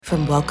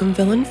From Welcome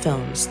Villain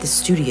Films, the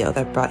studio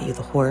that brought you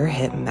the horror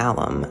hit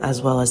Malum,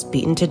 as well as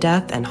Beaten to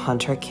Death and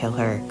Hunt Her Kill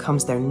Her,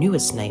 comes their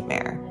newest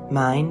nightmare,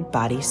 Mind,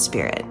 Body,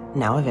 Spirit,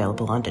 now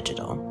available on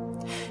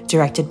digital.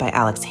 Directed by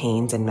Alex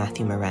Haynes and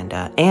Matthew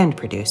Miranda, and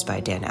produced by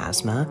Dan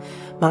Asma,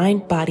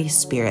 Mind, Body,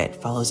 Spirit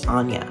follows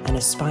Anya, an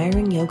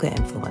aspiring yoga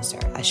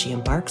influencer, as she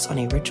embarks on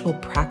a ritual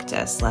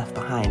practice left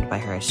behind by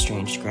her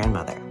estranged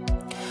grandmother.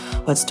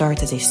 What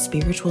starts as a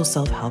spiritual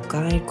self-help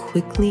guide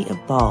quickly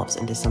evolves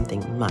into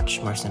something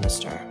much more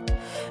sinister.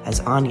 As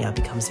Anya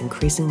becomes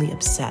increasingly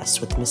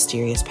obsessed with the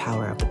mysterious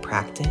power of the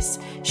practice,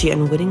 she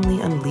unwittingly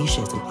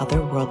unleashes an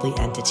otherworldly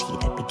entity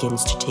that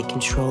begins to take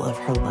control of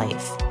her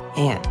life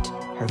and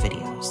her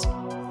videos.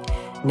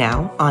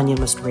 Now, Anya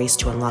must race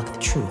to unlock the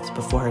truth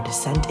before her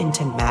descent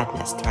into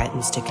madness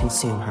threatens to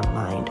consume her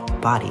mind,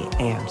 body,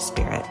 and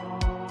spirit.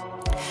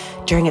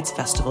 During its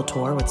festival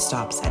tour with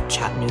stops at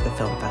Chattanooga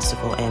Film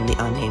Festival and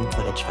the Unnamed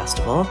Footage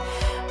Festival,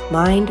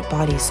 Mind,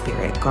 Body,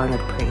 Spirit garnered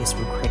praise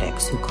from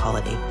critics who call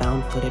it a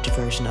found footage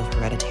version of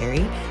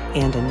Hereditary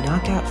and a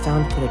knockout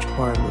found footage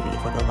horror movie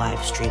for the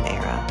live stream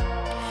era.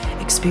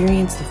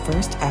 Experience the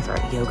first ever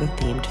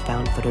yoga-themed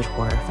found footage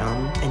horror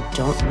film, and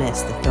don't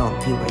miss the film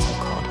viewers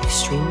have called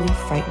extremely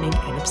frightening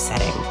and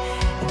upsetting.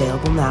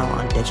 Available now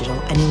on digital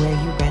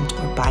anywhere you rent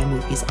or buy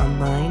movies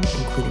online,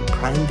 including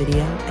Prime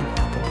Video and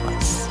Apple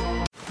Plus.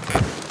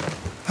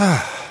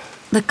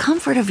 The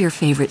comfort of your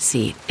favorite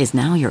seat is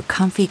now your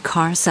comfy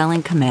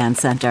car-selling command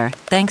center,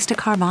 thanks to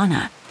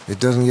Carvana.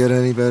 It doesn't get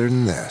any better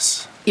than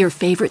this. Your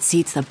favorite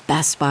seat's the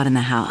best spot in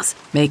the house.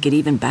 Make it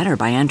even better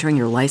by entering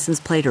your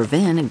license plate or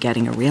VIN and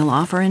getting a real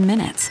offer in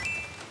minutes.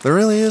 There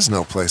really is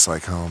no place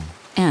like home.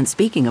 And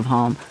speaking of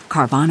home,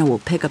 Carvana will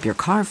pick up your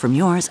car from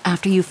yours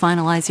after you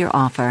finalize your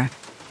offer.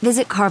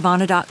 Visit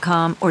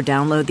Carvana.com or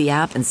download the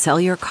app and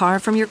sell your car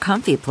from your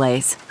comfy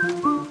place.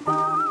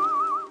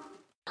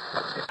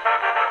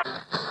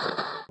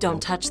 Don't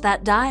touch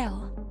that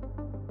dial.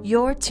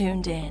 You're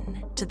tuned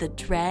in to the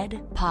Dread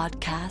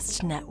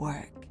Podcast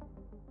Network.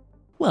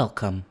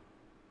 Welcome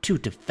to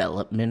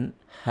Development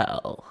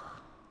Hell.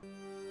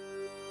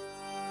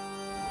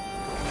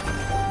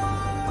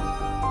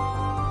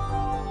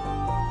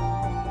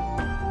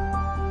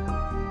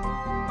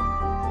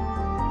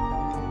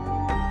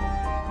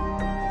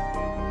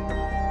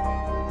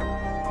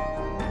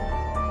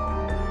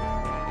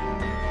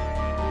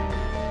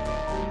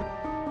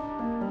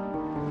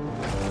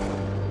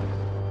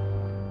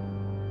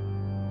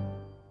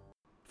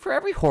 For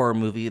every horror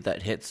movie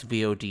that hits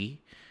VOD,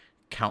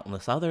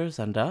 countless others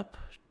end up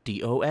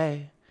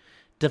DOA.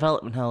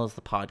 Development Hell is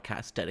the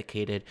podcast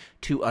dedicated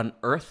to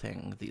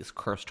unearthing these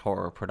cursed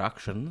horror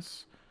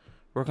productions.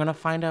 We're going to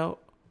find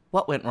out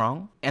what went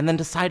wrong, and then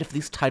decide if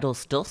these titles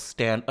still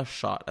stand a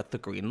shot at the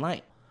green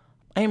light.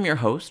 I am your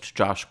host,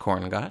 Josh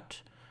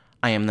Korngut.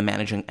 I am the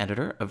managing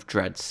editor of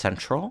Dread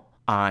Central.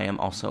 I am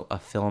also a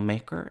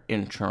filmmaker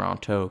in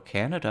Toronto,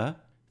 Canada.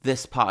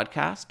 This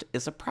podcast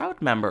is a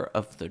proud member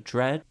of the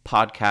Dread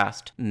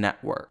Podcast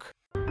Network.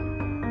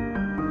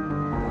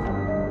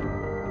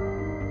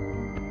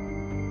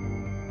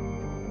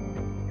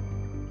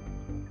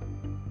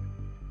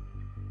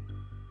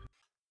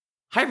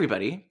 Hi,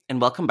 everybody,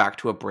 and welcome back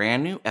to a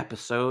brand new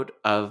episode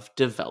of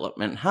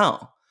Development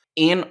Hell.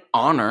 In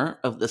honor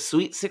of the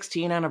sweet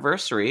 16th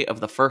anniversary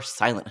of the first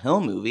Silent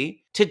Hill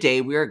movie,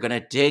 today we are going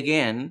to dig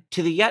in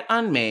to the yet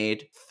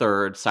unmade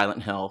third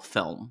Silent Hill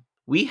film.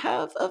 We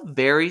have a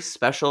very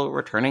special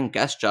returning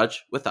guest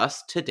judge with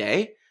us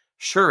today.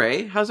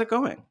 Sharai, how's it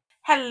going?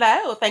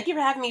 Hello, thank you for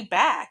having me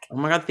back. Oh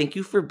my god, thank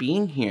you for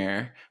being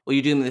here. Will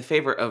you do me the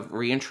favor of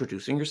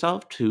reintroducing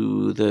yourself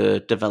to the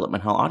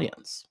Development Hell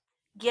audience?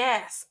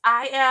 Yes,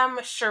 I am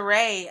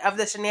Sharai of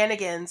the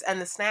Shenanigans and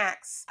the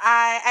Snacks.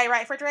 I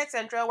write for Dread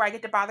Central, where I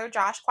get to bother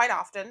Josh quite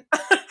often.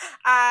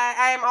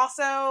 I am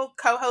also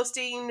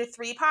co-hosting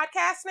 3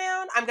 podcasts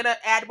now. I'm going to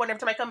add one every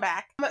time I come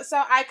back.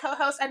 So I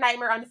co-host A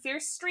Nightmare on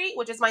Fierce Street,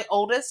 which is my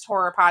oldest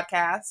horror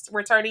podcast.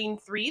 We're turning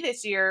 3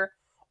 this year,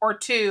 or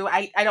 2.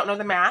 I don't know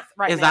the math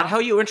right now. Is that how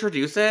you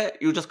introduce it?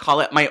 You just call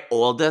it my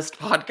oldest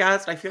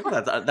podcast? I feel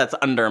that's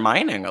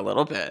undermining a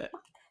little bit.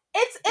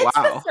 It's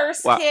wow. The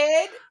first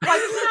kid.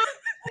 Like,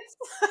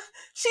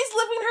 she's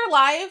living her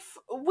life.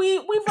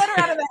 We've let her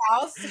out of the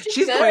house.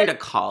 She's going to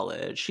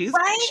college. She's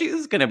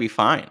going to be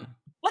fine.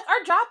 Like,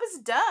 our job is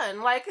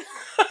done. Like,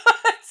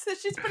 so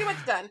she's pretty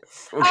much done.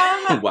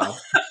 Wow.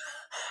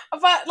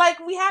 But,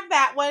 like, we have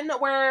that one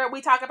where we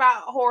talk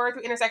about horror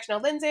through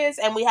intersectional lenses,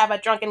 and we have a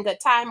drunken good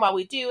time while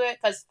we do it,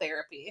 because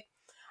therapy.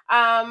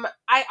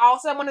 I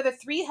also am one of the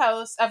 3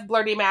 hosts of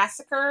Blurdy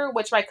Massacre,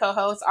 which my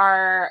co-hosts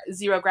are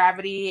Zero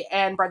Gravity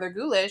and Brother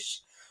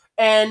Ghoulish.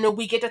 And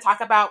we get to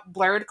talk about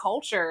blurred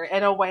culture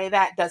in a way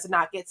that does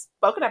not get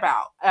spoken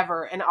about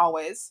ever and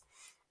always.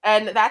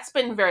 And that's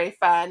been very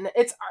fun.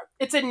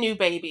 It's a new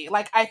baby.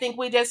 Like, I think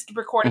we just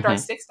recorded our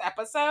 6th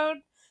episode.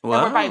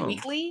 Wow. And we're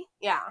bi-weekly.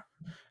 Yeah.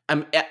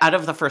 Out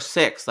of the first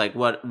 6, like,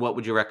 what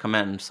would you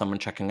recommend someone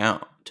checking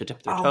out to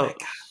dip their toes?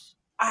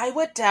 I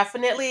would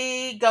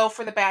definitely go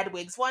for the Bad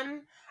Wigs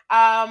one.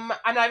 I'm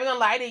not even gonna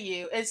lie to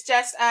you. It's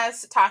just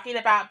us talking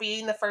about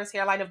being the first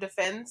hairline of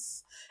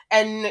defense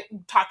and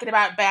talking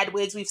about bad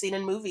wigs we've seen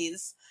in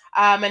movies,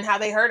 and how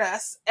they hurt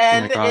us. Oh my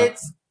And God.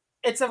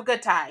 it's a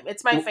good time.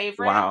 It's my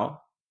favorite.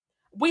 Wow.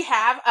 We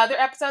have other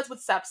episodes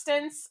with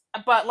substance,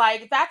 but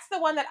like that's the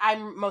one that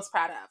I'm most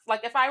proud of.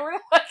 Like if I were to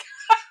like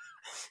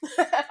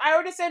if I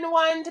were to send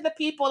one to the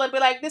people and be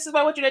like, this is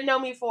what I want you to know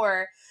me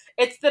for,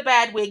 it's the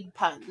bad wig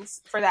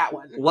puns for that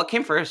one. What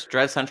came first,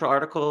 Dread Central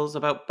articles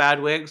about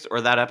bad wigs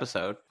or that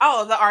episode?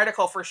 Oh, the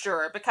article for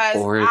sure. Because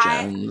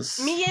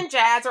Origins. me and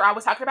Jazz are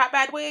always talking about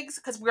bad wigs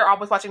because we're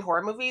always watching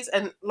horror movies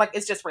and like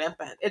it's just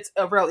rampant. It's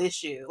a real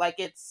issue. Like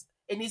it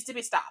needs to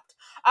be stopped.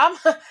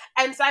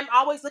 And so I'm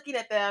always looking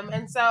at them.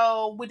 And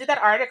so we did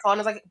that article and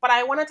I was like, but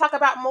I want to talk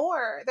about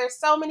more. There's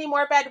so many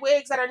more bad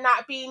wigs that are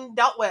not being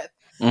dealt with.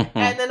 Mm-hmm.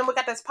 And then we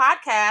got this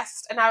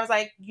podcast and I was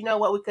like, you know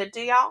what we could do,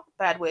 y'all?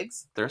 Bad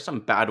wigs. There's some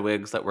bad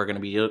wigs that we're going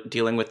to be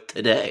dealing with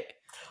today.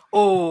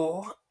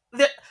 Oh,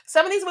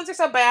 some of these wigs are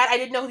so bad, I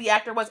didn't know who the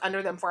actor was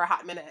under them for a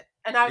hot minute.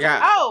 And I was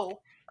like, oh.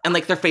 And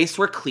like their face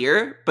were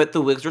clear, but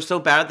the wigs were so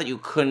bad that you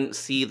couldn't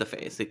see the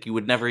face. Like you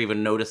would never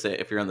even notice it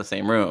if you're in the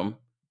same room.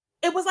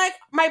 It was like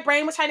my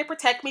brain was trying to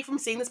protect me from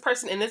seeing this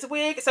person in this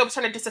wig, so I was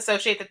trying to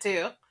disassociate the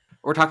two.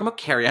 We're talking about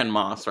Carrie-Anne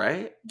Moss,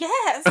 right?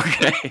 Yes.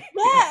 Okay.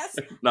 Yes.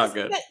 Not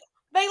good.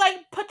 They like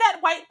put that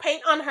white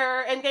paint on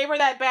her and gave her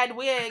that bad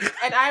wig,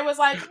 and I was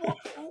like,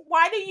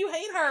 "Why do you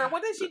hate her?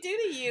 What did she do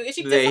to you? Is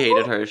she?" They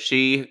hated her.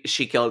 She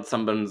killed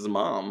someone's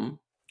mom.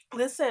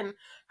 Listen,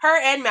 her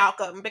and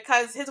Malcolm,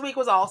 because his wig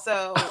was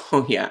also.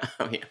 Oh yeah.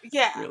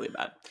 Yeah, really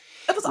bad.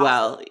 It was.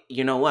 Well, awesome.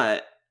 You know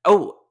what?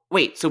 Oh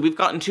wait, so we've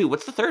gotten two.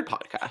 What's the third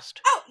podcast?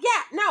 Oh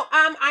yeah, no.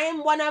 I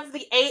am one of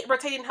the 8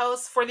 rotating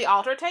hosts for the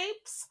Alter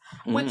Tapes,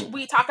 which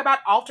we talk about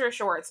alter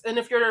shorts. And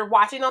if you're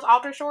watching those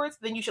alter shorts,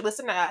 then you should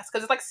listen to us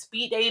because it's like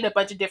speed dating a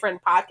bunch of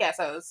different podcast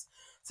hosts.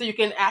 So you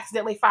can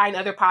accidentally find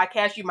other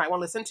podcasts you might want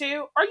to listen to,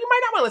 or you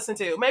might not want to listen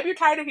to. Maybe you're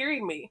tired of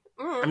hearing me.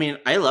 I mean,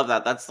 I love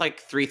that. That's like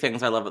 3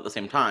 things I love at the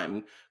same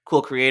time.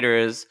 Cool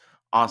creators,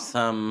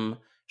 awesome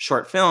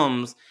short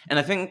films, and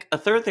I think a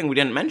third thing we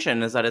didn't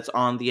mention is that it's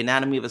on the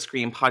Anatomy of a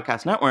Scream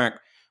podcast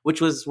network, which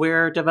was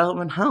where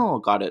Development Hell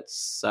got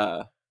its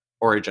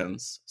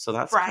origins. So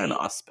that's kind of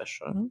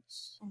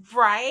auspicious.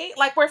 Right?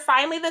 Like we're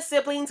finally the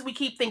siblings we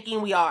keep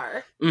thinking we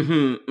are.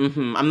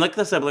 I'm like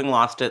the sibling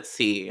lost at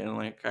sea, and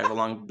like I have a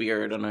long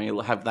beard and I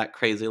have that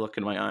crazy look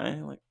in my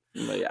eye. Like,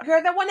 but yeah.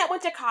 You're the one that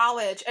went to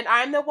college, and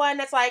I'm the one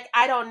that's like,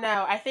 I don't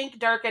know. I think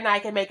Dirk and I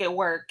can make it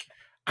work.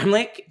 I'm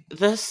like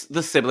the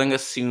sibling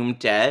assumed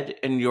dead,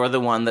 and you're the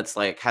one that's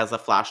like has a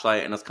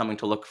flashlight and is coming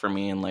to look for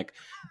me in like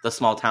the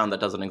small town that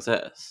doesn't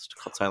exist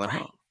called Silent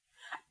Hill.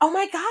 Oh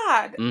my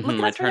God!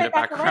 I turned it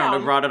back around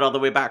and brought it all the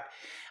way back.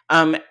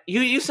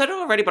 You said it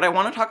already, but I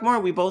want to talk more.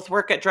 We both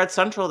work at Dread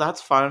Central.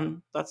 That's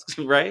fun. That's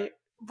right.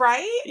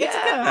 Right? Yeah. It's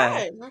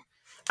a good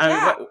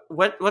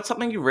time. What's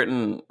something you've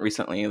written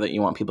recently that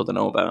you want people to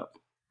know about?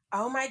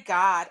 Oh my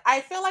God.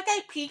 I feel like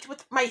I peaked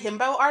with my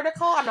himbo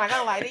article. I'm not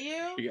going to lie to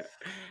you. Yeah.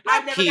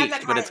 I've never gotten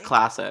that high. But it's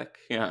classic.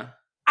 Yeah.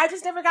 I've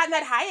just never gotten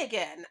that high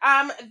again.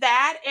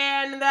 That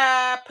and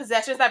the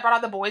possessions that brought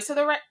all the boys to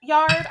the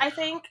yard, I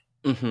think.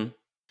 Mm-hmm.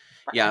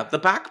 Yeah, the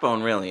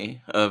backbone,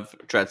 really, of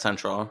Dread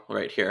Central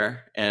right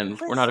here. And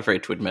we're not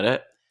afraid to admit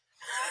it.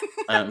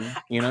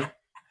 You know?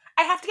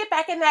 I have to get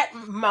back in that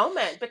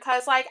moment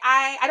because, like,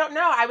 I don't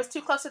know. I was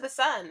too close to the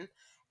sun.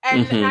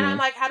 And I'm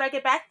like, how do I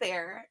get back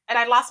there? And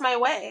I lost my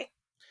way.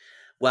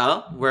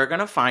 Well, we're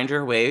going to find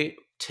your way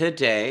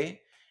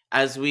today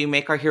as we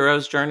make our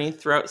hero's journey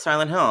throughout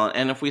Silent Hill.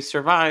 And if we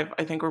survive,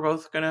 I think we're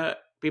both going to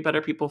be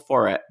better people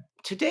for it.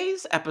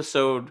 Today's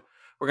episode,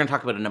 we're going to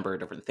talk about a number of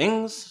different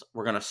things.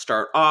 We're going to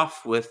start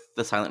off with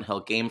the Silent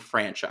Hill game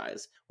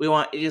franchise.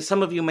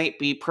 Some of you might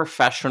be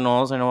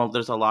professionals. I know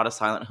there's a lot of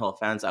Silent Hill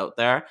fans out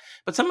there,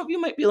 but some of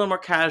you might be a little more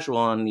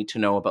casual and need to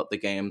know about the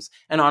games.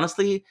 And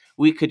honestly,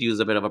 we could use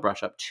a bit of a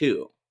brush up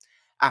too.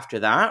 After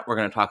that, we're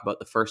going to talk about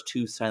the first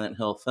 2 Silent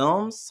Hill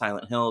films,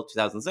 Silent Hill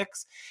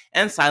 2006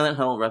 and Silent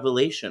Hill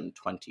Revelation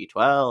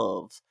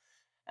 2012.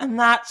 And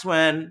that's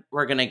when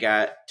we're going to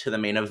get to the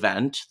main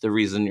event, the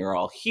reason you're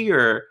all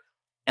here,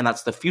 and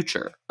that's the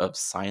future of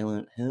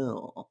Silent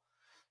Hill.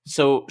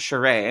 So,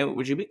 Sharai,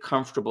 would you be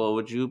comfortable,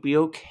 would you be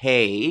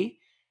okay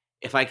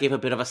if I gave a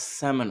bit of a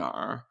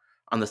seminar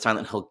on the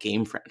Silent Hill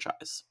game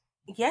franchise?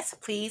 Yes,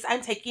 please.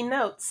 I'm taking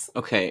notes.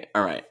 Okay,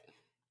 all right.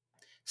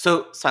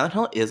 So, Silent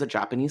Hill is a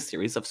Japanese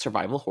series of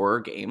survival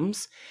horror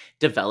games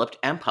developed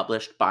and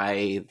published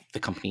by the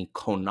company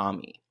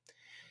Konami.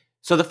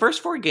 So, the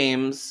first 4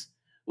 games,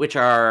 which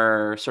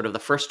are sort of the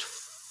first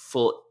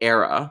full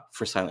era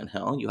for Silent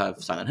Hill, you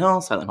have Silent Hill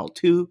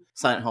 2,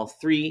 Silent Hill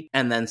 3,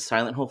 and then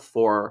Silent Hill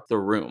 4, The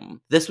Room.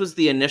 This was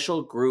the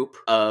initial group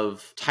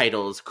of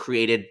titles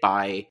created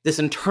by this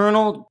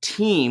internal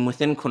team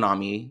within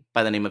Konami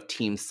by the name of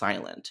Team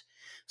Silent.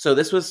 So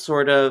this was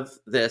sort of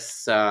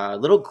this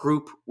little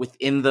group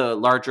within the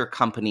larger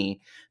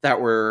company that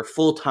were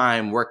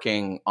full-time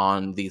working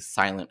on these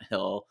Silent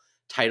Hill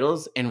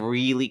titles and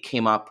really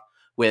came up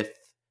with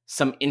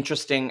some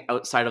interesting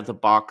outside of the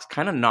box,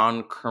 kind of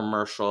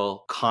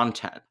non-commercial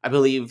content. I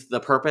believe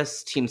the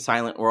purpose Team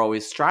Silent were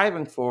always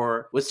striving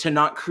for was to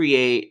not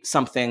create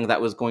something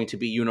that was going to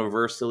be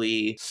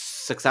universally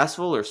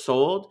successful or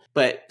sold,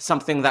 but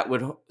something that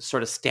would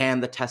sort of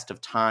stand the test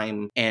of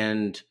time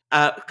and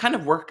kind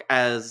of work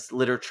as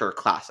literature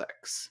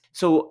classics.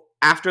 So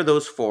after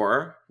those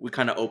 4, we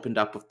kind of opened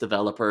up with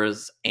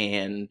developers,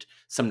 and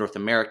some North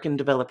American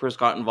developers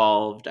got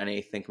involved, and I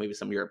think maybe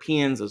some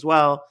Europeans as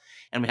well.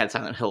 And we had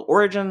Silent Hill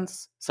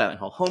Origins, Silent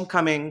Hill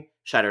Homecoming,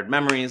 Shattered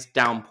Memories,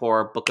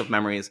 Downpour, Book of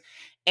Memories,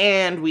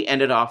 and we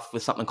ended off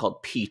with something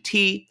called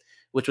PT,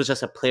 which was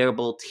just a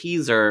playable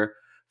teaser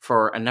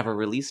for a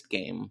never-released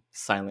game,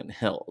 Silent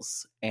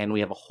Hills. And we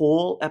have a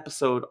whole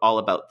episode all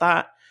about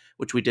that,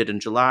 which we did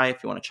in July.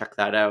 If you want to check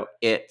that out,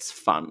 it's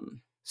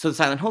fun. So the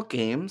Silent Hill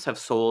games have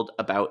sold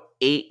about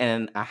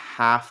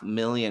 8.5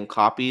 million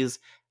copies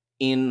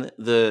in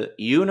the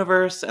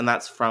universe, and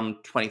that's from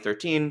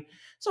 2013.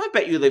 So I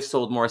bet you they've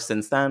sold more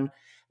since then.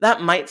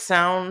 That might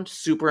sound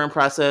super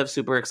impressive,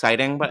 super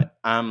exciting, but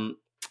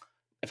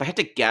if I had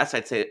to guess,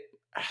 I'd say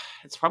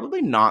it's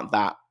probably not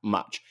that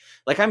much.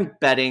 Like, I'm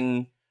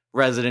betting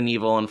Resident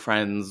Evil and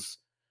Friends,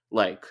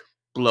 like,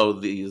 blow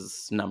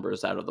these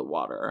numbers out of the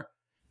water.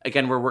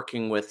 Again, we're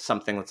working with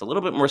something that's a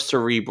little bit more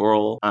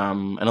cerebral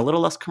and a little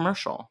less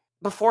commercial.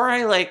 Before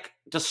I, like,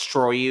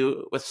 destroy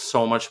you with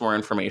so much more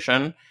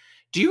information,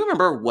 do you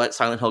remember what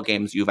Silent Hill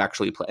games you've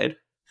actually played?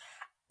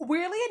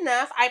 Weirdly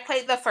enough, I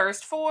played the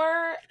first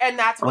 4, and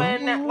that's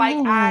when like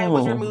I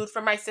was removed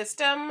from my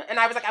system, and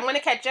I was like, I'm going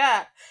to catch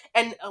up.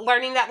 And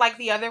learning that like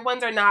the other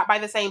ones are not by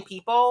the same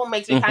people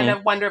makes me kind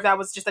of wonder if that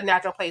was just a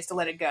natural place to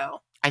let it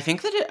go. I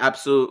think that it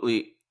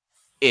absolutely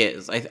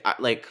is. I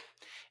like,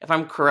 if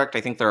I'm correct,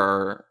 I think there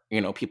are,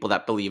 people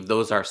that believe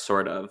those are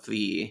sort of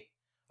the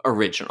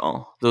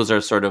original. Those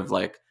are sort of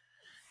like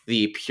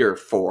the pure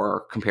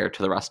 4 compared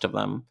to the rest of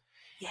them.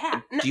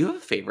 Yeah. Do you have a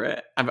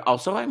favorite?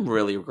 I'm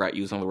really regret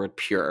using the word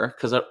pure,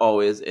 because it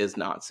always is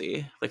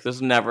Nazi. Like, there's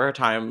never a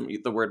time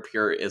the word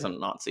pure isn't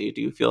Nazi.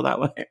 Do you feel that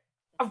way?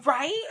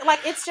 Right?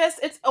 Like, it's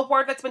a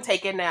word that's been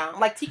taken now.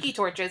 Like tiki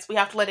torches, we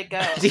have to let it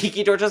go.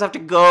 Tiki torches have to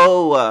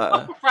go.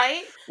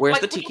 Right? Where's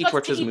like, the Tiki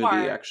Torches movie,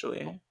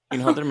 actually? You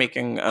know how they're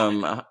making,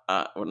 not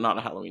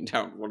a Halloween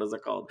Town, what is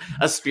it called?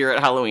 A Spirit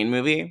Halloween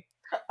movie?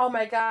 Oh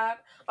my God.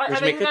 Are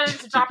they going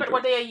to drop it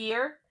one day a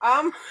year?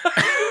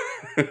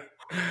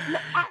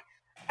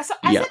 So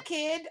as a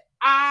kid,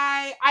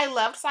 I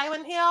loved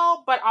Silent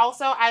Hill, but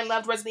also I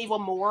loved Resident Evil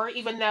more,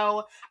 even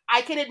though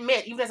I can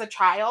admit, even as a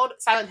child,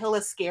 Silent Hill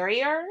is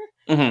scarier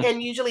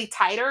and usually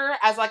tighter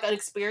as like an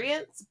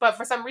experience. But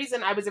for some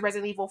reason, I was a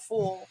Resident Evil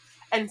fool.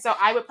 And so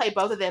I would play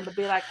both of them, but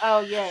be like,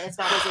 oh yeah, it's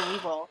not Resident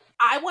Evil.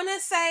 I want to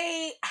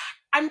say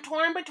I'm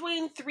torn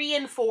between 3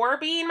 and 4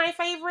 being my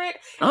favorite.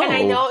 Oh. And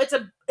I know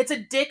it's a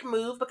dick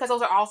move, because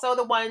those are also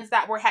the ones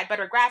that had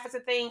better graphics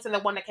and things, and the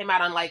one that came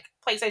out on like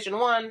PlayStation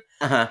 1.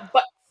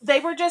 But they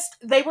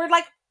were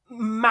like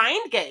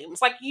mind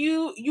games. Like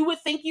you would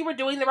think you were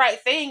doing the right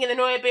thing, and then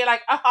it would be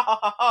like,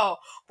 oh,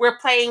 we're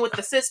playing with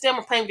the system,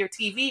 we're playing with your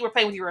TV, we're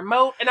playing with your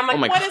remote, and I'm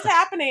like, what is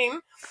happening?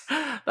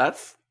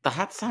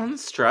 That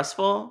sounds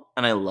stressful,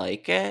 and I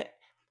like it.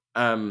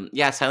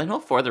 Silent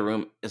Hill 4 The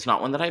Room is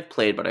not one that I've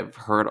played, but I've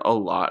heard a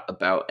lot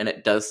about, and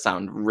it does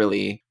sound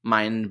really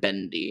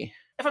mind-bendy.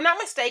 If I'm not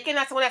mistaken,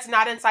 that's the one that's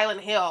not in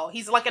Silent Hill.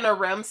 He's like in a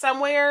room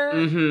somewhere.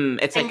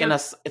 It's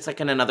like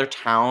in another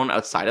town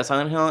outside of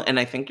Silent Hill, and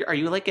I think are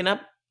you like in an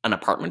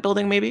apartment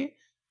building maybe?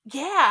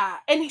 Yeah,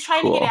 and he's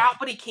trying to get out,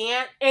 but he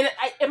can't. And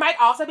it might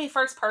also be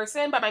first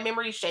person, but my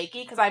memory's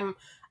shaky because I'm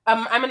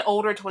an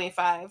older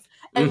 25,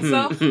 and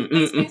so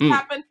these things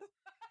happen.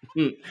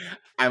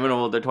 I'm an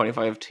older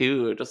 25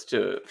 too, just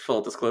to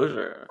full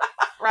disclosure.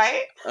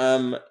 Right?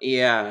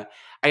 Yeah.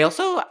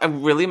 I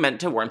really meant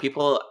to warn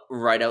people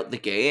right out the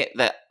gate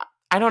that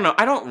I don't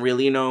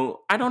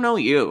know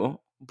you,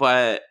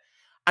 but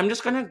I'm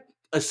just going to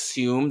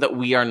assume that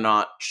we are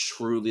not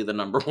truly the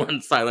number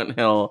one Silent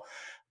Hill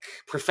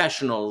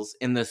professionals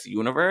in this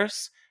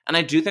universe. And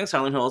I do think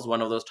Silent Hill is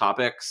one of those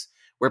topics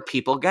where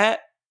people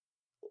get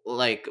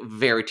like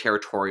very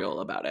territorial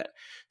about it.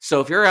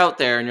 So if you're out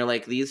there and you're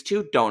like, these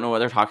two don't know what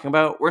they're talking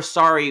about, we're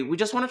sorry. We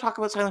just want to talk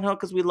about Silent Hill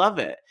because we love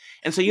it.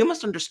 And so you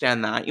must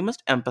understand that. You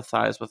must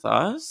empathize with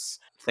us.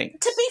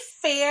 Thanks. To be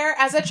fair,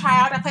 as a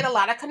child, I played a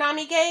lot of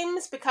Konami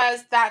games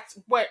because that's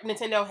what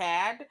Nintendo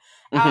had.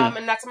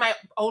 And that's my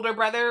older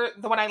brother,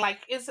 the one I like,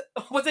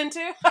 was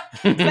into.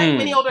 I have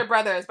many older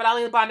brothers, but I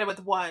only bonded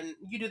with one.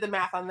 You do the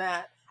math on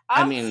that.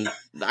 I mean,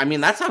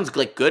 that sounds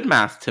like good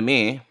math to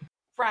me.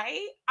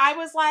 Right? I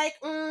was like,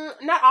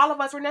 not all of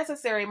us were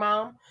necessary,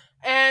 Mom.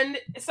 And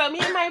so me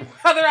and my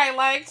brother I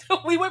liked,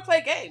 we would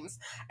play games.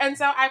 And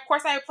so, of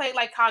course, I played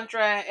like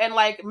Contra and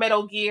like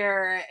Metal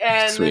Gear.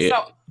 And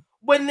so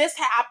when this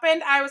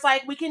happened, I was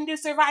like, we can do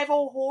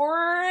survival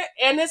horror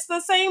and it's the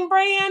same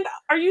brand?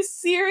 Are you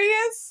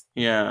serious?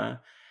 Yeah.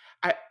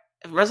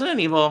 Resident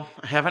Evil,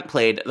 I haven't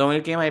played. The only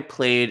game I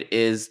played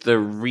is the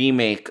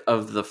remake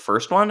of the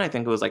first one. I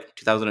think it was like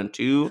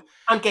 2002.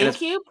 On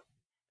GameCube?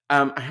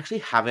 I actually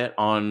have it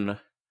on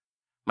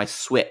my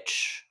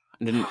Switch.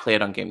 I didn't play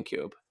it on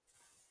GameCube.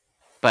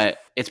 But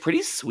it's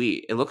pretty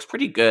sweet. It looks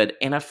pretty good.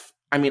 And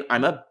I mean,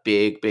 I'm a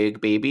big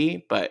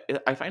baby, but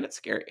I find it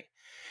scary.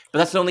 But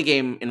that's the only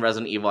game in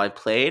Resident Evil I've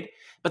played.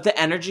 But the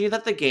energy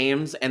that the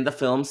games and the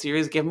film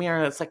series give me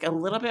it's like a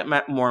little bit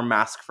more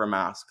mask for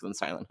mask than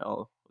Silent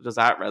Hill. Does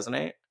that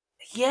resonate?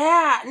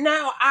 Yeah,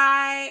 no,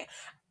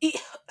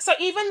 so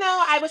even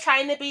though I was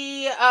trying to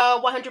be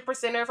a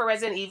 100%er for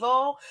Resident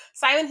Evil,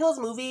 Silent Hill's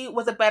movie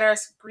was a better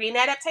screen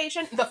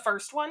adaptation. The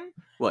first one.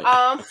 What?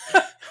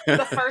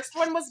 The first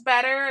one was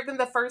better than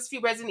the first few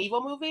Resident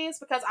Evil movies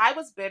because I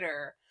was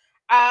bitter.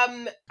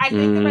 I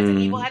think the Resident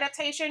Evil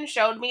adaptation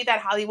showed me that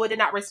Hollywood did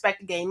not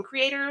respect game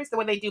creators the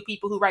way they do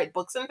people who write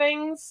books and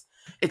things.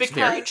 It's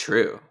very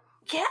true.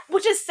 Yeah,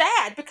 which is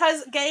sad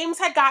because games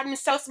had gotten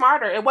so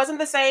smarter. It wasn't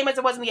the same as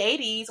it was in the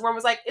 80s where it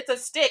was like, it's a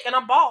stick and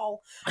a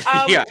ball.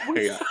 Yeah.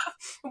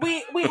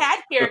 We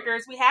had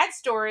characters, we had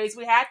stories,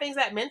 we had things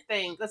that meant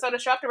things. And so to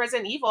show up to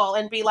Resident Evil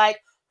and be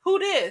like, who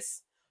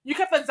this? You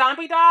kept the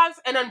zombie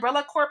dogs and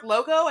Umbrella Corp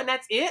logo and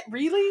that's it?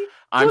 Really?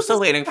 I'm still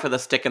waiting for the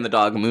Stick and the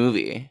Dog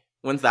movie.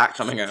 When's that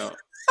coming out?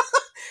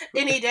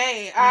 Any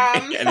day.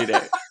 Any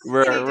day.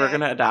 We're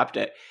going to adapt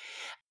it.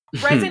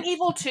 Resident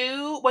Evil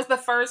 2 was the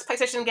first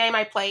PlayStation game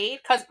I played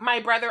because my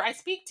brother I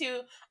speak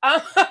to,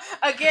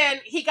 again,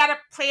 he got a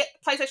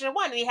PlayStation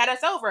 1 and he had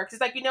us over because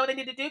he's like, you know what I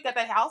need to do? Get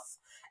that house.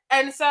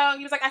 And so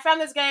he was like, I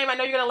found this game. I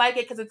know you're going to like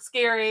it because it's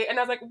scary. And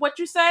I was like, what'd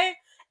you say?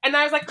 And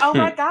I was like, oh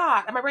my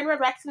God, am I running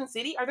around Raccoon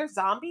City? Are there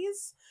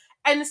zombies?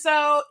 And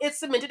so it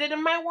cemented it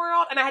in my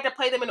world and I had to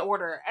play them in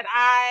order. And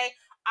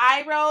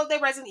I rode the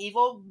Resident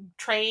Evil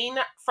train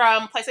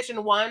from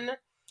PlayStation 1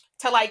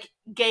 to like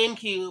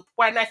GameCube,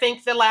 when I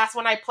think the last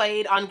one I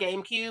played on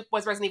GameCube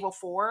was Resident Evil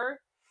 4.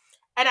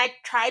 And I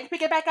tried to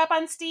pick it back up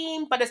on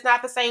Steam, but it's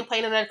not the same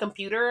playing it on a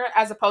computer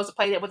as opposed to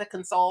playing it with a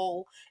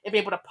console and be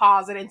able to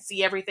pause it and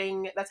see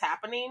everything that's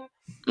happening.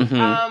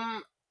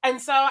 Mm-hmm.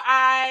 And so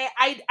I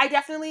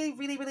definitely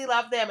really, really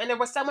love them. And there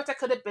was so much that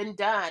could have been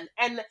done.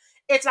 And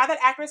it's not that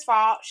actress'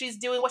 fault. She's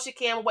doing what she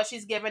can with what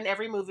she's given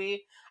every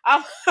movie.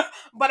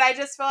 But I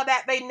just feel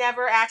that they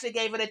never actually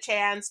gave it a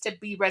chance to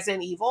be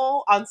Resident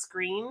Evil on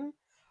screen.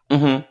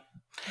 Mm-hmm.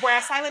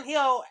 Whereas Silent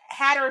Hill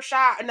had her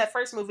shot in that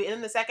first movie, and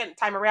then the second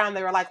time around,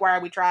 they were like, why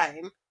are we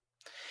trying?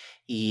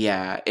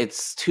 Yeah,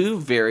 it's two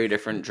very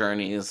different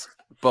journeys,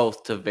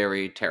 both to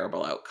very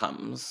terrible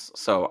outcomes.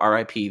 So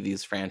RIP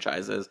these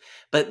franchises.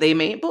 But they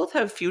may both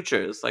have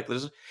futures. Like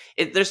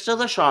there's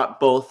still a shot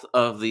both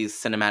of these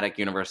cinematic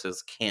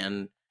universes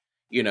can,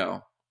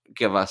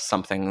 give us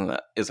something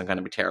that isn't going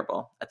to be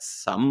terrible at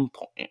some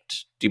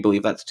point. Do you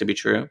believe that's to be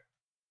true?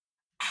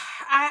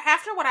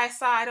 After what I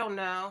saw, I don't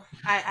know.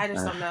 I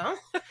just don't know.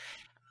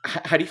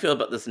 How do you feel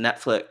about this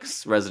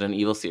Netflix Resident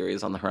Evil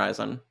series on the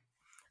horizon?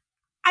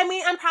 I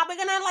mean, I'm probably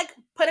going to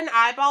put an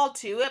eyeball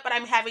to it, but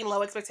I'm having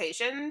low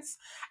expectations.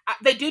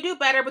 They do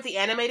better with the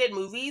animated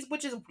movies,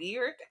 which is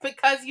weird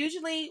because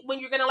usually when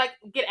you're going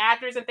to get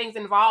actors and things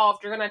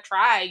involved, you're going to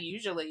try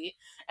usually.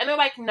 And they're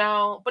like,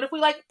 no, but if we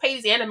pay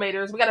these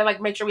animators, we got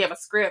to make sure we have a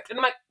script. And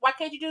I'm like, why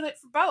can't you do that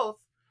for both?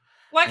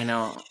 I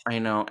know.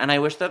 And I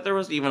wish that there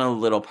was even a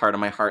little part of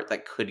my heart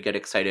that could get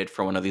excited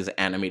for one of these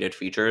animated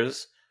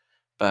features,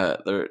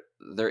 but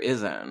there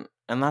isn't.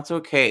 And that's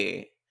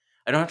okay.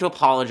 I don't have to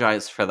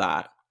apologize for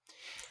that.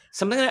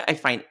 Something that I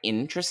find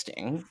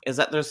interesting is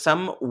that there's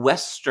some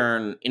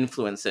Western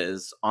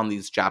influences on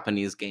these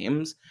Japanese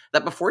games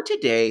that before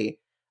today,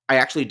 I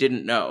actually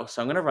didn't know.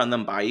 So I'm going to run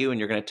them by you and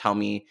you're going to tell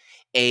me,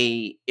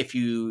 A, if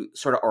you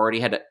sort of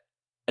already had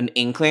an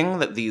inkling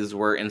that these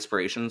were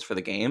inspirations for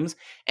the games,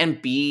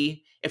 and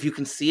B, if you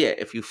can see it,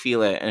 if you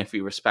feel it, and if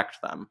you respect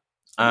them.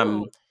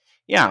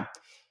 Yeah.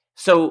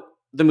 So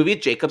the movie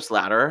Jacob's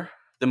Ladder,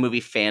 the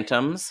movie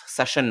Phantoms,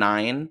 Session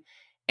 9,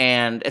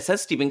 and it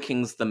says Stephen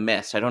King's The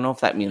Mist. I don't know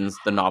if that means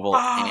the novel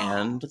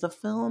and the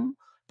film,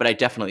 but I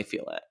definitely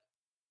feel it.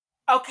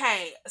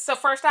 Okay, so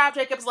first off,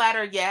 Jacob's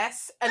Ladder,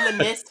 yes, and The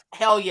Mist,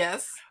 hell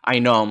yes. I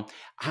know.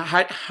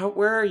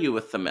 Where are you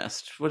with The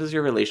Mist? What is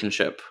your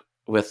relationship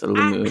with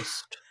Le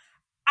Mist?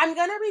 I'm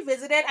gonna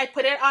revisit it. I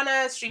put it on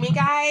a streaming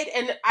guide,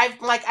 and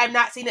I've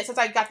not seen it since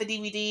I got the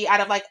DVD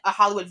out of a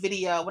Hollywood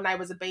Video when I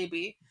was a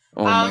baby.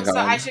 Oh my God. So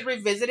I should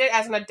revisit it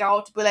as an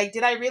adult. But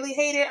did I really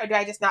hate it, or did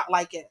I just not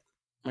like it?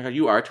 Oh my God,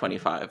 you are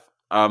 25.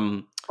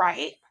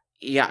 Right?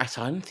 Yeah, I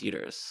saw it in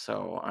theaters,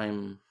 so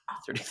I'm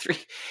 33.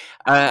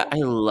 I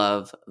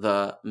love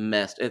The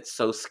Mist. It's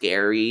so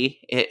scary.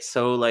 It's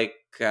so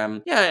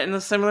in a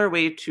similar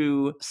way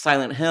to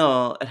Silent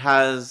Hill, it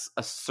has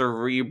a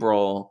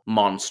cerebral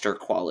monster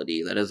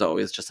quality that is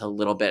always just a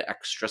little bit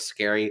extra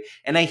scary.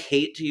 And I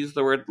hate to use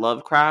the word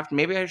Lovecraft.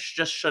 Maybe I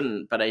just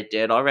shouldn't, but I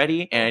did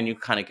already. And you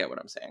kind of get what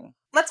I'm saying.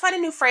 Let's find a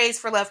new phrase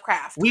for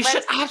Lovecraft. We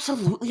should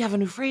absolutely have a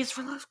new phrase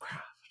for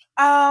Lovecraft.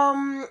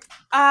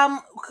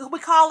 Could we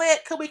call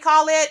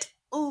it?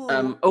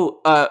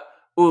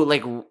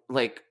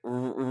 Like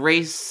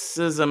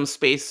racism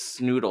space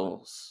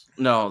noodles.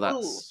 No,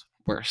 that's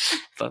worse.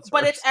 That's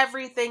But worse. it's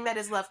everything that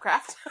is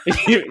Lovecraft.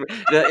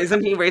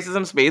 Isn't he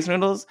racism space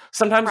noodles?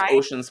 Sometimes Right?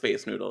 ocean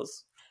space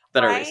noodles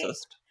that are Right?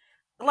 racist.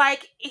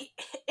 Like,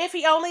 if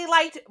he only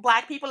liked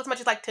black people as much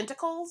as like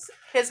tentacles,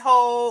 his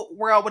whole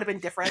world would have been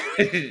different.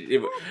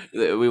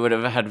 We would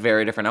have had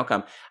very different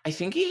outcome. I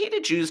think he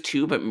hated Jews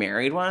too, but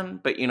married one.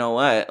 But you know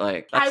what?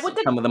 Like, I that's went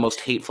to some of the most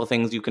hateful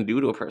things you can do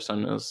to a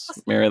person is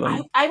marry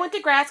them. I went to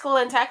grad school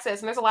in Texas,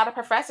 and there's a lot of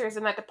professors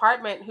in that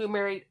department who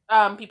married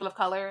people of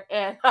color,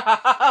 and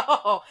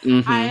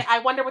Mm-hmm. I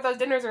wonder what those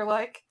dinners are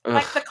like. Ugh.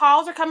 Like, the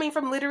calls are coming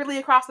from literally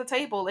across the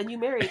table, and you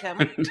married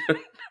him.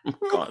 Oh,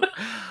 God.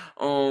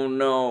 Oh,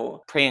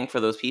 no. Praying for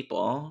those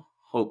people,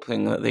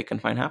 hoping that they can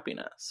find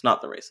happiness,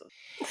 not the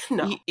racist.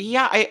 No.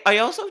 Yeah, I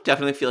also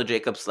definitely feel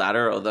Jacob's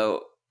Ladder,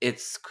 although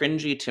it's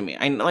cringy to me.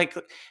 I like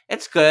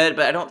it's good,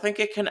 but I don't think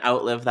it can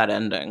outlive that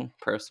ending,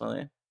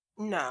 personally.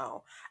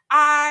 No.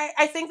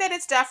 I think that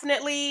it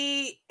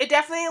definitely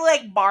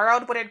like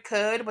borrowed what it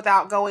could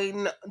without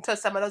going to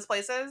some of those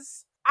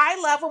places. I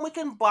love when we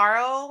can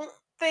borrow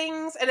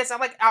things and it's not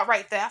like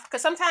outright theft,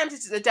 because sometimes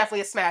it's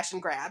definitely a smash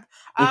and grab.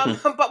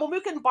 Mhm. But when we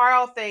can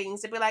borrow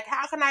things to be like,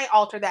 how can I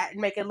alter that and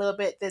make it a little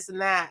bit this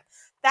and that?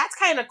 That's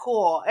kind of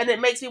cool, and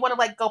it makes me want to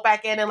like go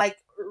back in and like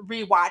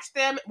rewatch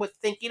them with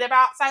thinking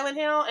about Silent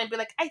Hill and be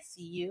like, I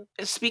see you.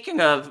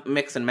 Speaking of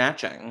mix and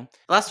matching,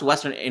 the last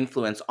Western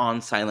influence on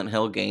Silent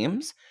Hill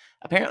games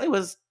apparently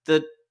was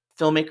the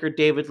filmmaker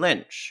David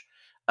Lynch.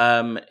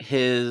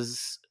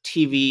 His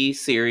TV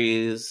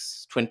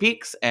series Twin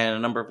Peaks and a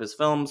number of his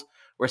films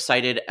were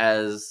cited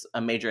as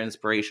a major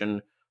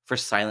inspiration for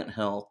Silent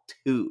Hill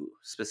 2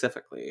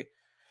 specifically.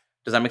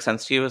 Does that make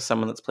sense to you as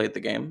someone that's played the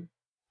game?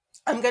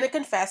 I'm gonna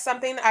confess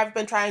something I've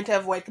been trying to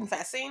avoid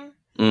confessing.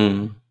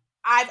 Mm.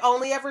 I've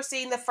only ever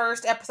seen the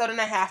first episode and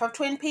a half of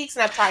Twin Peaks,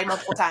 and I've tried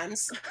multiple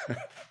times.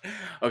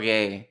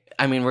 Okay.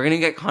 I mean, we're going to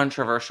get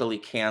controversially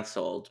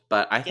canceled,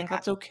 but I think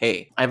that's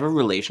okay. I have a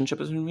relationship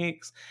with Twin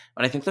Peaks,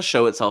 but I think the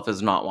show itself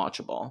is not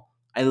watchable.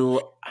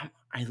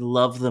 I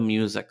love the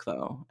music,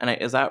 though. And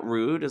is that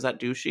rude? Is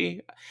that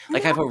douchey?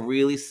 Like, I have a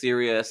really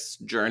serious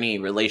journey,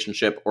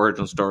 relationship,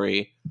 origin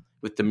story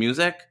with the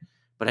music,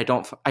 but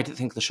I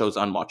think the show's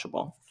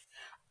unwatchable.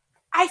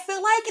 I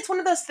feel like it's one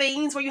of those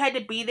things where you had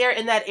to be there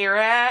in that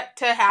era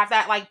to have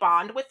that like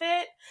bond with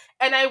it.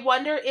 And I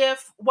wonder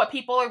if what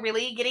people are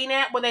really getting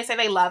at when they say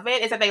they love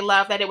it is that they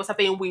love that it was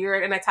something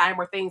weird in a time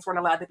where things weren't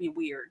allowed to be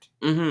weird.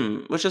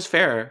 Mm-hmm. Which is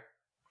fair.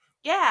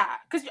 Yeah,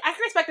 because I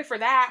can respect it for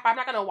that, but I'm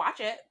not going to watch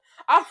it.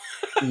 Um,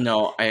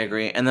 No, I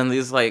agree. And then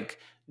these like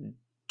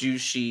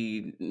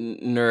douchey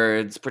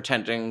nerds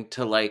pretending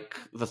to like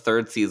the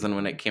third season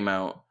when it came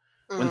out.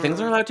 When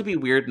things are allowed to be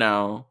weird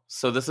now.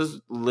 So this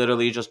is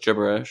literally just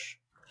gibberish.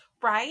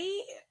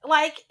 Right?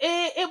 Like,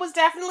 it was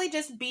definitely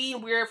just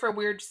being weird for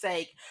weird's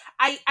sake.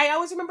 I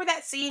always remember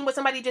that scene with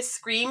somebody just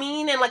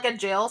screaming in, like, a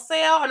jail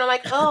cell, and I'm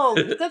like, oh,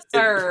 good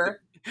sir.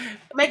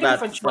 Make a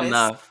different That's choice.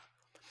 enough.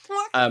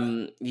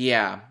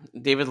 Yeah.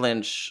 David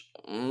Lynch.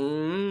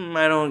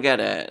 I don't get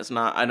it. It's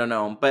not, I don't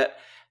know. But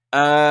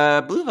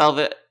Blue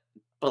Velvet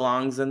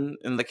belongs in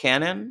the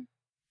canon.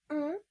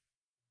 Mhm.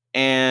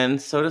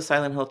 And so does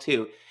Silent Hill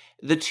 2.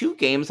 The two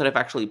games that I've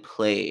actually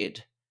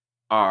played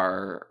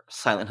are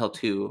Silent Hill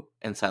 2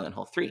 and Silent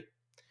Hill 3.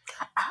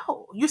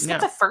 Oh, you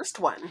skipped Yeah. the first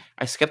one.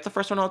 I skipped the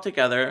first one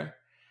altogether.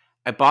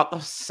 I bought the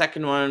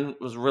second one,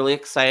 was really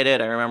excited.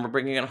 I remember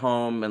bringing it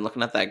home and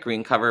looking at that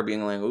green cover,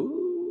 being like,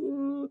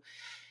 ooh.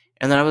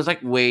 And then I was like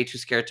way too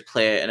scared to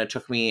play it, and it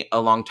took me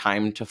a long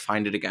time to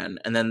find it again.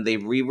 And then they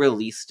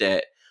re-released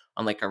it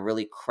on like a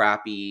really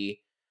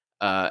crappy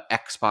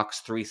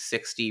Xbox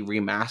 360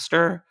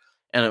 remaster.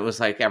 And it was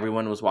like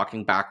everyone was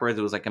walking backwards.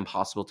 It was like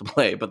impossible to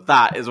play. But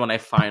that is when I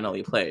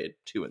finally played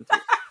 2 and 3.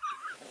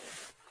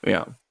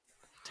 Yeah.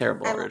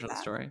 Terrible I love original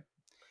that. story.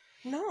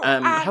 No.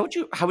 How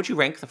would you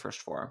rank the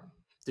first 4?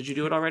 Did you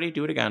do it already?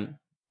 Do it again.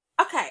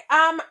 Okay.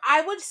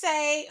 I would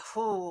say,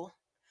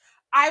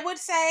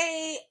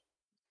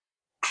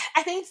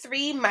 I think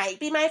 3 might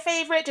be my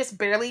favorite, just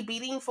barely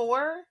beating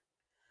 4.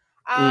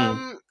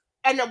 And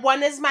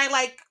 1 is my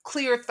like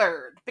clear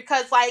third,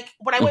 because like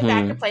when I went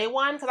back to play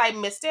 1 because I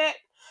missed it,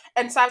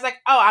 and so I was like,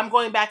 oh, I'm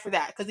going back for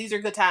that because these are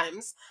good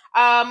times.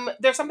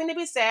 There's something to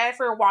be said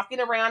for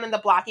walking around in the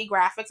blocky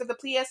graphics of the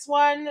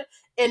PS1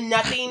 in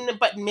nothing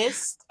but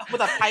mist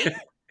with a pipe.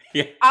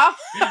 Yeah. Um,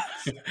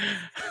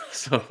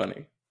 So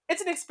funny.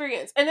 it's an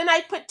experience. And then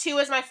I put 2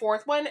 as my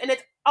fourth one, and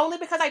it's only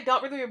because I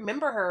don't really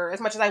remember her as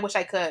much as I wish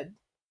I could.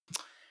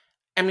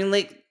 I mean,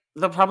 like,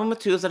 the problem with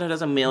 2 is that it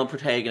has a male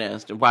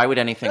protagonist. Why would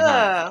anything Ugh.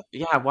 have?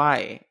 Yeah,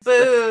 why?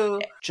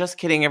 Boo. Just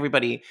kidding,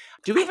 everybody.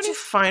 Do we have I any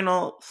just-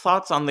 final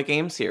thoughts on the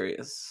game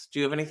series? Do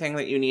you have anything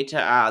that you need to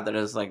add that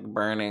is like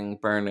burning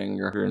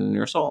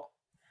your soul?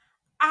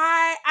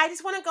 I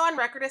just want to go on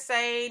record as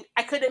saying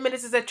I couldn't admit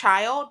this as a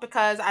child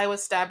because I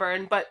was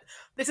stubborn, but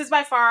this is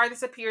by far the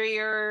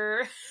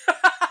superior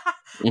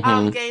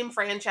game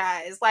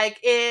franchise. Like,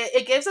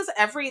 it gives us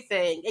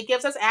everything. It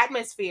gives us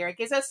atmosphere. It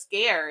gives us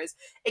scares.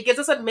 It gives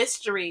us a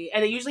mystery,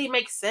 and it usually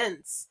makes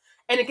sense.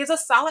 And it gives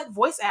us solid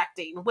voice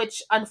acting,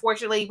 which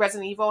unfortunately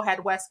Resident Evil had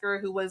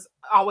Wesker, who was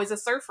always a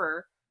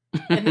surfer.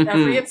 And in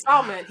every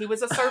installment, he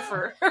was a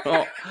surfer.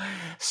 Well,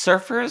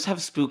 surfers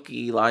have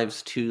spooky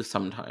lives too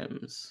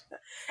sometimes.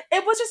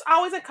 It was just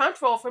always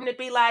uncomfortable for him to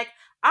be like,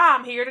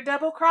 I'm here to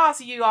double cross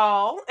you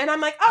all. And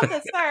I'm like, oh,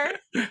 good sir.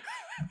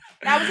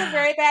 That was a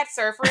very bad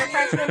surfer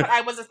impression, but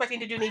I was expecting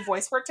to do any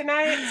voice work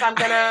tonight, so I'm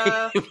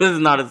gonna... It was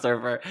not a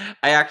surfer.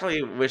 I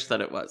actually wish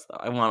that it was, though.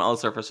 I want all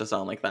surfers to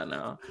sound like that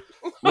now.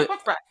 But,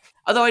 Right.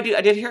 although I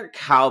did hear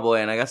cowboy,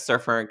 and I guess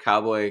surfer and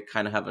cowboy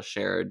kind of have a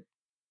shared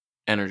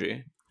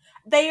energy.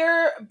 They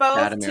are Bad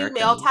both two Americans.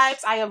 male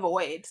types I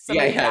avoid. So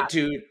Yeah,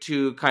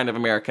 two kind of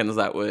Americans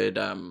that would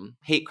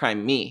hate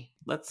crime me.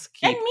 Let's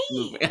keep And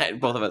me. moving.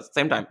 Both of us,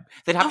 same time.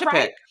 They'd have to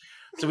Right. pick.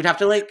 So we'd have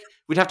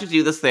to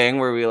do this thing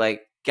where we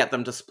like get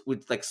them to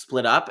we'd like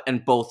split up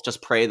and both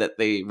just pray that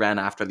they ran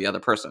after the other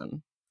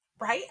person.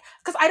 Right?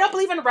 Because I don't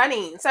believe in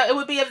running, so it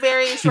would be a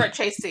very short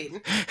chase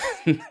scene.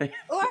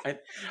 I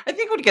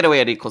think we'd get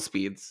away at equal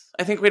speeds.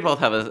 I think we'd both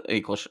have an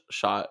equal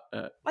shot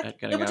at Like,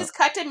 getting it would out. just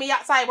cut to me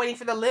outside waiting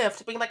for the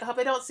lift, being like, I hope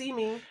they don't see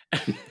me.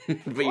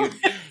 But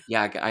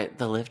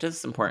the lift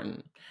is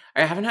important.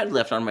 I haven't had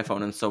Lyft on my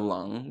phone in so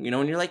long. You know,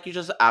 when you're like, you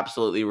just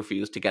absolutely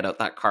refuse to get out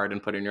that card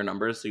and put in your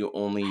numbers, so you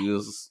only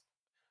use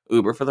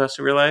Uber for the rest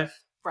of your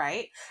life.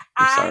 Right.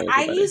 I'm sorry,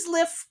 I everybody. used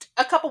Lyft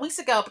a couple weeks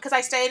ago because I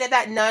stayed at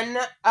that nun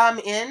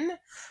inn,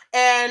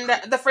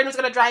 and the friend who's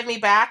going to drive me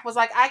back was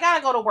like, I got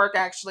to go to work,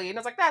 actually. And I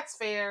was like, that's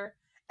fair.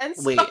 And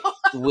so,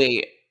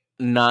 Wait,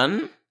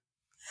 none?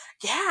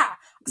 yeah.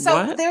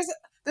 So What?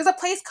 there's a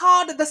place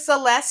called the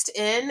Celeste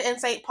Inn in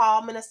St.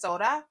 Paul,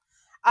 Minnesota.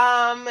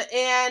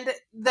 And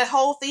the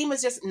whole theme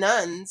is just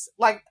nuns.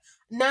 Like,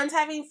 nuns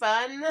having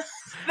fun.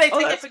 They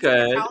take a that's picture of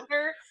the good.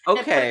 calendar and put it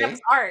up Okay,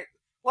 as art.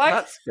 Like,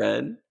 that's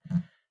good.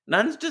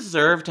 Nuns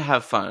deserve to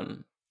have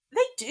fun.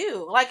 they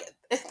do. Like,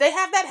 they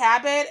have that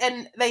habit,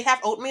 and they have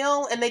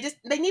oatmeal, and they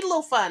need a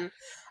little fun.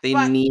 They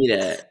But need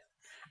it.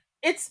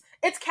 it's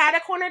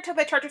catacorner to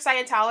the Church of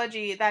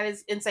Scientology that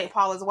is in St.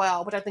 Paul as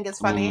well, which I think is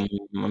funny.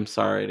 I'm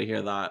sorry to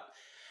hear that.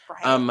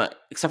 Right.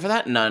 Except for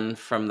that nun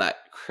from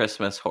that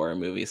Christmas horror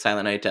movie,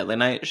 Silent Night, Deadly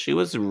Night, she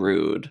was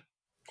rude.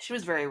 She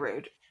was very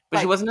rude. But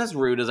she Like, wasn't as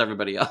rude as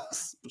everybody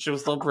else. She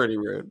was still pretty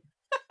rude.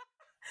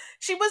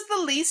 she was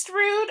the least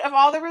rude of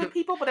all the rude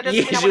people, but it doesn't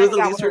mean I She want was to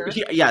the hang out least with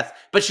her. rude. Yes,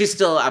 but she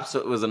still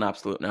was an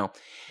absolute no.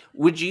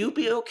 Would you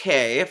be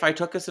okay if I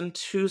took us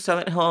into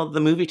Silent Hill,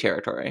 the movie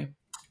territory?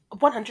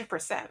 100%.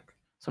 So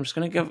I'm just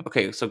going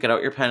to so get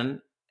out your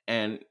pen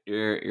and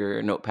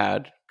your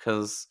notepad,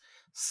 because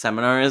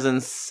seminar is in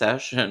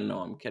session. No,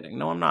 I'm kidding.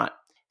 No, I'm not.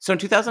 So in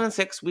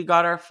 2006, we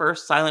got our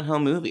first Silent Hill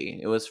movie.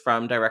 It was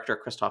from director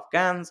Christoph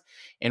Gans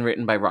and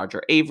written by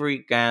Roger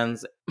Avery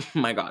Gans.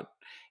 My God.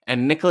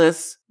 And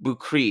Nicholas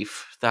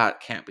Boukrieff. That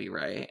can't be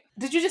right.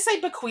 Did you just say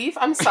bequeath?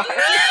 I'm sorry.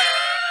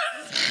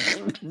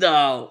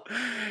 No.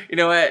 You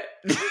know what?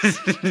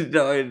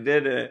 No, I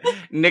didn't.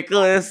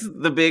 Nicholas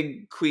the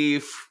Big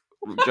Queef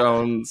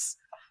Jones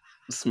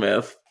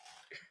Smith.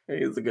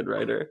 He's a good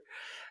writer.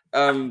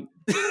 And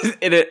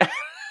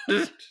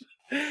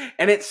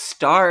it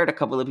starred a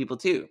couple of people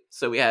too.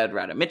 So we had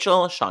Radha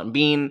Mitchell, Sean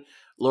Bean,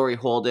 Laurie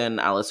Holden,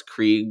 Alice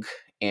Krieg,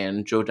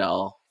 and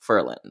Jodelle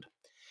Ferland.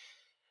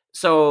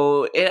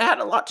 So it had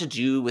a lot to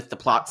do with the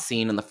plot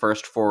scene in the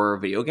first 4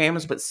 video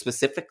games, but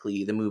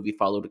specifically the movie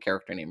followed a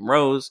character named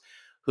Rose,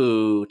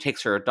 who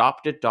takes her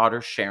adopted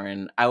daughter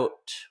Sharon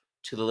out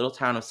to the little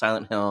town of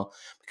Silent Hill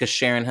because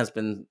Sharon has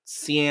been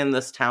seeing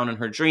this town in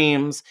her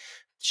dreams.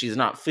 She's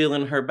not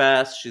feeling her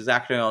best. She's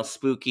acting all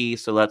spooky,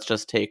 so let's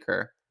just take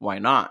her. Why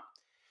not?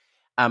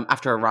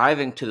 After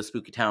arriving to the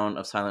spooky town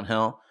of Silent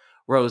Hill,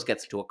 Rose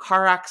gets into a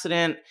car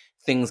accident.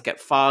 Things get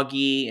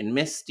foggy and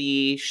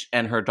misty,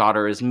 and her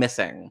daughter is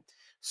missing.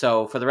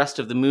 So for the rest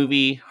of the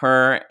movie,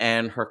 her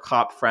and her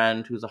cop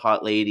friend, who's a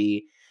hot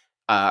lady,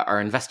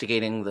 are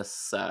investigating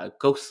this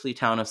ghostly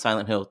town of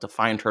Silent Hill to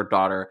find her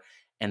daughter,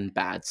 and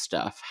bad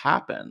stuff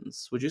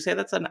happens. Would you say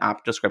that's an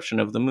apt description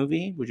of the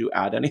movie? Would you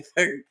add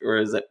anything, or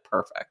is it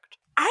perfect?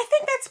 I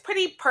think that's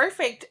pretty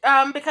perfect,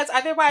 because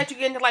otherwise you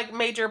get into like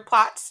major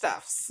plot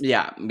stuffs.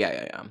 Yeah.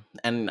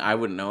 And I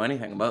wouldn't know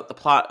anything about the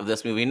plot of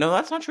this movie. No,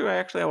 that's not true.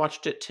 I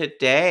watched it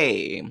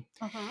today.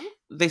 Mm-hmm.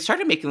 They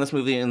started making this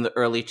movie in the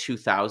early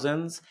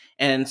 2000s,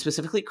 and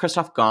specifically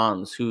Christoph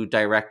Gans, who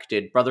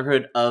directed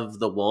Brotherhood of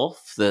the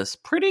Wolf, this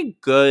pretty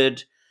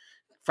good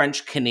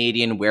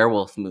French-Canadian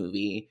werewolf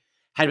movie,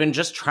 had been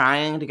just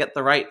trying to get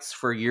the rights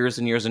for years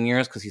and years and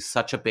years because he's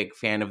such a big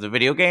fan of the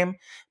video game.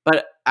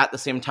 But at the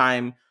same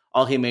time,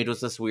 all he made was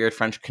this weird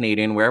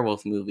French-Canadian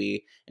werewolf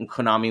movie, and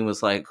Konami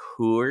was like,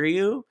 who are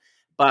you?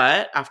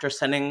 But after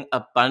sending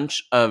a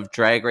bunch of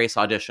Drag Race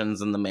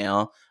auditions in the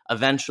mail,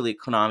 eventually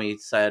Konami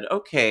said,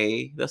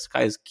 okay, this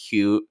guy's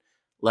cute.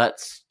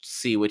 Let's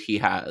see what he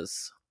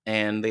has.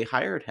 And they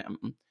hired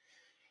him.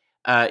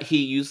 He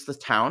used the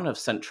town of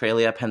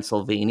Centralia,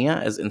 Pennsylvania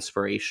as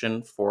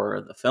inspiration for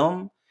the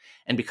film.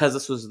 And because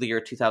this was the year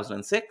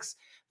 2006,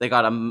 they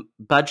got a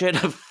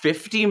budget of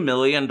 $50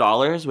 million,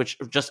 which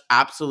just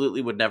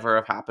absolutely would never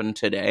have happened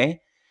today.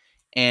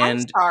 I'm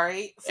And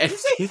sorry. and You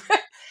say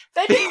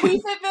they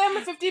bequeathed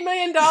them $50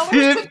 million?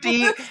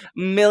 $50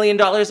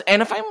 million.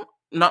 And if I'm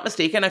not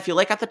mistaken, I feel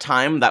like at the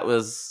time that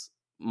was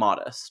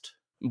modest.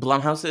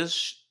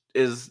 Blumhouse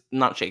is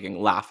not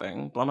shaking,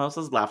 laughing. Blumhouse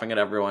is laughing at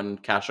everyone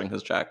cashing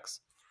his checks.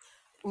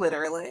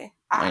 Literally.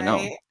 I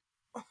know.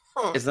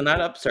 Hmm. Isn't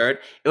that absurd?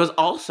 It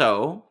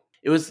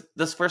was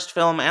this first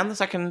film and the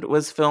second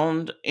was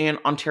filmed in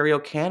Ontario,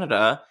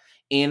 Canada,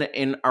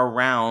 in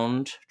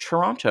around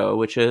Toronto,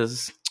 which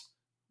is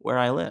where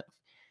I live.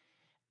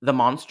 The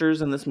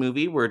monsters in this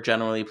movie were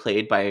generally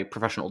played by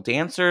professional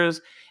dancers.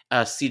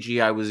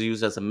 CGI was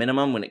used as a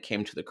minimum when it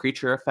came to the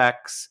creature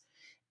effects.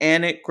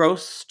 And it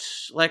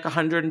grossed like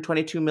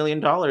 $122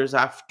 million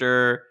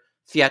after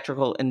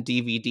theatrical and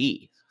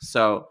DVD.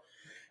 So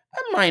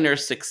a minor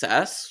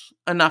success,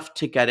 enough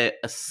to get it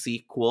a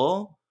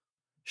sequel.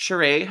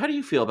 Sharai, how do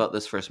you feel about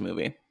this first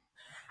movie?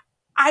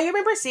 I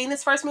remember seeing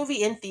this first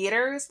movie in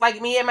theaters.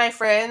 Like, me and my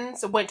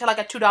friends went to like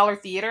a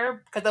 $2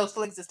 theater because those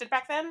still existed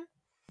back then.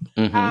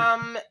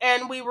 Mm-hmm.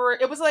 And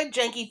it was like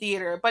janky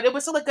theater, but it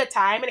was still a good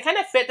time, and it kind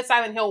of fit the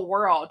Silent Hill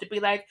world to be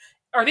like,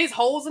 are these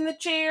holes in the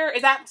chair?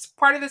 Is that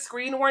part of the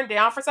screen worn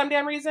down for some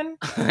damn reason?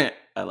 I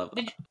love that.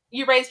 Did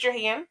you raised your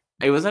hand?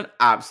 It was an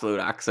absolute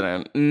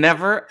accident.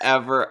 Never,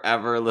 ever,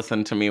 ever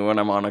listen to me when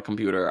I'm on a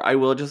computer. I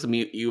will just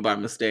mute you by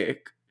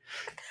mistake.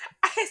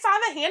 I saw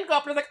the hand go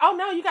up, and I was like, oh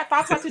no, you got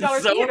thoughts about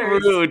 $2 So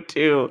theaters. rude,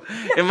 too.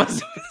 It must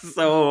be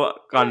so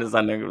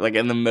condescending, like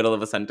in the middle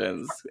of a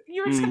sentence.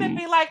 You were just gonna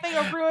be like, they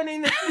are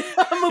ruining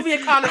the movie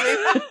economy.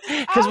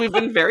 Because we've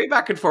been very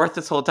back and forth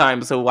this whole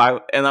time. So why?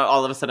 And then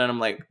all of a sudden, I'm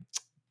like,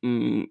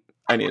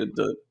 I needed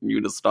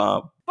you to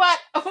stop. But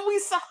we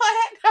saw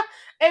it,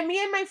 and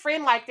me and my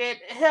friend liked it.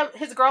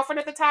 His girlfriend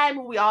at the time,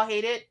 who we all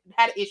hated,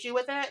 had an issue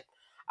with it.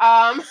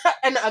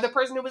 And the other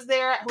person who was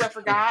there, who I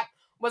forgot,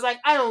 was like,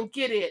 I don't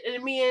get it.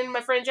 And me and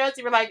my friend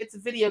Josie were like, it's a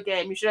video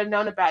game. You should have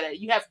known about it.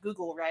 You have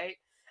Google, right?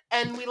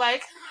 And we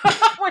like,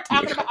 we're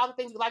talking about all the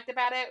things we liked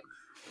about it.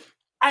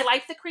 I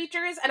like the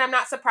creatures, and I'm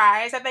not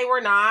surprised that they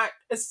were not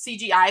as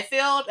CGI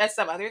filled as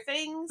some other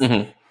things.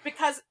 Mm-hmm.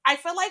 Because I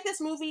feel like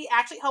this movie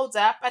actually holds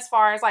up as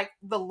far as like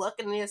the look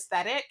and the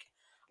aesthetic.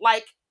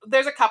 Like,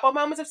 there's a couple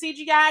moments of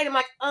CGI, and I'm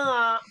like,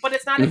 but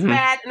it's not as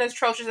bad and as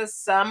atrocious as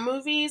some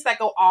movies that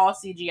go all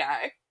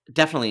CGI.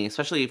 Definitely,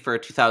 especially for a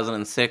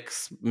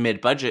 2006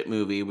 mid-budget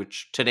movie,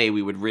 which today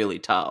we would really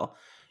tell.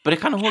 But it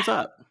kind of holds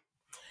up.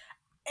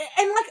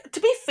 And like, to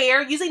be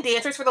fair, using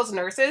dancers for those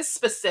nurses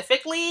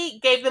specifically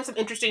gave them some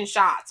interesting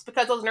shots,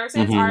 because those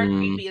nurses are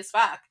creepy as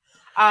fuck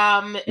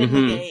in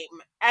the game.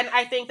 And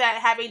I think that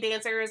having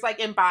dancers like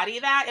embody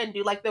that and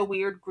do like the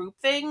weird group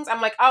things,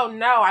 I'm like, oh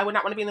no, I would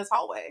not want to be in this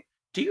hallway.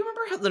 Do you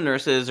remember how the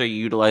nurses are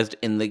utilized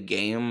in the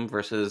game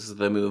versus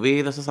the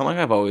movie? This is something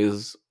I've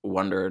always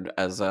wondered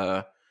as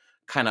a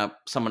kind of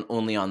someone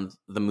only on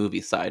the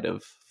movie side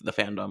of the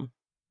fandom.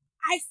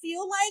 I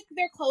feel like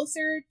they're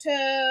closer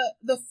to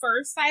the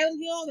first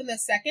Silent Hill than the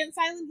second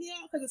Silent Hill,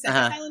 because the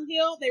second Silent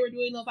Hill, they were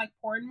doing those like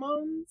porn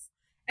moans.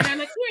 And I'm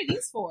like, who are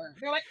these for?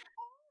 They're like,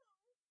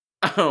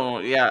 oh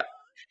yeah.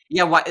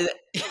 Yeah, why?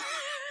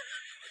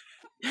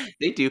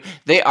 They do.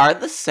 They are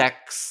the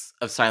sex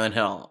of Silent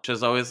Hill, which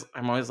is always,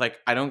 I'm always like,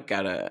 I don't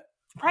get it.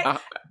 right.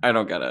 I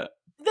don't get it.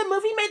 The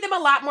movie made them a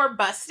lot more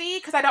busty,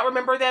 because I don't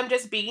remember them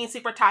just being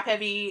super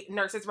top-heavy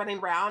nurses running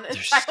around.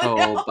 They're so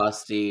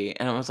busty.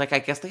 And I was like, I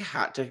guess they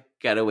had to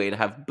get a way to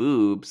have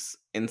boobs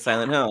in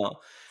Silent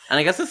Hill. And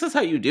I guess this is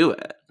how you do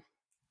it.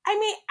 I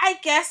mean, I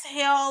guess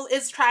Hill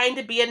is trying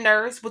to be a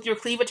nurse with your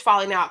cleavage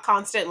falling out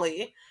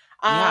constantly.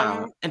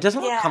 Yeah. It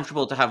doesn't look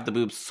comfortable to have the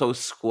boobs so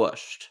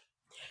squished.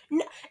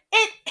 No,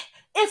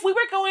 if we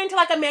were going to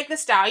like a Meg Thee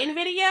Stallion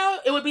video,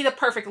 it would be the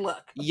perfect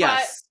look.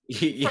 Yes.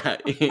 But,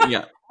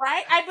 yeah.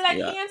 Right? I'd be like,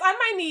 hands on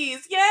my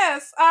knees.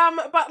 Yes.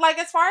 But like,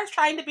 as far as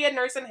trying to be a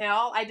nurse in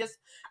Hell, I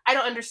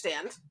don't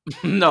understand.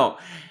 No.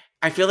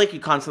 I feel like you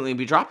constantly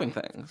be dropping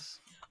things.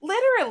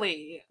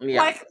 Literally.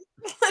 Yeah. Like,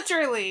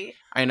 literally.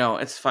 I know.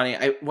 It's funny.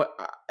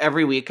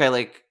 Every week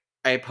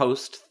I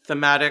post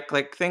thematic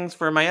like things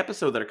for my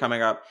episode that are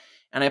coming up.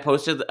 And I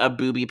posted a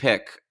booby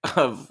pic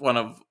of one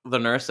of the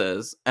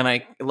nurses, and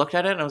I looked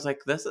at it and I was like,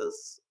 this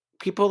is,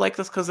 people like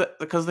this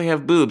because they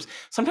have boobs.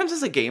 Sometimes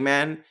as a gay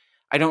man,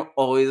 I don't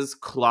always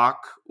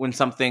clock when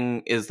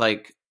something is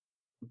like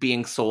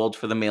being sold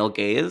for the male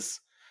gaze.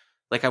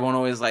 Like, I won't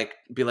always like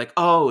be like,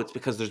 oh, it's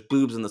because there's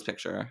boobs in this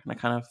picture. And I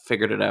kind of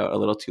figured it out a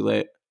little too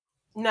late.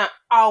 No,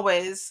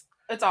 always.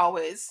 It's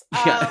always.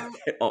 Yeah,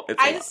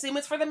 I assume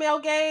it's for the male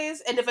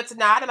gaze, and if it's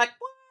not, I'm like,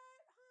 what?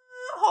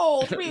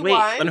 Hold, rewind.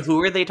 Wait, then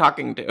who are they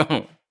talking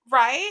to?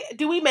 Right?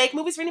 Do we make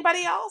movies for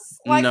anybody else?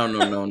 Like, no.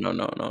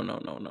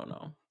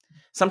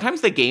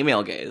 Sometimes the gay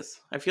male gaze.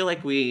 I feel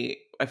like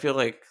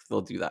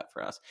they'll do that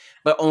for us,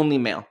 but only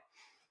male.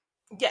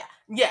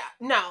 Yeah.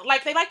 No,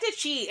 like, they like to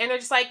cheat, and they're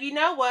just like, you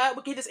know what?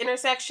 We get this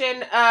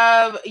intersection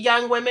of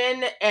young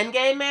women and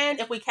gay men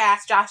if we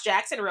cast Josh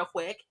Jackson real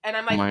quick. And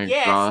I'm like,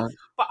 yes, God.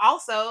 But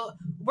also,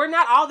 we're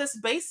not all this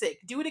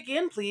basic. Do it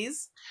again,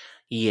 please.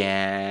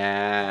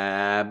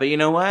 Yeah, but you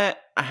know what?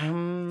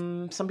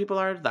 Some people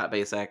are that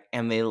basic,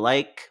 and they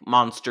like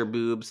monster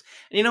boobs.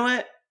 And you know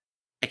what?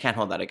 I can't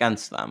hold that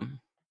against them,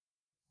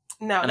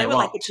 No, and they I would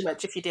like it won't. too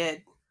much if you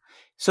did.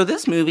 So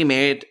this movie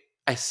made,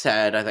 I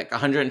think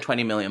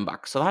 120 million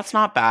bucks. So that's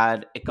not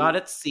bad. It got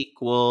its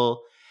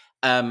sequel.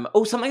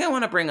 Something I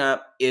want to bring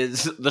up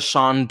is the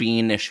Sean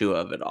Bean issue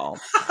of it all.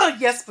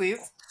 Yes, please.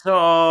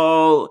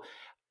 So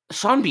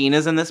Sean Bean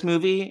is in this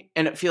movie,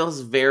 and it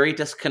feels very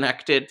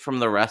disconnected from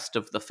the rest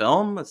of the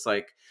film. It's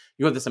like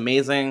you have this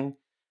amazing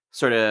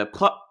sort of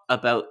plot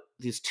about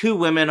these two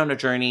women on a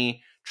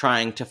journey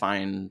trying to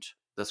find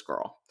this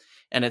girl.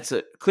 And it's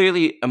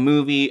clearly a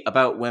movie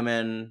about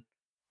women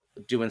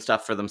doing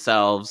stuff for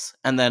themselves.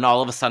 And then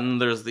all of a sudden,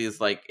 there's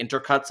these like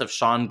intercuts of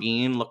Sean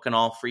Bean looking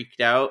all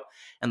freaked out,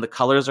 and the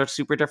colors are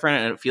super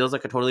different, and it feels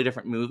like a totally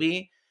different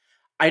movie.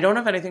 I don't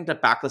have anything to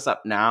back this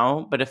up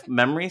now, but if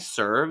memory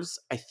serves,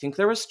 I think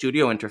there was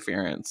studio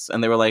interference,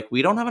 and they were like,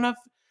 "We don't have enough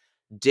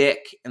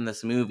dick in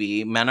this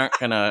movie. Men aren't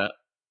gonna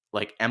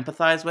like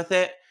empathize with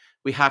it.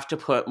 We have to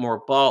put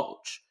more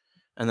bulge."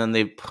 And then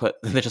they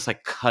just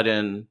like cut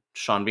in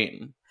Sean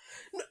Bean.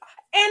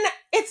 And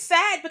it's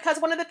sad because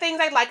one of the things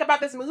I like about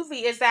this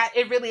movie is that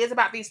it really is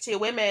about these two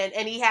women,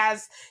 and he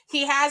has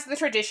the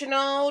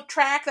traditional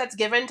track that's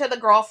given to the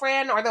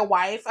girlfriend or the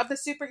wife of the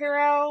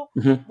superhero,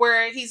 Mhm.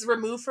 where he's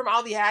removed from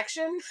all the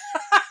action.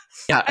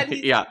 Yeah, And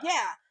he's yeah.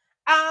 yeah.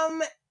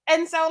 Um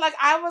and so like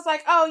I was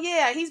like, oh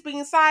yeah, he's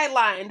being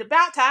sidelined.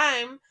 About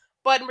time.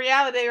 But in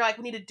reality, they're like,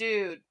 we need a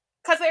dude.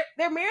 Because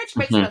their marriage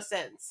makes no Mhm.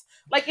 sense.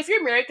 Like if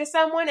you're married to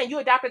someone and you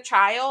adopt a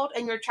child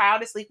and your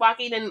child is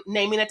sleepwalking and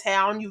naming a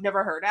town you've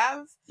never heard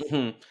of,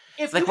 Mhm.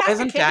 if you Like, why have to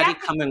isn't Daddy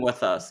kidnap coming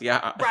with us?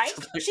 Yeah, right?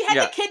 It's like, She had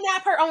to yeah,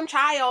 kidnap her own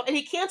child and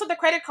he canceled the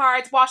credit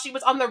cards while she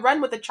was on the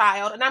run with the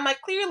child. And I'm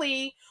like,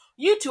 clearly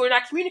you two are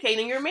not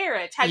communicating in your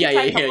marriage. Have you yeah,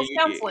 yeah, tried yeah. couples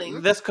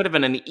counseling? This could have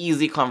been an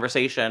easy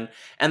conversation,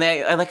 and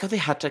I like how they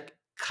had to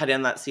cut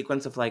in that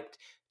sequence of like,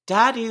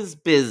 Daddy's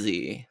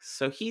busy,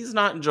 so he's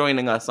not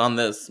joining us on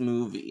this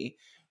movie,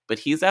 but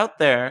he's out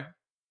there.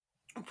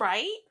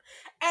 Right?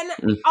 And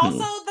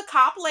also Mhm. the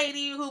cop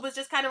lady who was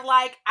just kind of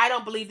like, I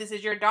don't believe this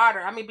is your daughter.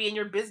 I'm gonna be in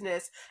your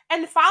business,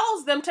 and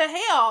follows them to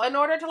hell in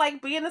order to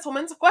like be in this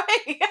woman's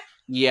way.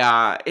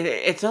 Yeah,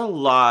 it's a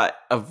lot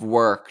of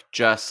work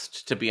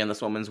just to be in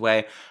this woman's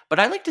way, but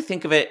I like to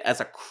think of it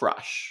as a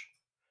crush,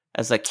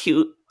 as a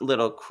cute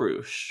little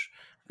crush,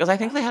 because I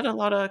think they had a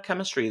lot of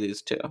chemistry,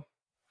 these two.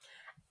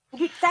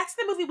 That's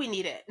the movie we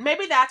needed.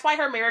 Maybe that's why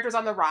her marriage was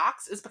on the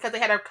rocks, is because they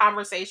had a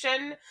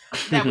conversation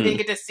that we didn't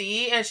get to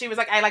see, and she was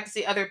like, I like to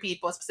see other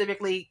people,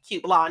 specifically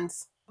cute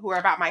blondes who are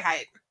about my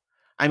height.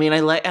 I mean,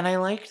 I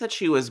liked that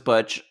she was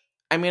butch.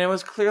 I mean, it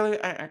was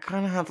clearly I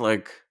kind of have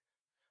like,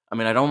 I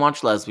mean, I don't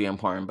watch lesbian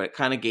porn, but it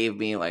kind of gave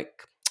me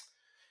like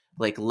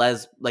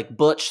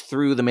butch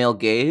through the male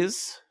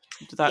gaze.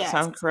 Does that Yes.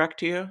 sound correct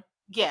to you?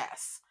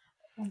 Yes.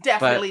 But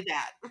Definitely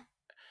that.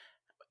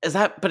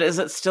 is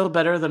it still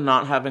better than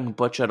not having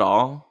butch at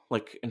all,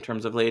 like in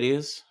terms of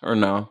ladies, or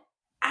no?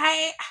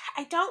 I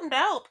I don't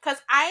know, because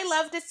I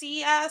love to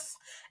see us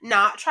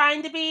not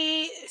trying to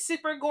be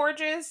super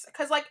gorgeous,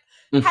 because like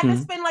had this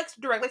Hmm. been like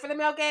directly for the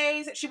male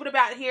gaze, she would have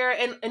out here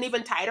in an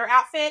even tighter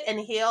outfit and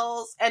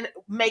heels and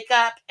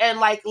makeup and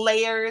like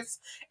layers,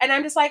 and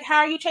I'm just like, how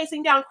are you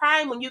chasing down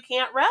crime when you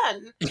can't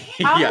run?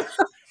 Um, Yeah,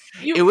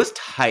 you it was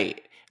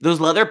tight. Those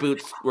leather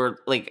boots were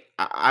like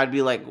I'd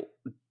be like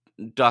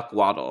duck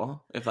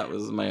waddle if that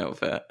was my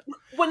outfit.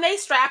 when they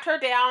strapped her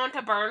down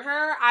to burn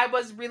her, I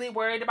was really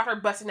worried about her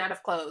busting out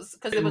of clothes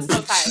because it was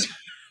so tight.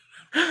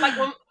 Like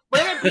when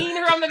they were beating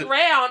her on the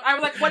ground, I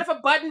was like, what if a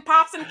button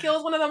pops and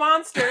kills one of the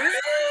monsters?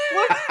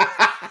 What?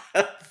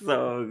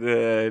 So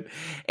good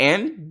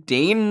and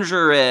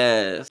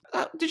dangerous.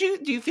 Do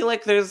you feel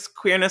like there's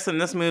queerness in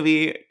this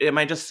movie? Am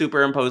I just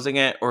superimposing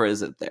it, or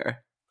is it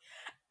there?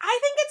 I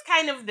think it's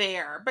kind of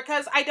there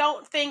because I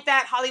don't think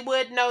that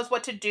Hollywood knows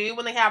what to do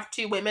when they have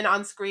two women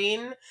on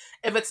screen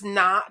if it's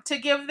not to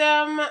give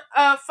them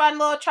a fun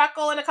little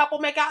chuckle and a couple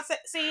makeout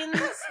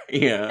scenes.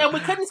 Yeah. And we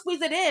couldn't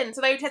squeeze it in,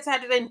 so they just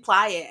had to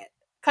imply it.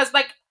 Because,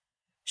 like,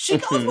 she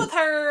goes Mhm. with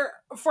her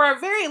for a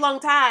very long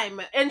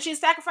time, and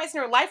she's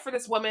sacrificing her life for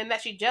this woman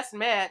that she just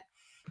met.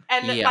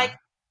 And, like,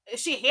 Yeah.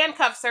 she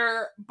handcuffs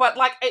her, but,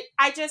 like,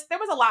 I just, there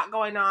was a lot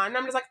going on.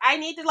 I'm just like, I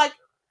need to, like,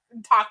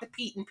 talk to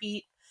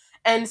Pete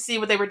and see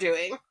what they were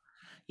doing.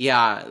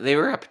 Yeah, they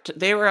were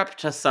up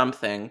to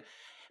something.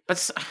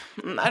 But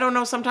I don't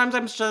know, sometimes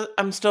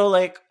I'm still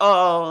like,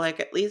 "Oh, like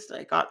at least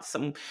I got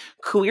some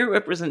queer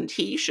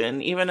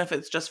representation even if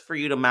it's just for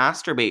you to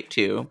masturbate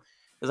to."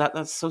 Is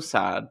that's so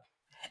sad.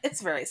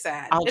 It's very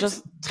sad. I'll It's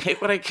just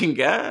take what I can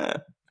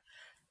get.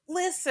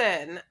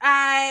 Listen,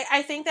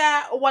 I think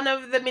that one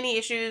of the many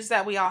issues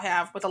that we all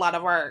have with a lot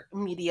of our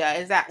media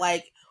is that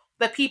like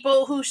the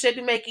people who should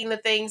be making the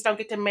things don't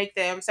get to make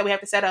them, so we have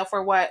to settle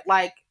for what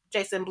like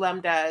Jason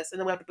Blum does, and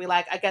then we have to be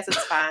like, I guess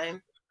it's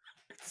fine.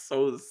 It's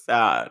so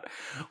sad.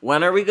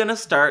 When are we going to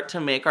start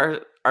to make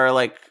our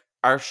like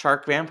our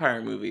shark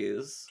vampire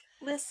movies?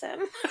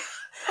 Listen,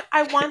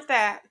 I want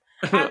that.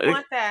 I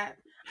want that.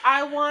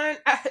 I want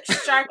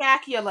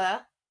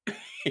Sharkacula.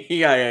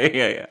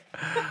 Yeah.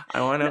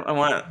 I want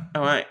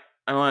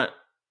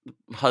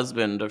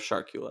husband of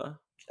Sharkula,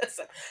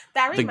 Listen,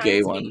 that the gay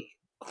reminds one. me.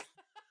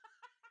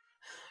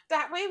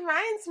 That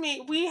reminds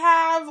me. We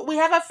have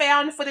a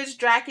found footage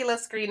Dracula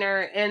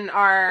screener in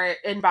our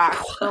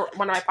inbox for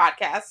one of my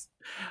podcasts.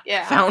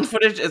 Yeah. Found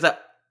footage, is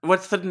that,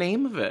 what's the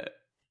name of it?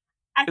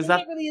 I Is think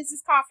that it really is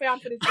just called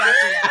found footage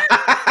Dracula.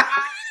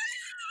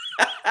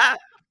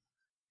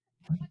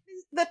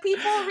 The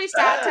people reached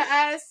out to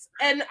us,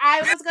 and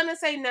I was gonna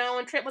say no,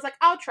 and Trip was like,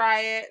 "I'll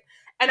try it,"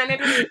 and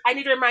I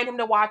need to remind him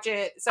to watch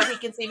it so he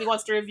can see if he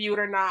wants to review it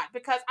or not,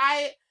 because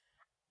I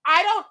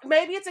don't.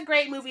 Maybe it's a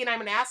great movie and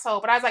I'm an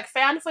asshole, but I was like,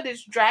 found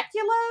footage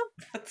Dracula.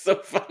 That's so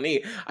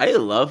funny. I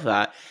love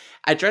that.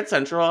 At Dread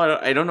Central,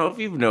 I don't know if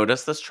you've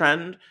noticed this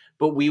trend,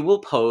 but we will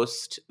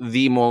post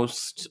the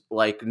most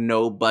like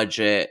no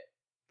budget,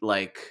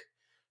 like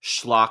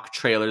schlock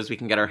trailers we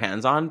can get our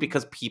hands on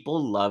because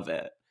people love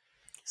it.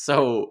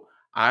 So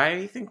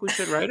I think we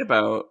should write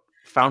about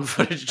found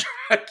footage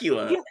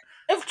Dracula.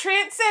 If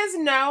Trent says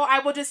no,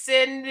 I will just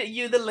send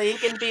you the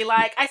link and be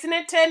like, I sent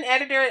it to an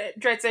editor at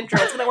Dread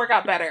Central. It's gonna work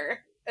out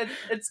better.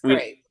 It's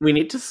great. We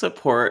need to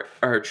support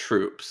our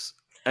troops.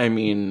 I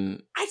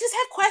mean, I just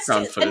have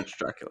found questions. And footage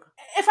Dracula.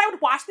 if I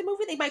would watch the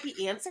movie, they might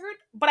be answered.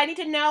 But I need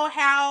to know,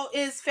 how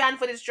is found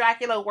footage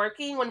Dracula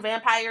working when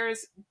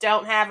vampires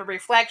don't have a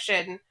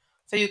reflection,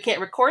 so you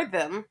can't record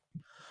them?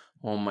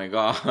 Oh my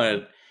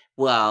god.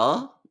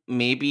 Well,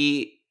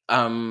 maybe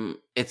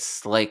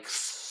it's like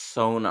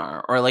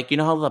sonar, or like, you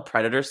know how the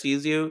predator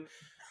sees you?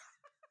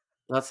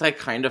 That's like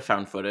kind of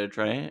found footage,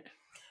 right?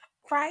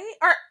 Right?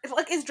 Or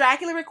like, is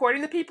Dracula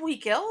recording the people he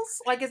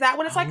kills? Like, is that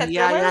what it's like, Oh, a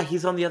thriller? yeah,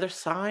 he's on the other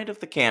side of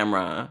the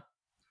camera.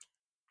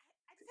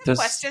 I have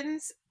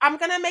questions. I'm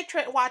gonna make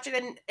Trent watch it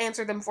and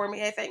answer them for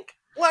me, I think.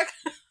 Look.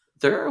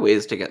 There are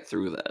ways to get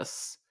through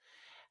this.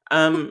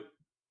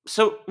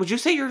 So would you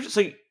say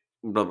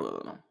blah, blah,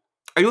 blah.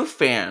 Are you a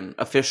fan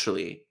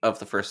officially of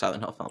the first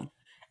Silent Hill film?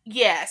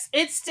 Yes,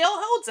 it still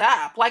holds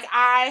up. Like,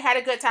 I had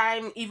a good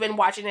time even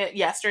watching it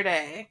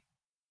yesterday.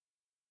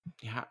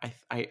 Yeah,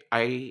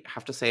 I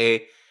have to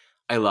say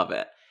I love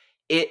it.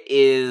 It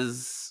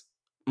is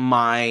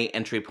my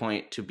entry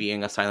point to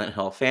being a Silent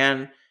Hill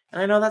fan.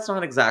 And I know that's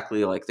not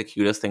exactly like the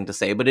cutest thing to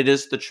say, but it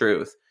is the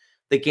truth.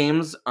 The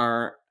games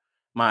aren't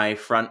my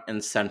front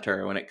and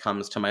center when it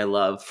comes to my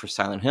love for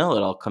Silent Hill.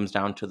 It all comes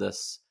down to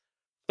this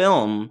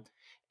film.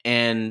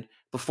 And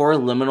before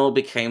liminal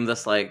became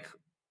this like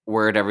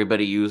word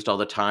everybody used all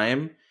the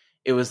time,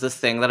 it was this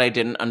thing that I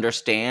didn't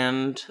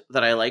understand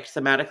that I liked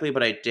thematically,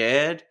 but I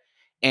did.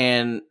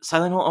 And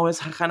Silent Hill always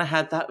kind of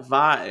had that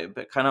vibe.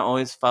 It kind of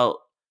always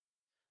felt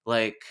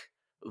like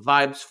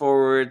vibes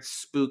forward,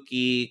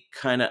 spooky,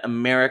 kind of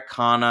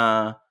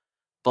Americana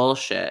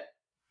bullshit.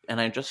 And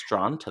I'm just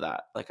drawn to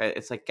that. Like,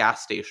 it's like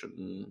gas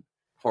station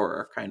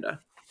horror, kind of.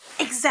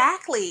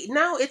 Exactly.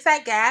 No, it's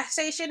that gas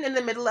station in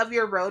the middle of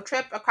your road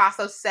trip across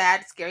those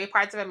sad, scary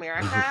parts of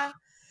America.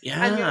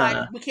 Yeah. And you're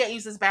like, we can't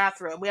use this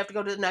bathroom. We have to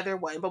go to another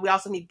one, but we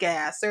also need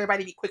gas. So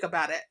everybody be quick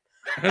about it.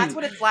 That's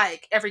what it's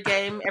like. Every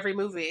game, every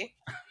movie.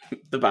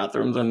 The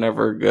bathrooms are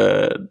never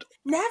good.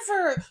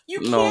 Never. You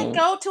can't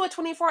go to a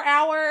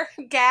 24-hour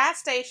gas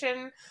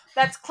station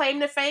that's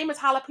claimed to fame as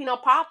jalapeno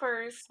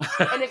poppers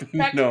and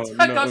expect to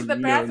go to the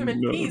bathroom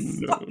in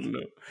peace.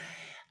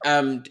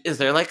 Is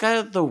there like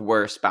the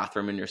worst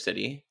bathroom in your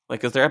city?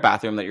 Like, is there a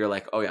bathroom that you're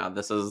like, oh yeah,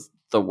 this is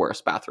the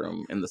worst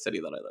bathroom in the city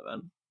that I live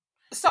in?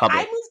 So I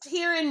moved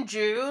here in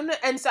June,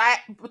 and so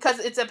because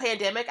it's a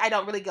pandemic, I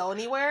don't really go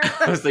anywhere.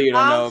 So you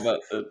don't know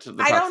about the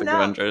Toxic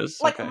Avengers?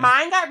 Like, okay.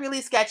 Mine got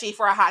really sketchy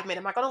for a hot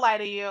minute. I'm not gonna lie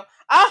to you.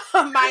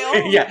 My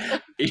own.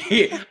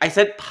 Yeah, I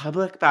said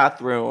public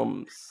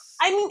bathrooms.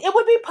 I mean, it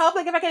would be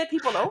public if I could have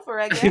people over,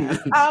 I guess.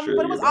 True,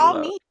 but it was all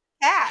me,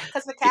 cat,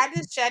 because the cat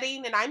is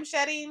shedding and I'm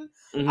shedding.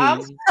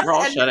 Mm-hmm. We're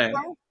all shedding.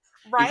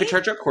 Right? You could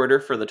charge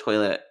 $0.25 for the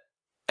toilet.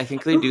 I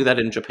think they do that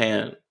in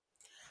Japan.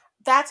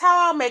 That's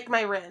how I'll make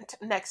my rent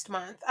next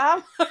month.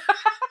 But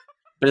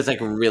it's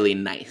like really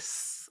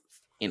nice,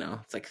 you know.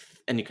 It's like,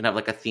 and you can have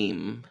like a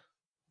theme.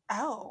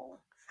 Oh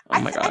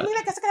my god! I mean,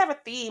 I guess I could have a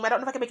theme. I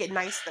don't know if I can make it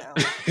nice though.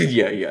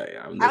 Yeah.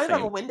 I would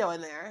have a window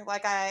in there,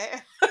 like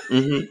I.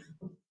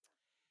 Mm-hmm.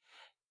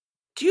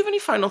 Do you have any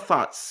final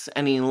thoughts?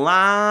 Any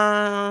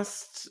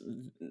last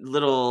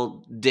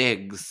little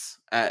digs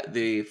at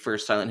the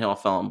first Silent Hill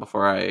film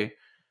before I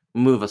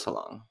move us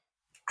along?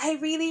 I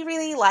really,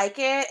 really like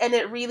it, and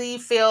it really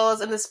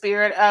feels in the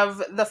spirit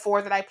of the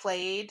 4 that I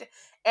played.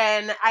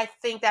 And I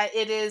think that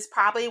it is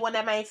probably one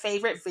of my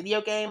favorite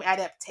video game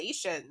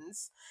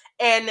adaptations.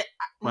 And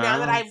now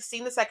that I've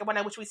seen the second one,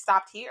 I wish we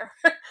stopped here.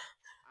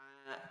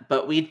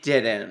 But we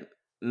didn't.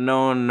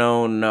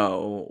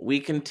 No.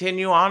 We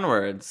continue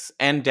onwards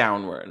and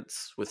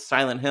downwards with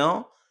Silent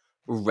Hill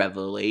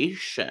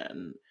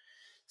Revelation.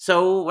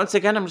 So once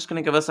again, I'm just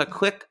going to give us a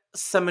quick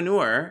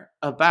semineur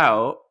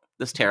about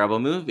this terrible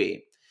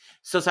movie.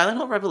 So Silent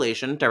Hill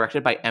Revelation,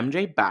 directed by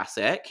MJ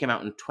Bassett, came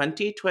out in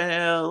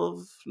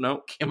 2012.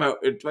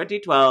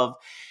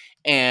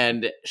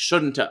 and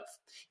shouldn't have.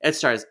 It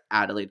stars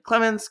Adelaide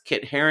Clements,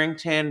 Kit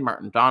Harington,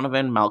 Martin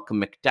Donovan,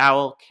 Malcolm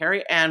McDowell,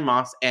 Carrie Ann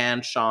Moss,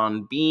 and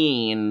Sean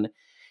Bean,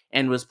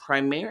 and was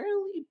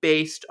primarily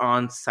based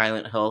on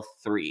Silent Hill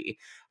 3.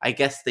 I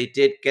guess they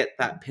did get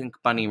that pink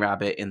bunny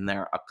rabbit in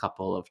there a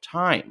couple of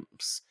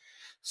times.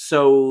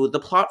 So the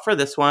plot for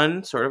this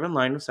one, sort of in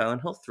line with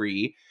Silent Hill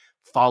 3,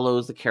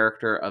 follows the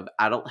character of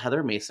adult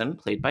Heather Mason,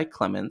 played by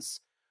Clements,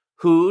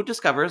 who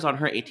discovers on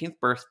her 18th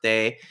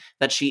birthday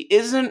that she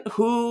isn't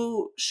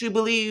who she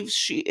believes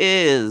she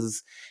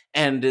is,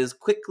 and is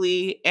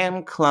quickly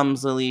and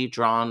clumsily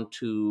drawn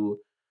to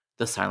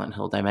the Silent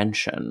Hill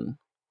dimension.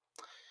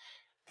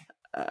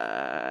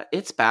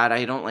 It's bad.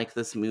 I don't like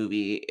this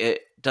movie. It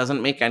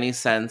doesn't make any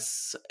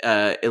sense.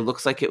 It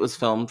looks like it was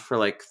filmed for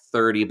like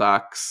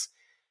 $30.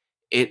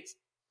 It's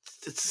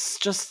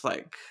just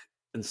like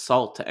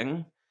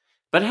insulting,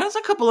 but it has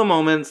a couple of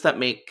moments that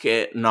make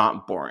it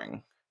not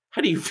boring.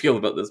 How do you feel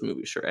about this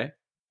movie, Sharai?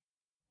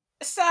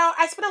 So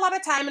I spent a lot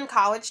of time in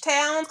college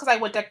towns because I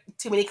went to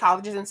too many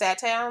colleges in sad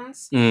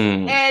towns.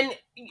 Mm. And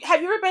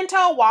have you ever been to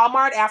a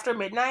Walmart after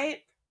midnight?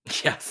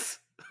 Yes.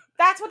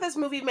 That's what this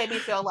movie made me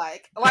feel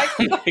like. Like,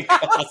 Oh my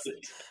God.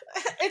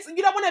 it's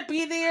you don't want to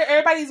be there.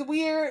 Everybody's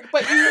weird,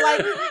 but you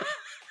like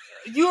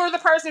you're the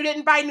person who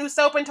didn't buy new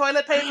soap and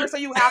toilet paper, so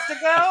you have to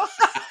go.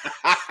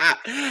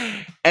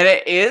 And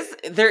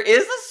there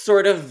is a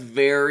sort of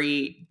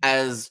very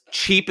as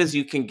cheap as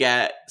you can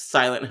get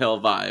Silent Hill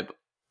vibe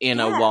in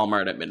a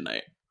Walmart at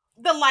midnight.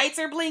 The lights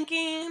are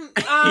blinking.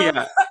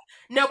 Yeah.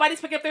 Nobody's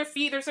picking up their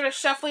feet. They're sort of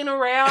shuffling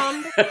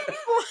around.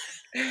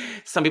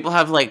 Some people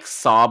have like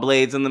saw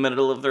blades in the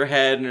middle of their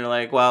head, and you're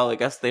like, well, I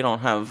guess they don't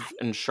have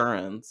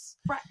insurance.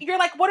 Right. You're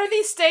like, what are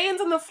these stains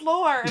on the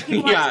floor? And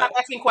people are stop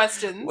asking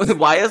questions.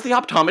 Why is the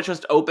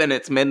optometrist open?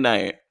 It's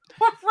midnight.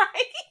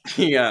 Right?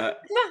 Yeah.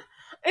 No.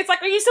 It's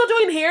like, are you still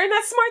doing hair in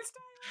that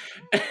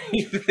smart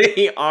style?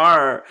 They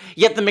are.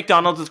 Yet the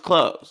McDonald's is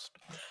closed.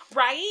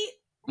 Right?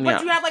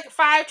 But you have like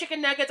 5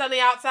 chicken nuggets on the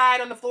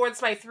outside on the floor that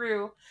somebody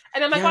threw.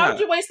 And I'm like, why would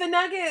you waste the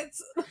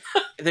nuggets?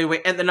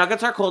 And the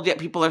nuggets are cold, yet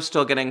people are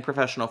still getting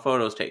professional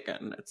photos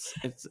taken.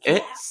 It's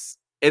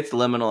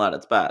liminal at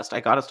its best.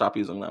 I gotta stop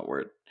using that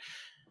word.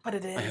 But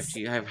it is.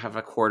 I have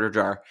a quarter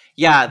jar.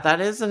 Yeah,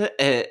 that is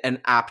an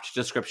apt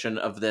description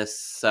of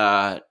this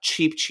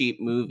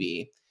cheap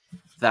movie.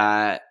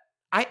 So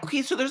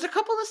there's a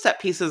couple of set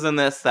pieces in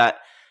this that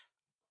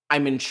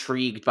I'm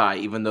intrigued by,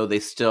 even though they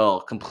still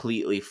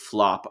completely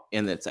flop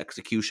in its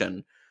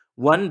execution.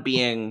 One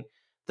being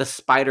the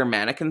spider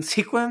mannequin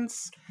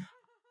sequence.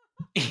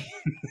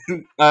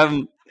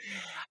 I'm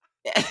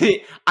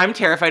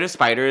terrified of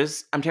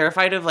spiders. I'm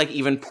terrified of like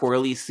even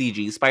poorly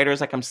CG spiders.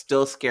 Like I'm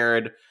still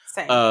scared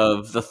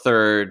of the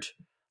third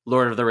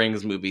Lord of the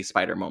Rings movie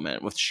spider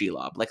moment with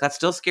Shelob. Like that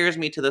still scares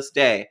me to this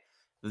day.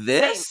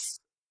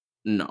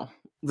 No.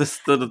 This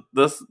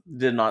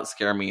did not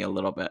scare me a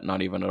little bit,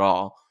 not even at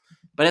all.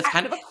 But it's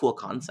kind of a cool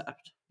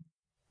concept.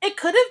 It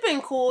could have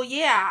been cool,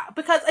 yeah.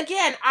 Because,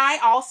 again, I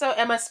also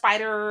am a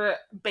spider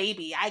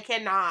baby. I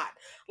cannot.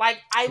 Like,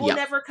 I will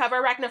never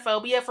cover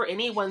arachnophobia for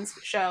anyone's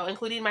show,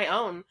 including my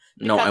own.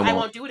 Because I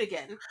won't do it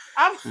again.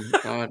 Oh my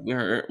God,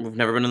 we've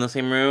never been in the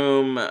same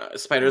room.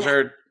 Spiders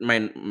are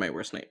my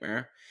worst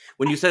nightmare.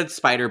 When you said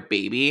spider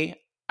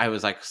baby, I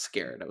was, like,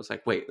 scared. I was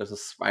like, wait, there's a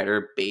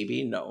spider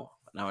baby? No.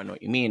 Now I know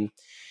what you mean.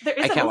 There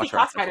is a movie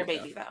called Spider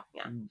Baby, though.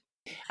 Yeah.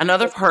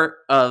 Another part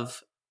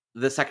of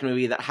the second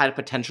movie that had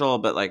potential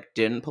but like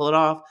didn't pull it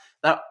off,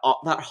 that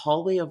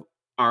hallway of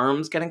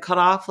arms getting cut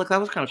off, like that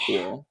was kind of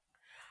cool.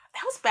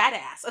 That was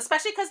badass,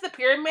 especially because the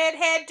pyramid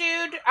head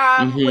dude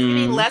was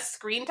getting less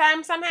screen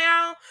time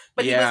somehow,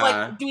 but he was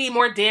like doing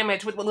more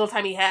damage with what little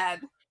time he had.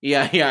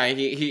 Yeah,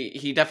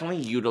 he definitely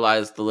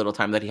utilized the little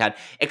time that he had,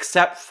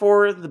 except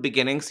for the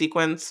beginning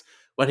sequence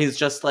when he's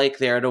just like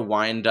there to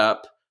wind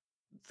up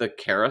the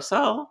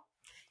carousel.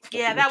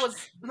 Yeah, that was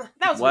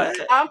what?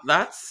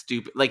 That's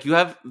stupid. Like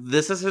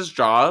this is his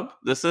job.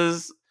 This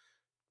is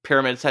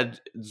Pyramid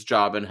Head's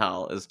job in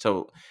hell, is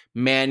to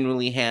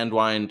manually hand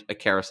wind a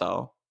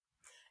carousel.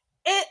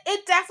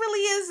 It definitely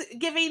is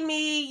giving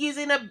me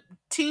using a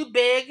too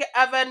big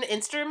of an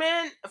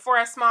instrument for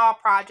a small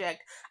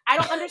project. I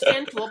don't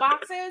understand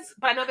toolboxes,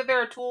 but I know that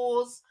there are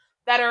tools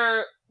that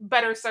are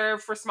better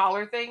served for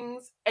smaller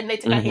things, and they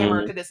took a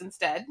hammer to this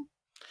instead.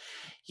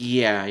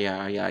 Yeah.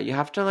 You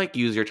have to like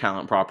use your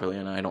talent properly,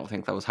 and I don't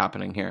think that was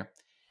happening here.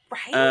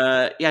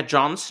 Right?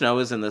 Jon Snow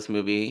is in this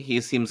movie. He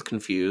seems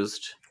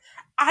confused.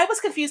 I was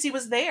confused he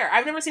was there.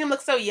 I've never seen him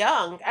look so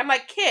young. I'm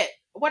like, Kit,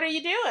 what are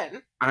you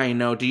doing? I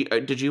know.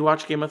 Did you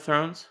watch Game of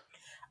Thrones?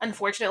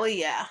 Unfortunately,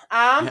 yeah.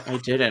 I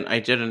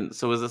didn't.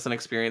 So was this an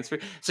experience for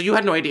you? So you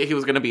had no idea he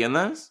was going to be in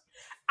this?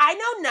 I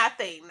know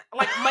nothing.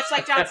 Like, much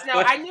like Jon Snow,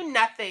 I knew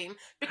nothing.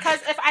 Because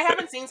if I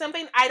haven't seen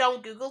something, I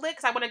don't Google it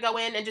because I want to go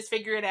in and just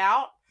figure it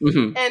out.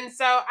 Mm-hmm. And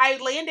so I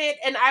landed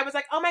and I was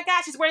like, oh my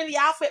gosh, he's wearing the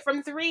outfit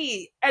from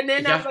 3. And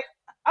then I was like,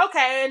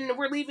 okay, and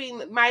we're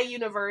leaving my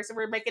universe and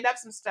we're making up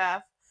some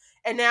stuff.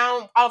 And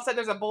now all of a sudden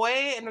there's a boy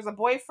and there's a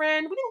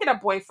boyfriend. We didn't get a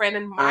boyfriend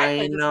in my I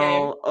play this game.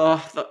 know.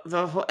 Oh,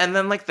 the whole, and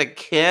then like the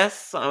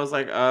kiss. I was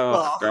like, oh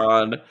Ugh.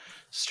 god,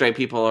 straight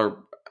people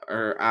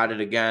are at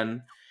it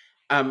again.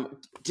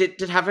 Did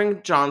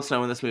having Jon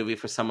Snow in this movie,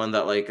 for someone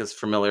that like is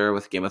familiar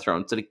with Game of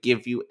Thrones, did it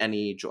give you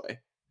any joy?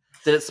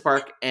 Did it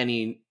spark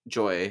any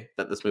joy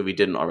that this movie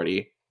didn't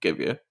already give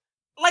you?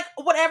 Like,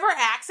 whatever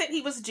accent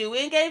he was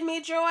doing gave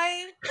me joy.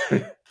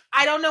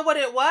 I don't know what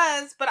it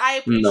was, but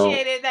I No.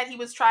 appreciated that he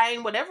was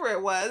trying whatever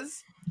it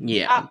was.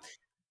 Yeah.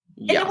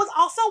 And it was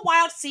also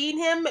wild seeing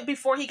him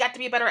before he got to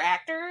be a better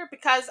actor,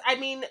 because, I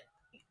mean,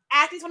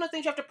 acting's one of the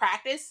things you have to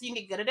practice. You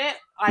can get good at it.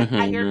 Like,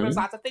 I hear there's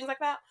lots of things like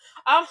that.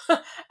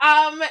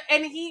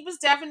 And he was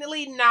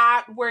definitely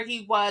not where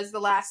he was the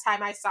last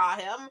time I saw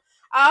him.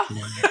 No.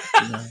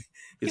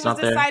 He He's was not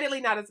there.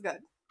 decidedly not as good.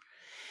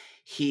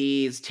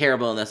 He's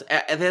terrible in this.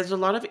 There's a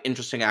lot of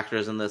interesting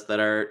actors in this that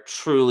are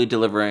truly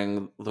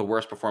delivering the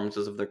worst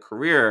performances of their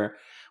career.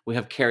 We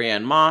have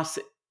Carrie-Anne Moss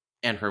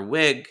and her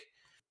wig.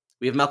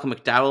 We have Malcolm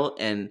McDowell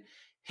and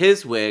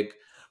his wig.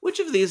 Which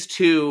of these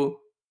two...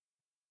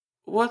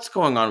 What's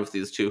going on with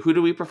these two? Who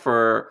do we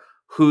prefer?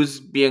 Who's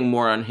being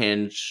more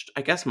unhinged?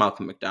 I guess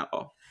Malcolm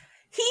McDowell.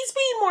 He's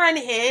being more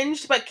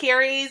unhinged, but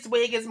Carrie's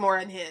wig is more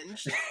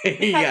unhinged.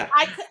 Yeah.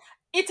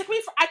 It took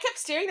me... I kept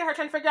staring at her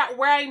trying to figure out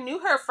where I knew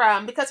her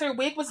from, because her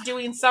wig was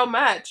doing so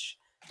much.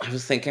 I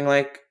was thinking,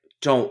 like,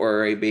 don't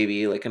worry,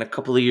 baby. Like, in a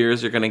couple of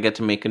years, you're going to get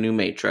to make a new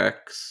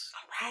Matrix.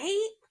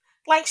 Right?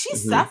 Like, she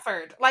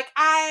suffered. Like,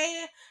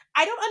 I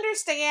don't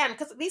understand,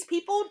 because these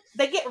people,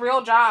 they get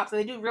real jobs and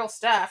they do real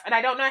stuff, and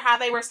I don't know how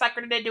they were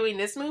suckered into doing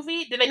this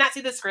movie. Did they not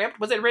see the script?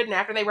 Was it written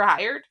after they were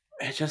hired?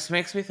 It just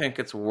makes me think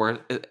it's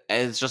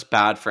just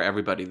bad for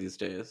everybody these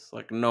days.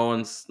 Like, no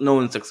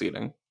one's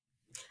succeeding.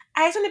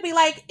 I just want to be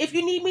like, if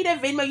you need me to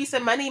Venmo you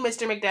some money,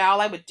 Mr.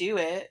 McDowell, I would do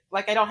it.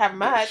 Like, I don't have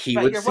much, He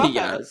but would you're say welcome.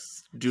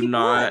 yes. Do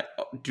not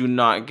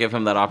give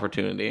him that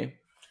opportunity.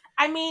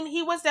 I mean,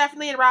 he was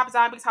definitely in Rob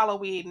Zombie's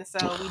Halloween, so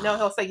we know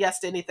he'll say yes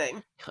to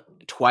anything.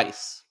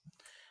 Twice.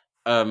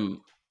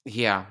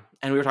 Yeah.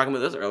 And we were talking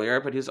about this earlier,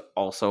 but he's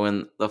also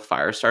in the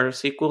Firestarter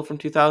sequel from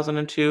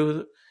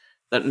 2002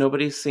 that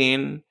nobody's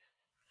seen,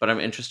 but I'm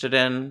interested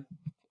in.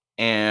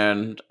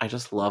 And I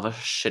just love a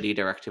shitty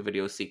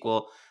direct-to-video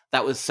sequel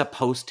that was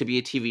supposed to be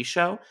a TV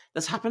show.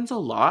 This happens a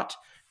lot.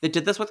 They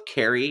did this with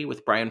Carrie,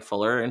 with Brian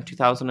Fuller in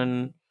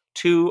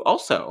 2002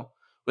 also,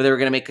 where they were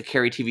going to make a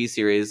Carrie TV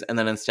series, and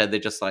then instead they're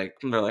like,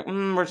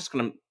 we're just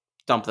going to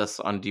dump this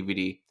on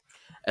DVD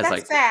as That's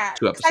like sad,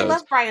 2 episodes. I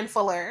love Brian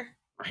Fuller.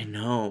 I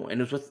know.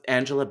 And it was with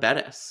Angela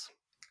Bettis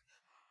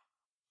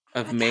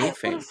of May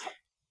fame.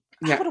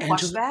 I would have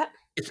watched that.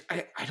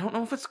 I don't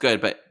know if it's good,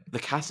 but the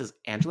cast is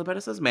Angela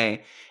Bettis as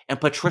May and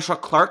Patricia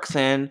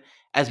Clarkson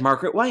as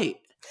Margaret White.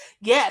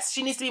 Yes,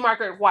 she needs to be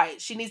Margaret White.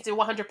 She needs to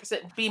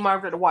 100% be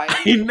Margaret White.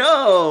 I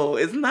know.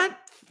 Isn't that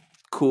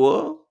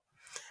cool?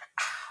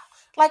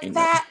 Like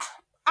that.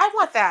 I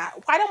want that.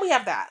 Why don't we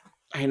have that?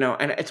 I know.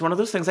 And it's one of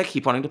those things I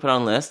keep wanting to put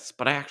on lists,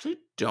 but I actually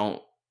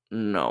don't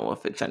know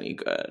if it's any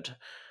good.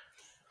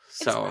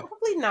 So it's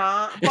probably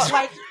not. But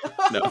like,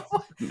 no.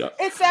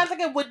 It sounds like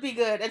it would be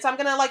good. And so I'm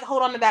going to like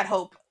hold on to that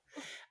hope.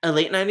 A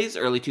late 90s,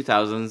 early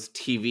 2000s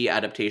TV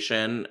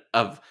adaptation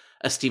of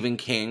a Stephen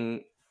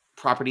King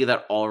property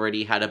that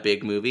already had a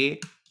big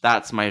movie.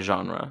 That's my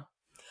genre.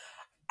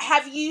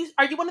 Are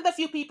you one of the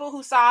few people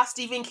who saw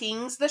Stephen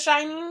King's The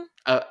Shining?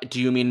 Do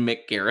you mean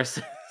Mick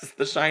Garris's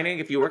The Shining?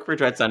 If you work for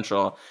Dread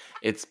Central,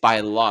 it's by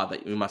law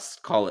that you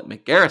must call it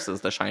Mick Garris's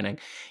The Shining.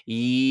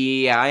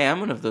 Yeah, I am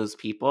one of those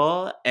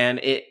people, and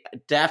it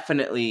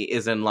definitely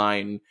is in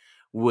line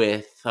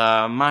with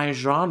my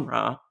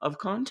genre of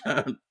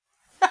content.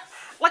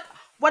 Like,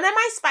 one of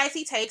my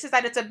spicy takes is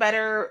that it's a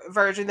better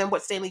version than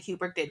what Stanley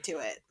Kubrick did to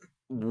it.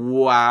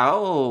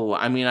 Wow.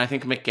 I mean, I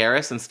think Mick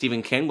Garris and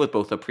Stephen King would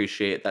both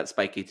appreciate that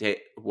spiky taste.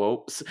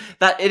 Whoa.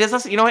 That it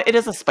is you know what? It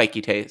is a spiky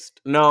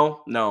taste.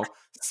 No.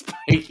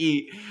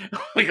 Spiky.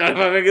 Oh my god, I'm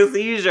having a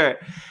seizure.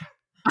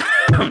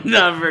 I'm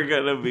never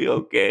gonna be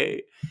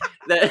okay.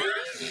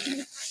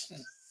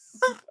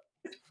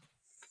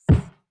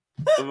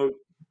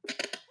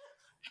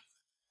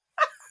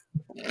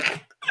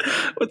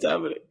 What's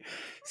happening?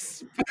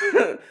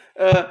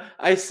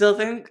 I still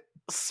think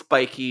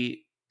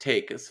spiky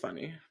take is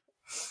funny.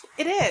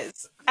 It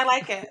is. I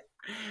like it.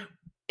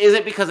 Is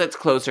it because it's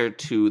closer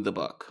to the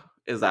book?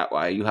 Is that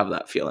why you have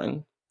that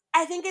feeling?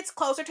 I think it's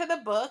closer to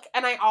the book,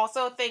 and I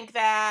also think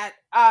that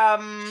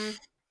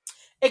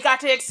it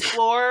got to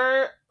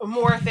explore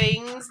more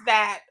things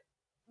that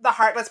the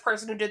heartless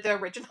person who did the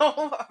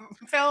original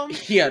film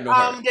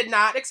did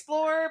not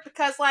explore.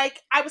 Because,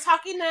 like, I was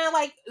talking to,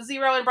 like,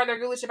 Zero and Brother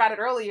Ghoulish about it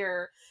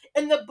earlier.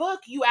 In the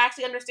book, you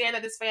actually understand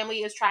that this family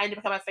is trying to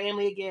become a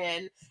family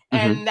again,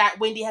 and that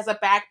Wendy has a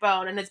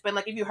backbone, and it's been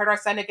like, if you hurt our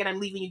son again,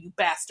 I'm leaving you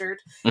bastard.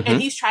 And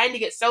he's trying to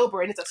get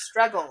sober, and it's a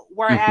struggle.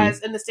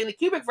 Whereas in the Stanley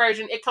Kubrick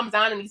version, it comes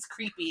on and he's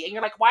creepy, and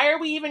you're like, why are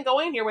we even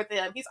going here with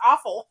him? He's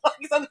awful.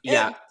 He's unhinged.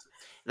 Yeah,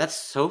 that's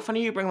so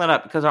funny you bring that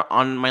up, because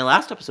on my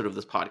last episode of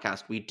this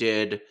podcast, we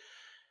did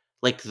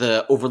like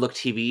the Overlooked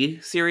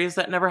TV series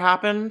that never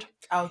happened.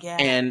 Oh yeah.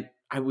 And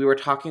we were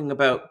talking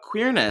about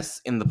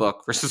queerness in the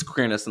book versus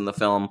queerness in the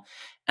film.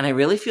 And I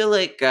really feel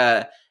like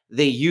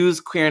they use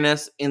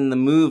queerness in the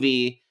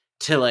movie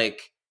to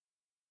like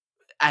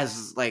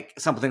as like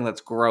something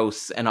that's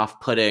gross and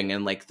off-putting,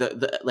 and like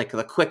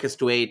the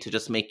quickest way to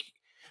just make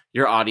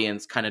your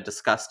audience kind of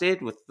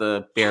disgusted with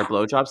the bare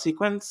blowjob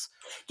sequence.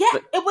 Yeah,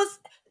 But it was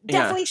yeah,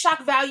 definitely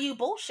shock value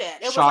bullshit.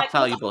 It was shock like, who's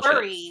value a bullshit.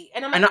 furry?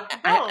 And I'm And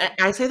like, no.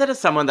 I say that as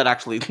someone that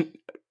actually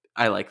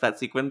I like that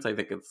sequence. I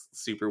think it's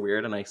super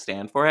weird and I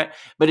stand for it.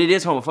 But it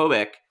is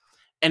homophobic.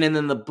 And then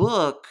in the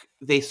book,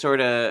 they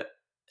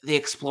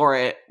explore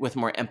it with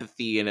more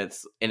empathy, and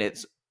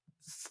it's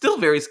still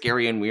very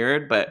scary and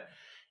weird, but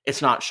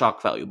it's not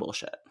shock value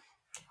bullshit.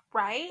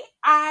 Right?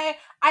 I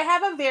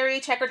have a very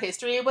checkered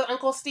history with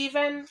Uncle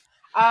Stephen,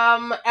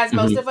 as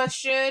most of us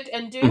should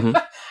and do.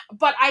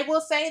 But I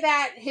will say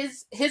that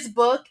his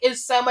book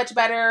is so much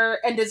better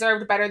and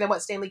deserved better than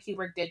what Stanley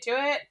Kubrick did to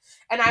it.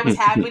 And I was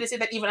happy to see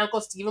that even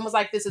Uncle Stephen was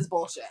like, this is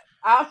bullshit.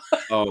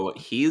 Oh,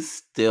 he's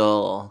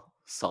still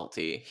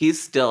salty. He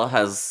still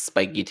has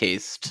spiky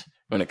taste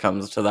when it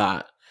comes to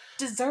that.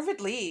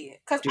 Deservedly.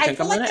 Because Do you I think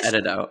feel I'm like going to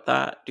edit out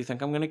that? Do you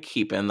think I'm going to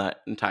keep in that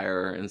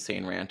entire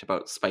insane rant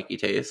about spiky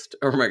taste?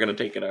 Or am I going to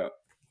take it out?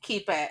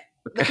 keep it.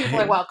 The people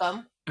are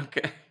welcome.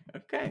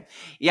 Okay.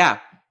 Yeah.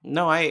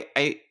 No, I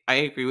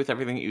agree with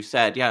everything that you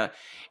said. Yeah.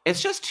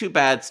 It's just too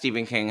bad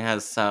Stephen King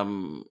has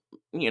some,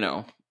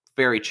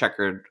 very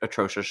checkered,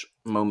 atrocious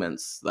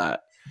moments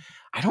that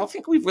I don't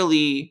think we've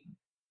really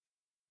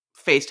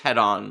faced head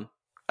on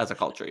as a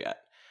culture yet.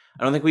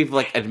 I don't think we've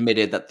like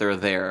admitted that they're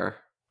there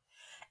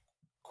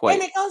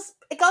quite. And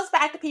it goes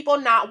back to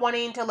people not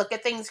wanting to look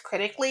at things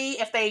critically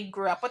if they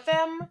grew up with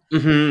them,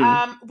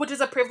 which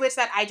is a privilege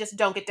that I just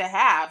don't get to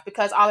have,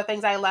 because all the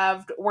things I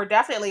loved were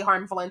definitely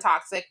harmful and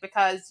toxic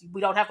because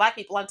we don't have Black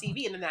people on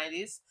TV in the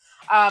 90s,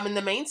 in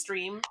the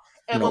mainstream.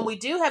 And when we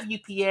do have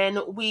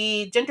UPN,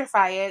 we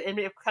gentrify it and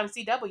it becomes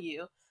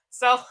CW.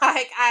 So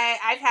like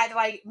I've had to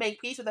like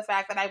make peace with the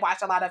fact that I watch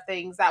a lot of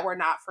things that were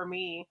not for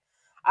me.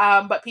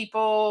 But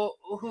people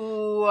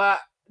who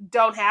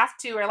don't have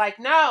to are like,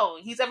 no,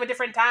 he's of a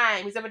different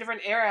time, he's of a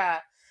different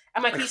era.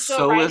 I'm like, he's still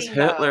so writing. Was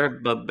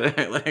Hitler, but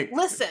like,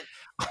 listen,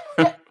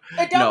 it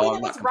don't No, mean I'm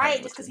it not was comparing right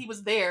the just because two. he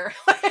was there.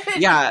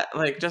 Yeah,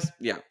 like just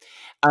yeah.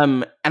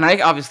 And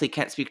I obviously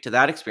can't speak to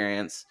that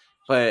experience,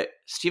 but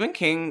Stephen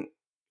King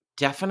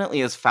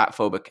definitely is fat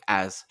phobic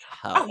as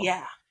hell. Oh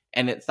yeah.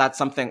 And that's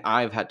something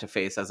I've had to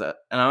face and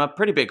I'm a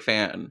pretty big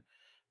fan,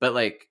 but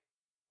like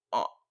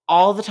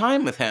all the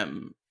time with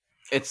him,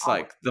 it's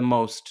like the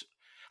most.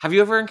 Have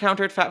you ever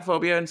encountered fat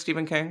phobia in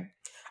Stephen King?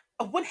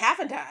 When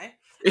haven't I?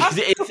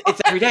 It's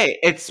every day.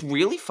 It's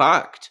really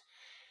fucked.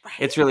 Right?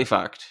 It's really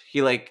fucked.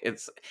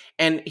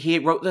 And he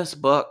wrote this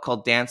book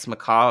called Dance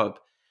Macabre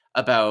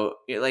about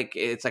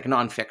it's like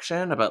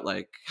nonfiction about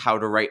like how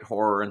to write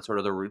horror and sort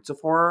of the roots of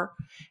horror.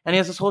 And he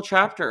has this whole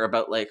chapter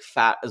about like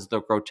fat as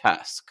the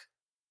grotesque.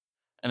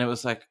 And it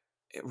was like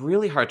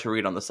really hard to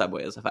read on the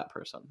subway as a fat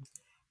person.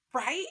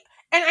 Right?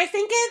 And I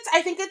think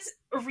it's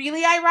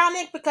really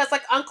ironic because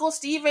like Uncle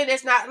Stephen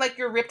is not like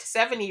your ripped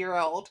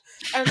 70-year-old.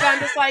 And so I'm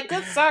just like,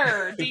 good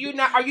sir, are you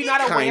not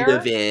aware? Kind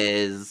of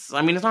is.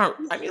 I mean, it's not.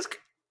 I mean,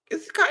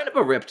 it's kind of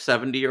a ripped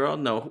 70-year-old.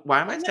 No,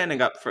 why am I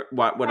standing up for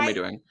what? What am I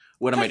doing?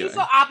 What am I doing? You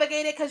feel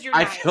obligated because you're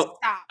nice.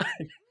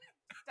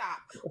 Stop.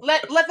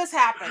 Let this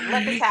happen.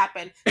 Let this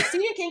happen.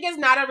 Stephen King is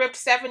not a ripped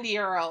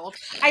 70-year-old.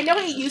 I know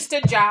he used to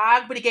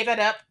jog, but he gave that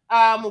up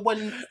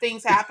when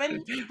things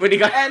happened. when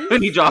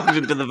he jogged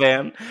into the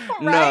van.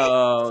 Right?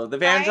 No, the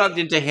van jogged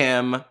into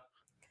him.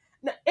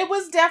 No, it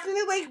was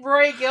definitely like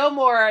Roy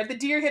Gilmore. The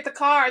deer hit the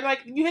car. And like,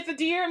 you hit the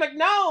deer? I'm like,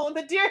 no,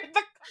 the deer hit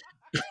the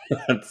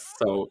car.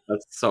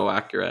 That's so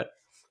accurate.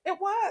 It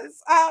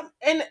was.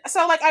 And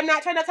so like I'm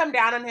not trying to come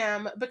down on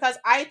him because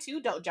I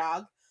too don't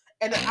jog.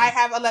 And I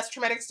have a less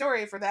traumatic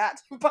story for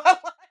that. But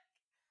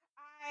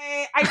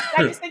like, I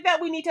just think that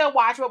we need to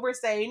watch what we're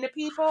saying to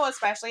people,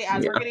 especially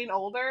as we're getting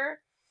older.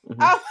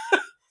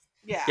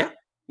 Yeah.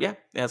 It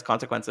has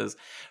consequences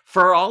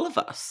for all of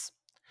us.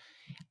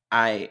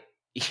 I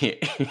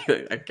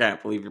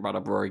can't believe you brought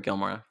up Rory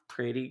Gilmore.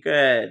 Pretty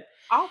good.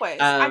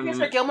 Always. I'm here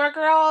for Gilmore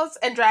Girls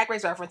and Drag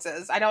Race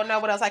references. I don't know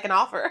what else I can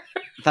offer.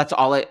 That's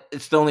all.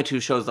 It's the only two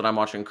shows that I'm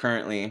watching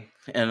currently,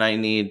 and I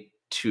need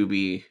to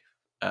be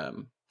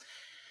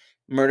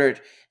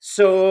murdered.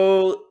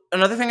 So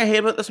another thing I hate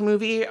about this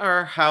movie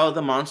are how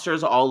the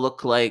monsters all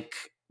look like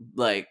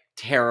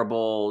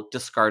terrible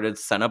discarded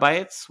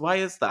Cenobites. Why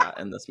is that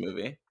in this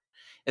movie?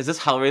 Is this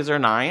Hellraiser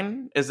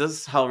 9? Is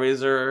this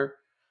Hellraiser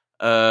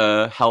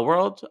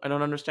Hellworld? I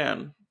don't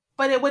understand.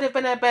 But it would have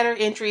been a better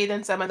entry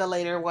than some of the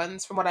later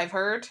ones from what I've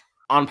heard.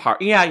 On par.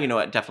 Yeah, you know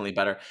what? Definitely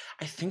better.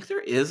 I think there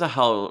is a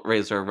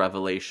Hellraiser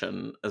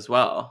Revelation as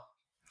well.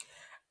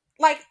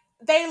 Like,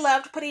 they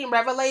loved putting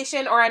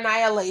Revelation or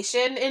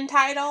Annihilation in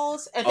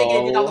titles and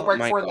thinking it did all the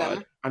work for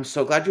them. I'm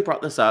so glad you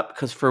brought this up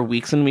because for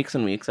weeks and weeks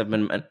and weeks I've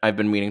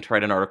been meaning to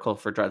write an article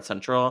for Dread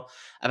Central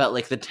about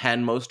like the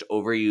 10 most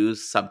overused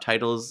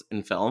subtitles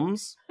in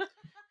films.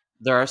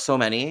 There are so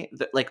many.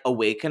 Like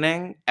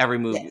Awakening, every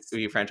movie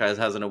Yes. franchise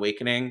has an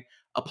Awakening.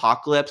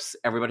 Apocalypse,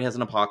 everybody has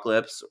an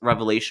Apocalypse.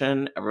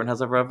 Revelation, everyone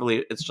has a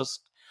Revelation. It's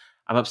just,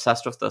 I'm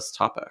obsessed with this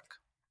topic.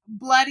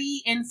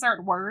 Bloody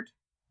insert word.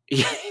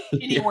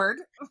 Any Yeah. word.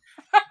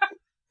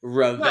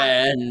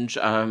 Revenge.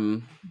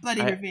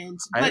 Bloody revenge.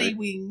 I Bloody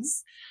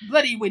wings.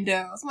 Bloody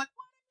windows. I'm like,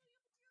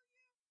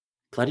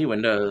 Bloody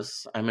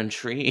Windows. I'm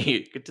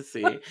intrigued. Good to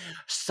see.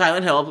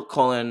 Silent Hill,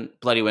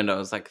 Bloody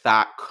Windows. Like,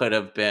 that could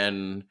have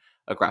been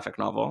a graphic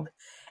novel.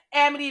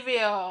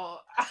 Amityville.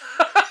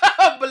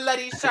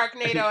 Bloody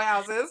Sharknado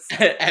houses.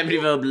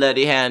 Amityville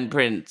Bloody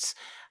Handprints.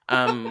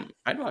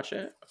 I'd watch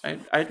it.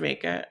 I'd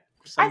make it.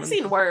 I've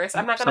seen worse.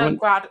 I'm not going to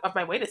go out of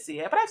my way to see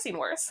it, but I've seen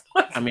worse.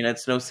 I mean,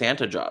 it's no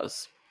Santa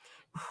Jaws.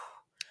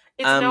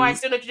 It's no I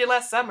Still Know What You Did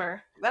Last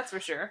Summer. That's for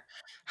sure.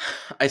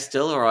 I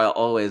Still or I'll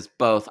Always,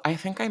 both. I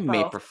think I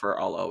may Both. prefer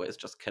I'll Always.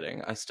 Just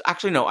kidding.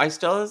 Actually, no. I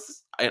Still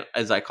is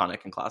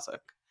iconic and classic.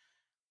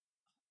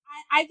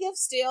 I give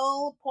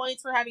Still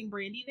points for having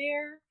Brandy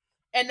there,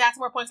 and that's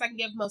more points I can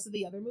give most of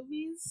the other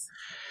movies.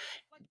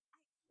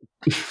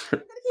 I'm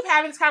gonna keep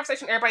having this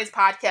conversation on everybody's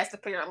podcast,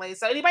 apparently.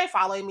 So anybody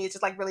following me is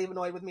just like really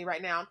annoyed with me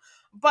right now.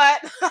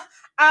 But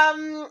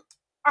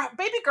our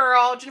baby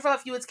girl, Jennifer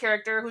Love Hewitt's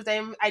character, whose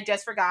name I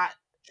just forgot.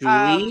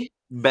 Julie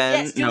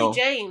Yes, Julie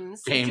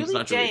James. James,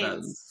 not Julie James.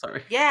 Benz.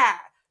 Sorry. Yeah.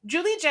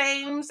 Julie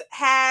James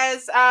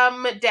has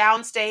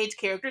downstage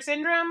character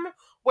syndrome,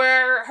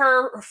 where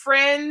her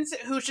friends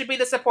who should be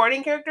the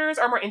supporting characters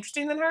are more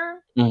interesting than her.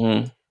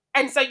 Mm-hmm.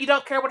 And so you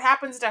don't care what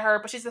happens to her,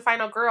 but she's the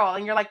final girl.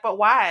 And you're like, but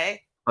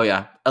why? Oh,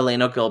 yeah.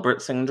 Elena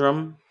Gilbert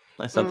syndrome.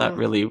 I said that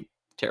really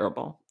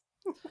terrible.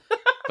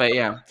 But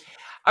yeah.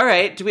 All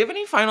right. Do we have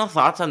any final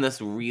thoughts on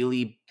this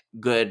really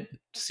good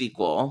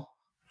sequel,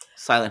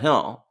 Silent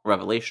Hill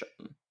Revelation?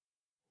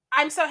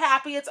 I'm so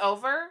happy it's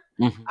over.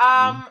 Mm-hmm.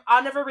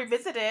 I'll never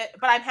revisit it,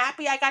 but I'm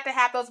happy I got to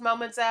have those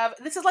moments of,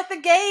 this is like the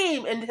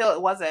game, until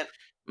it wasn't.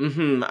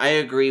 Mm-hmm. I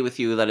agree with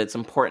you that it's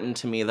important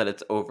to me that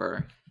it's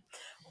over.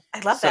 I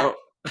love that.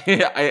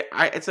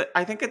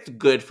 I think it's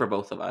good for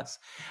both of us.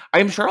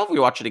 I'm sure I'll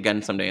rewatch it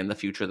again someday in the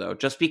future, though,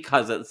 just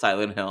because it's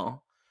Silent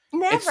Hill.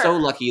 Never. It's so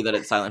lucky that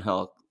it's Silent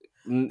Hill.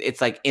 It's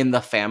like in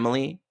the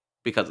family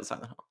because it's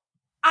Silent Hill.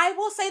 I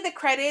will say the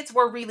credits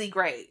were really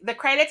great. The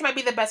credits might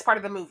be the best part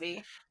of the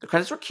movie. The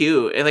credits were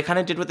cute. They kind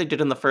of did what they did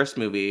in the first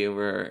movie,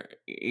 where,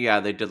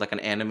 they did like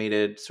an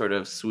animated sort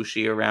of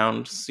swooshy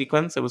around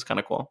sequence. It was kind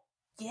of cool.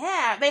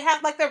 Yeah, they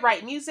had like the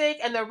right music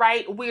and the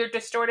right weird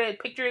distorted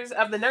pictures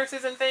of the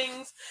nurses and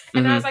things.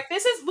 And I was like, we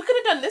could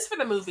have done this for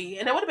the movie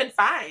and it would have been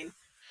fine.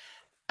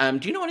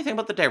 Do you know anything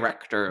about the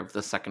director of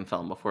the second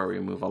film before we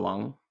move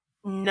along?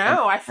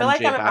 No, I feel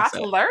like I'm about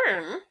to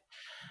learn.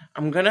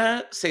 I'm going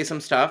to say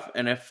some stuff,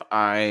 and if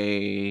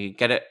I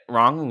get it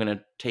wrong, I'm going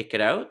to take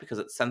it out because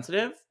it's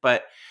sensitive.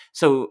 But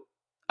so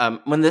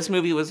when this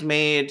movie was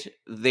made,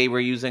 they were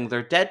using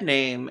their dead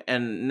name,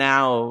 and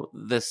now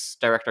this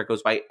director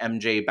goes by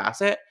MJ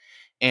Bassett,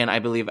 and I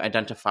believe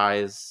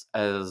identifies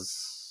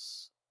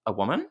as a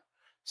woman.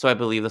 So I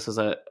believe this is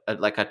a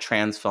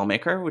trans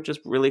filmmaker, which is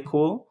really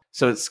cool.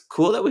 So it's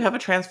cool that we have a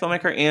trans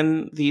filmmaker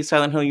in the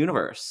Silent Hill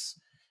universe.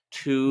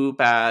 Too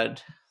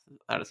bad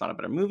that it's not a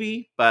better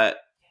movie, but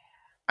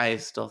I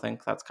still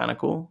think that's kind of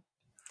cool.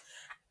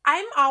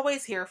 I'm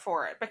always here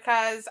for it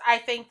because I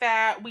think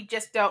that we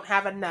just don't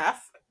have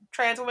enough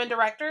trans women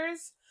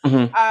directors,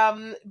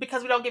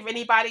 because we don't give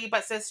anybody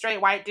but cis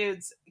straight white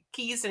dudes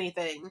keys to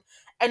anything.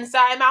 And so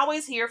I'm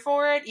always here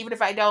for it, even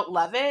if I don't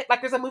love it.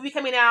 Like, there's a movie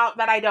coming out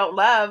that I don't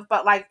love,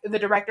 but like the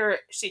director,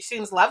 she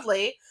seems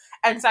lovely.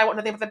 And so I want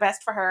nothing but the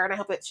best for her. And I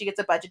hope that she gets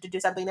a budget to do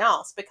something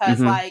else, because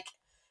like,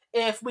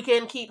 if we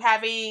can keep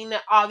having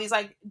all these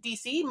like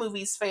DC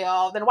movies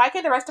fail, then why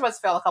can't the rest of us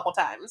fail a couple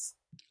times?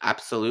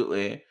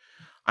 Absolutely.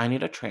 I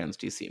need a trans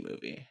DC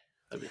movie.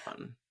 That'd be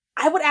fun.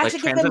 I would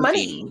actually give them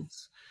money.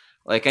 Themes.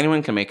 Like,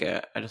 anyone can make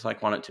it. I just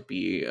want it to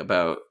be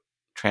about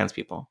trans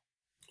people.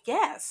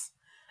 Yes.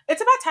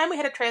 It's about time we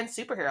had a trans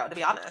superhero, to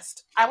be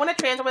honest. I want a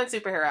trans woman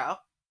superhero.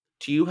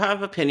 Do you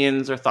have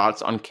opinions or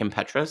thoughts on Kim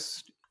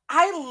Petras?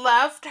 I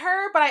loved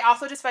her, but I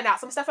also just found out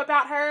some stuff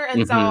about her,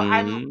 and so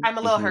I'm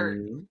a little hurt.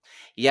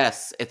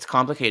 Yes, it's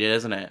complicated,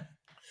 isn't it?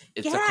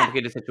 It's a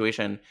complicated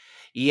situation.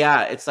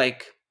 Yeah, it's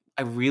like,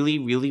 I really,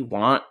 really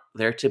want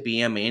there to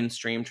be a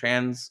mainstream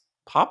trans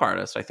pop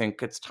artist. I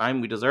think it's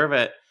time, we deserve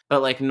it.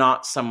 But like,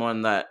 not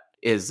someone that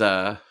is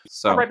a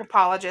rape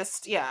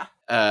apologist, yeah.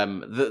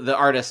 The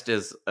artist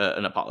is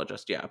an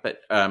apologist, yeah. But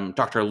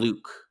Dr.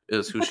 Luke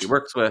is who she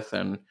works with,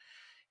 and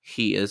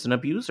he is an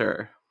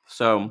abuser.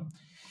 So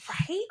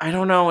right? I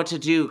don't know what to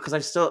do,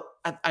 because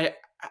I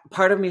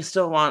part of me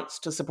still wants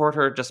to support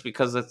her, just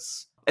because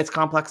it's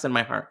complex in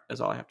my heart, is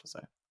all I have to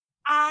say.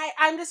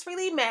 I'm just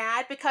really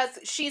mad because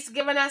she's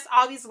given us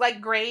all these like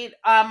great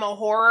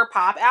horror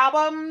pop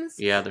albums.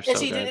 Yeah, they're so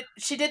good.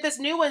 She did this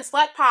new one,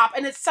 Slut Pop,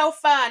 and it's so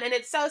fun and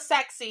it's so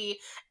sexy.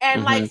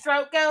 And like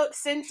Throat Goat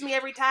sends me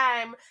every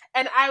time.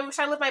 And I was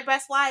trying to live my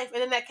best life,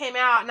 and then that came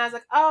out, and I was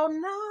like, oh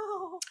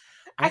no.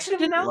 I I should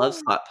actually have didn't love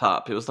known. Slut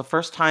Pop. It was the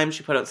first time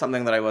she put out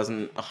something that I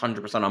wasn't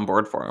 100% on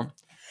board for.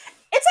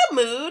 It's a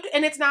mood,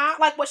 and it's not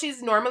like what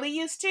she's normally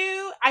used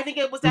to. I think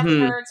it was definitely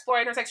Mm-hmm. her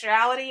exploring her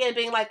sexuality and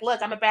being like,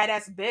 look, I'm a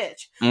badass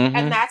bitch. And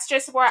Mm-hmm. that's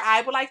just where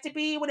I would like to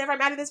be whenever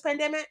I'm out of this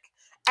pandemic.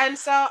 And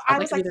so I'd I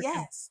like was to be like, there too.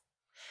 yes.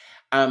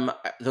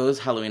 Those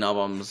Halloween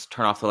albums,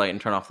 Turn Off the Light and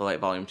Turn Off the Light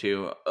Volume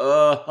 2.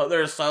 Oh,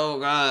 they're so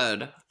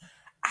good.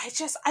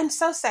 I'm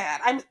so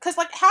sad. Because,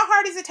 like, how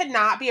hard is it to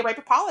not be a rape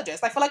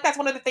apologist? I feel like that's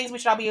one of the things we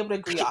should all be able to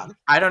agree on.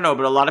 I don't know,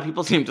 but a lot of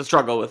people seem to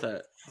struggle with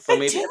it. So They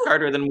maybe do. it's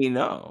harder than we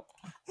know.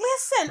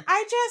 Listen,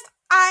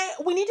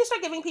 we need to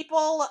start giving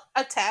people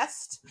a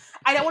test.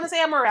 I don't want to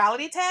say a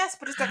morality test,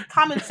 but just like a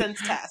common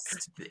sense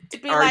test. To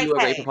be Are like, you a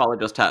rape hey,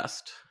 apologist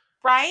test?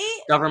 right?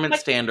 Government Like,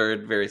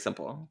 standard, very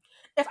simple.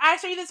 if I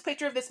show you this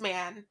picture of this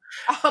man,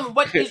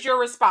 what is your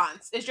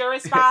response? Is your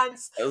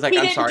response, It was like, he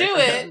I'm didn't sorry do for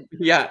it, him.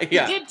 Yeah, he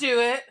yeah. did do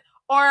it,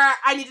 or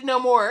I need to know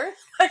more?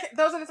 Like,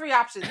 those are the three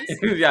options.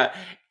 Yeah.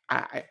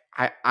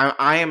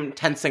 I am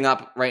tensing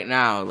up right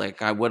now.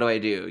 Like, what do I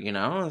do? You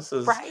know,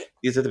 Right?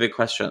 These are the big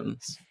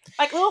questions.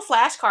 Like little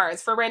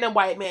flashcards for random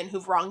white men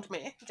who've wronged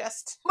me.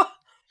 Just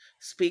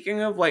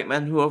Speaking of white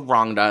men who have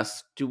wronged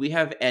us, do we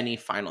have any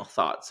final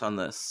thoughts on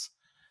this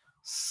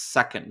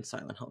second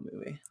Silent Hill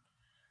movie?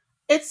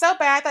 it's so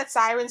bad that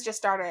sirens just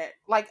started.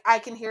 Like, I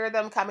can hear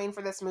them coming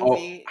for this Oh,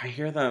 movie. I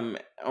hear them.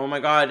 Oh my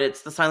god,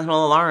 it's the Silent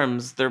Hill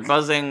alarms. They're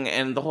buzzing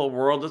and the whole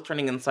world is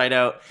turning inside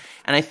out.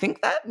 And I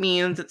think that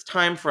means it's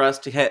time for us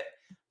to hit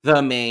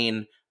the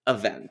main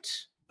event.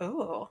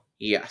 Ooh.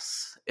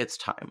 Yes, it's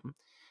time.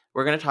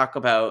 We're going to talk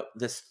about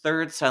this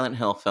third Silent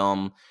Hill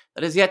film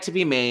that is yet to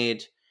be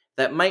made,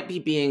 that might be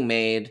being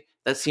made,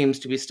 that seems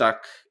to be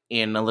stuck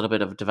in a little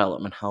bit of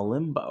development hell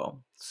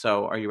limbo.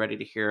 So, are you ready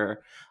to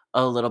hear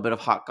a little bit of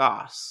hot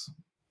goss?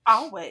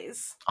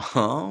 Always.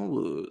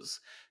 Always.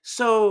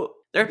 So,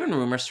 there have been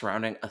rumors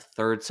surrounding a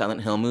third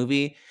Silent Hill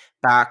movie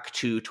back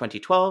to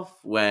 2012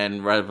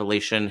 when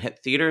Revelation hit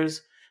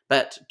theaters,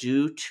 but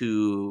due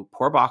to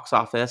poor box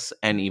office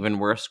and even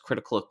worse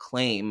critical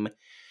acclaim,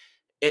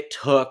 it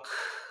took,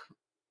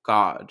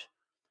 God,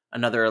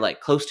 another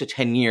like close to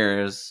 10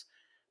 years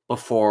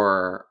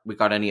before we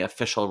got any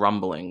official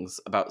rumblings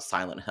about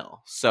Silent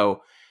Hill.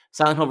 So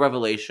Silent Hill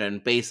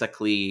Revelation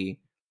basically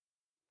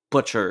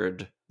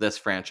butchered this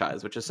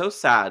franchise, which is so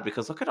sad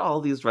because look at all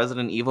these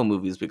Resident Evil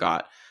movies we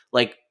got.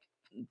 Like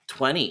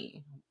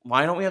 20.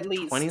 Why don't we have At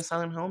least. 20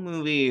 Silent Hill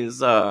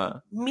movies?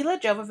 Mila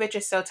Jovovich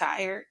is so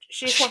tired.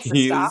 She just wants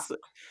to stop. She's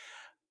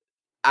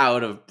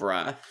out of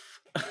breath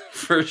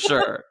for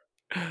sure.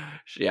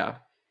 Yeah.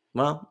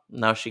 Well,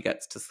 now she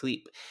gets to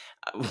sleep.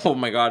 Oh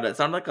my god, that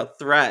sounded like a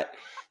threat.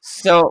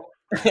 So,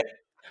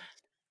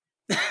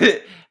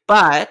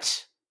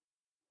 but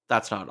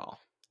that's not all.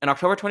 In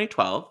October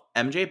 2012,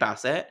 MJ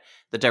Bassett,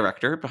 the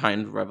director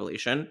behind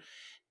Revelation,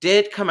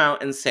 did come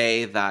out and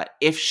say that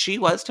if she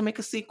was to make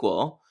a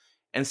sequel,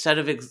 instead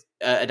of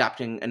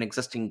adapting an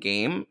existing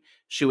game,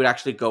 she would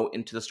actually go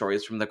into the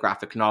stories from the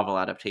graphic novel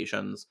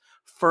adaptations,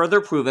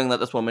 further proving that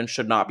this woman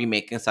should not be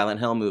making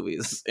Silent Hill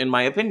movies, in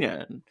my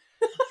opinion.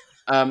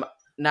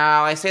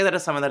 Now, I say that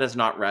as someone that has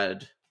not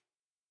read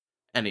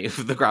any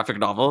of the graphic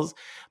novels,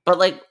 but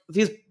like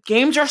these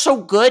games are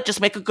so good.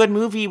 Just make a good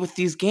movie with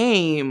these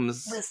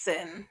games.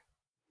 Listen.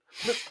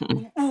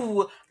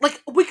 Ooh,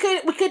 like we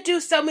could do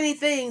so many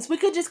things. We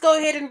could just go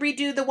ahead and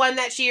redo the one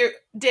that she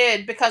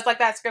did because like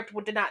that script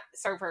did not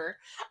serve her.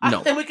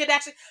 No. And we could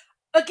actually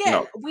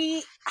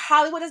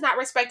Hollywood does not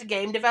respect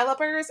game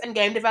developers, and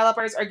game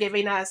developers are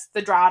giving us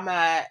the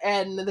drama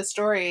and the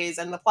stories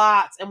and the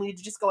plots, and we need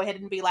to just go ahead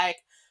and be like,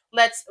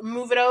 let's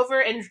move it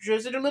over and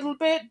introduce it a little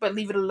bit, but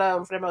leave it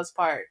alone for the most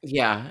part.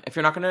 Yeah, if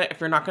you're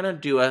not gonna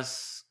do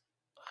us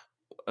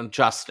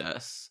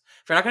justice,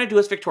 if you're not gonna do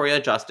us Victoria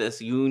justice,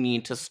 you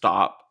need to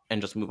stop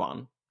and just move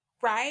on.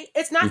 Right?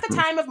 It's not the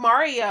time of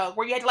Mario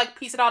where you had to like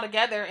piece it all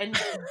together and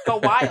go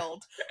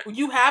wild.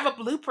 You have a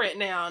blueprint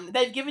now.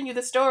 They've given you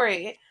the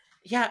story.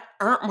 Yeah,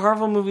 aren't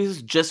Marvel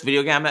movies just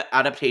video game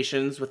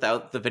adaptations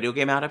without the video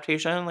game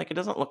adaptation? Like, it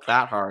doesn't look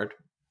that hard.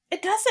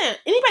 It doesn't.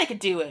 Anybody could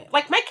do it.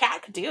 Like, my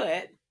cat could do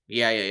it.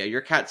 Yeah.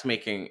 Your cat's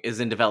is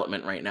in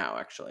development right now,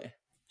 actually.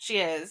 She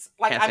is.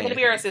 Like, Can't I'm say going to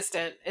be her anything.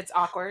 assistant. It's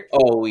awkward.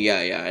 Oh, yeah.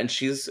 And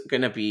she's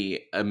going to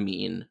be a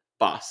mean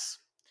boss.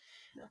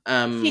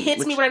 She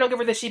hits me when I don't give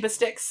her the Sheba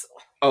sticks.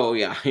 Oh,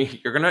 yeah.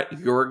 You're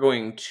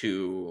going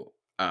to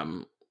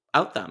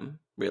out them,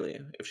 really,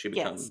 if she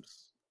becomes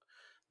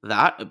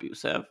that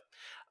abusive.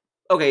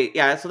 Okay,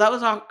 yeah, so that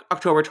was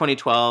October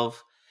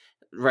 2012,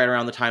 right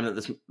around the time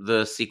that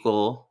the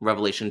sequel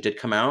Revelation did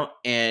come out,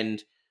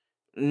 and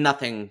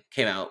nothing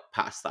came out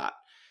past that.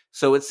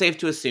 So it's safe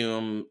to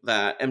assume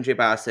that MJ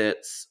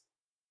Bassett's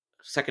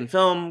second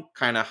film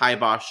kind of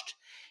high-boshed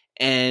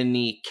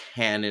any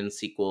canon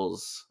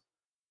sequels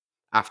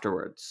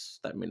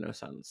afterwards. That made no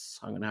sense.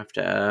 I'm going to have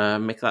to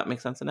make that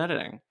make sense in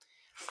editing.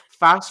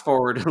 Fast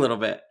forward a little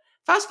bit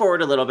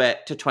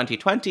to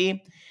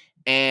 2020,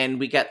 and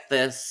we get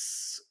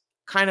this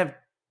kind of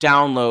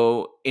down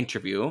low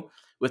interview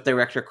with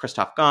director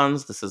Christoph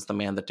Gans. This is the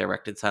man that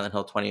directed Silent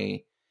Hill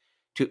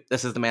 22.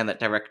 This is the man that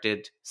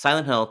directed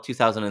Silent Hill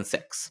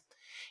 2006.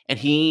 And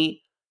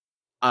he,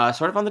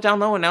 sort of on the down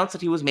low, announced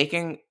that he was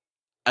making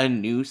a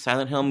new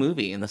Silent Hill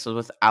movie. And this was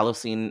with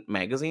Allocene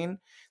Magazine.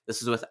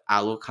 This is with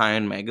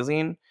Allokine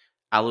Magazine.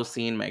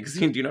 Allocene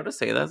Magazine. Do you know how to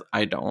say this?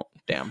 I don't.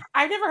 Damn.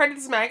 I've never heard of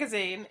this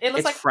magazine. It looks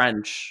It's like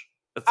French.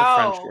 It's a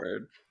French Oh.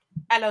 word.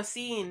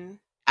 Allocene.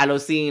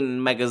 Allocene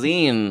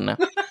Magazine.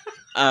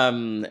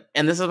 And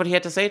this is what he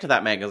had to say to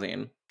that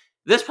magazine.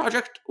 This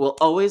project will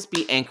always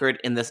be anchored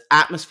in this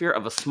atmosphere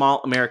of a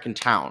small American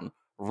town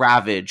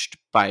ravaged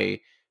by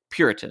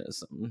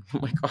Puritanism. Oh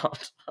my God,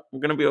 I'm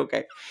gonna be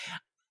okay.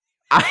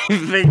 I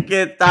think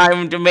it's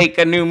time to make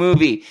a new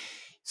movie.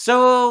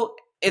 So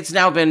it's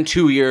now been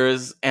 2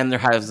 years and there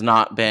has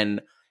not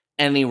been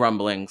any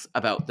rumblings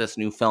about this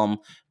new film,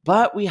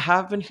 but we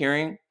have been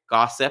hearing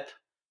gossip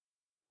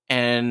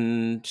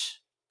and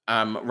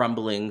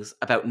rumblings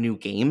about new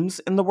games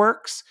in the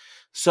works.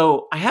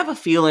 So I have a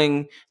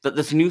feeling that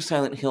this new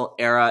Silent Hill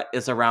era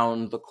is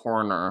around the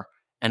corner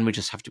and we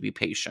just have to be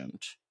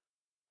patient.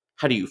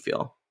 How do you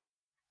feel?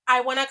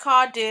 I want to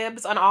call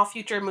dibs on all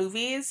future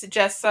movies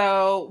just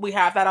so we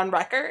have that on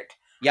record.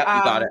 Yep,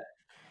 you got it.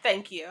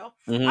 Thank you.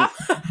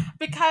 Mm-hmm.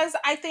 Because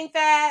I think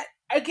that,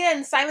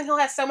 again, Silent Hill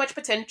has so much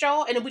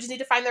potential and we just need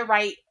to find the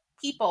right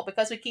people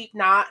because we keep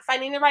not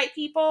finding the right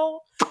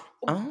people.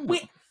 Oh.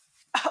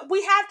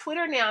 We have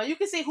Twitter now. You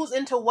can see who's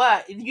into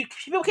what.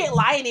 People can't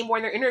lie anymore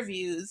in their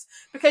interviews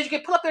because you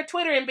can pull up their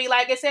Twitter and be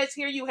like, it says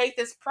here you hate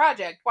this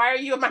project. Why are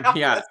you in my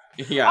office?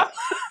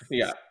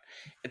 Yeah.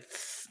 It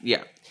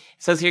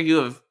says here you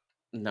have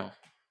no.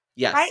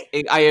 Yes,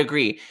 right? I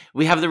agree.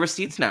 We have the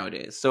receipts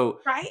nowadays,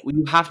 so right?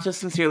 You have to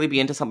sincerely be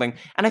into something.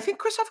 And I think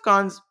Christoph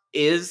Gans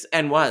is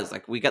and was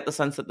like, we get the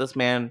sense that this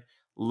man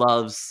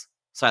loves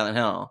Silent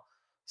Hill,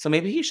 so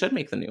maybe he should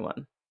make the new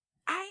one.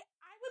 I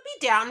would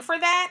be down for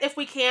that if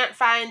we can't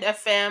find a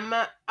femme,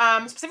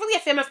 specifically a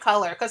femme of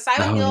color, because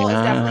Silent Hill is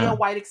definitely a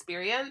white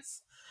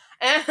experience.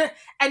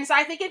 And so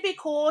I think it'd be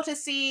cool to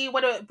see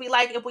what it would be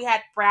like if we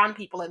had brown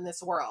people in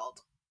this world.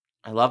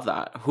 I love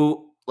that.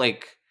 Who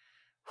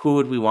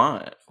would we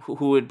want?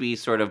 Who would be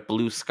sort of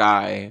blue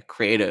sky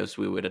creatives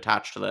we would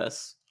attach to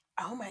this?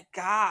 Oh my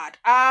God.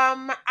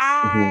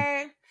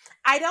 I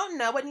don't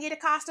know what Nia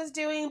DaCosta's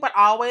doing, but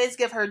always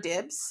give her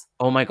dibs.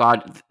 Oh my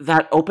God.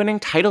 That opening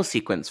title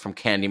sequence from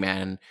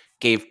Candyman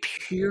gave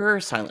pure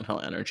Silent Hill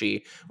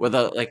energy,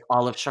 where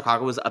all of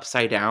Chicago was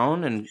upside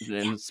down and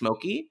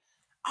smoky.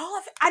 All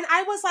of it. And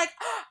I was like,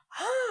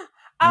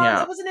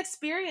 it was an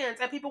experience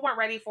and people weren't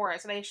ready for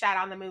it, so they shat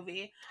on the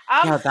movie.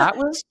 That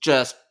was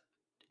just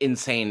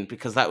insane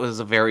because that was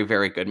a very,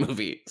 very good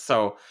movie.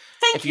 So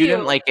if you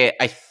didn't like it,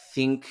 I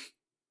think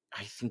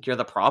you're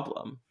the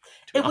problem.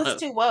 It was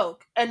too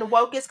woke, and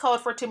woke is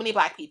code for too many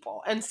black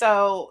people, and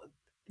so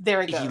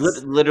there it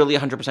goes. Literally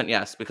 100%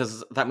 yes,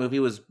 because that movie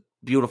was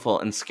beautiful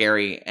and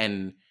scary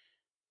and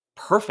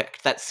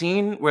perfect. That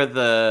scene where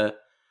the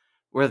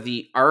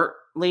art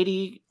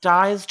lady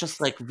dies just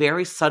like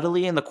very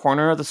subtly in the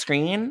corner of the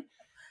screen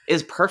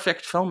is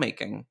perfect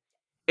filmmaking.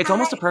 It's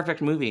almost a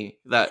perfect movie,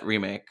 that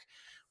remake.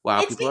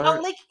 Wow, it's the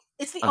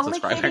only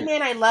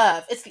Candyman I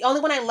love. It's the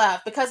only one I love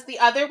because the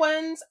other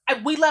ones,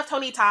 we love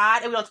Tony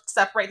Todd and we don't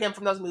separate him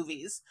from those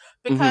movies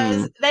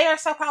because they are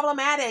so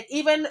problematic.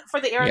 Even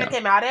for the era that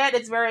came out at,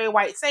 it's very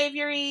white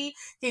saviory.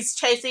 He's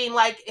chasing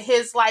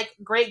his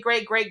great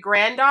great great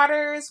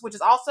granddaughters, which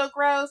is also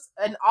gross.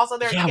 And also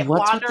they get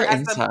blonder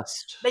as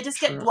they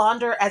just get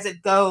blonder as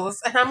it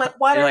goes. And I'm like,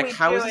 what are we doing?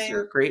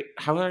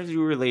 How are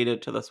you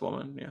related to this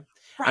woman? Yeah,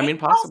 right? I mean,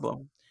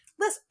 possible.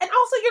 Listen, and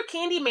also you're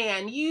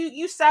Candyman.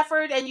 You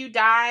suffered and you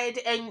died,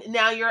 and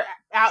now you're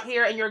out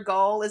here, and your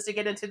goal is to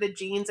get into the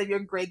genes of your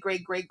great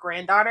great great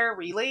granddaughter.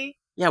 Really?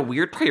 Yeah,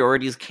 weird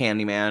priorities,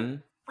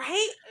 Candyman.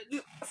 Right?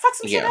 Fuck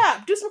some shit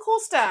up. Do some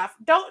cool stuff.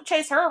 Don't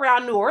chase her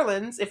around New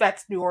Orleans if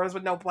that's New Orleans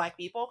with no black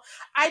people.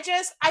 I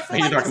feel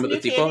like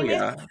this new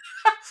Candyman.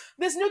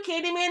 This new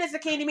Candyman is the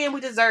Candyman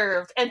we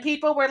deserved, and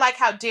people were like,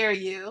 "How dare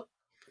you?"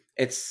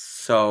 It's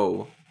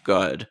so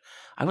good.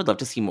 I would love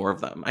to see more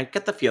of them. I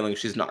get the feeling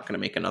she's not going to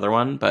make another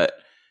one, but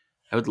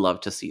I would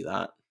love to see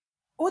that.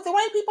 With the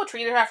way people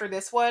treated her after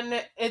this one,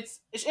 it's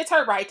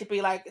her right to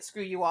be like,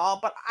 screw you all.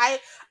 But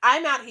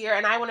I'm out here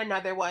and I want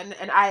another one,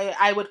 and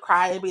I would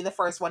cry and be the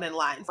first one in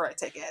line for a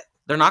ticket.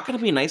 They're not going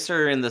to be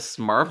nicer in this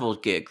Marvel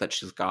gig that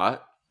she's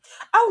got.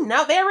 Oh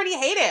no, they already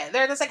hate it.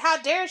 They're just like,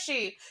 how dare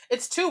she?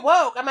 It's too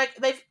woke. I'm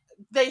like,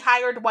 they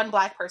hired one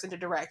black person to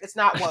direct. It's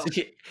not woke.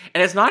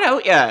 And it's not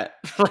out yet.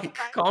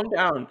 Calm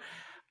down.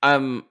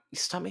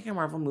 Stop making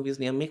Marvel movies,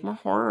 Neil. Make more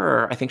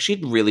horror. I think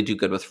she'd really do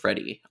good with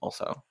Freddy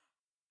also.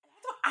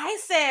 That's what I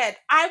said.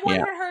 I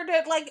wanted her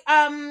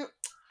to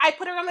I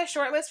put her on the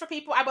short list for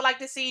people I would like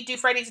to see do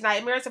Freddy's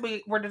Nightmares if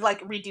we were to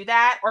redo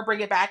that or bring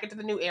it back into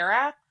the new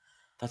era.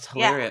 That's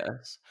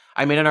hilarious.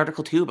 Yeah. I made an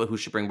article too about who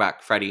should bring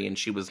back Freddy, and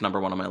she was number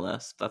one on my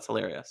list. That's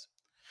hilarious.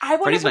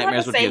 Freddy's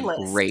Nightmares would be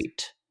a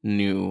great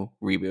new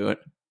reboot.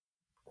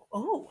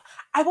 Oh,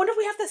 I wonder if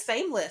we have the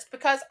same list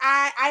because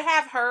I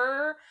have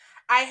her.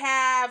 I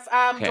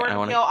have Okay,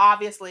 Jordan Peele,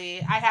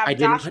 obviously. I I have didn't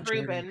Josh put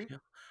Jordan Groban. Peele.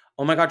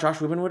 Oh my god, Josh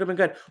Rubin would have been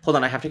good. Hold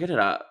on, I have to get it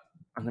up.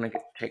 I'm gonna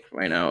take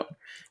my note.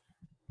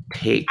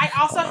 I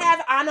also Hold on.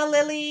 have Anna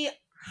Lily.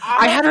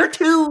 I had her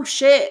too.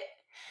 Shit.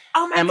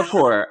 Oh my Emma god.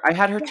 Poor. I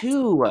had her Yes.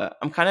 too.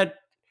 I'm kind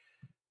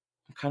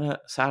of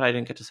sad I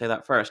didn't get to say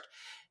that first.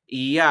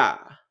 Yeah,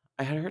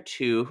 I had her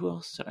too. Who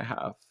else did I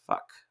have?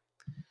 Fuck.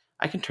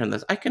 I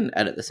can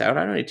edit this out.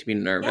 I don't need to be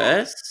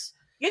nervous.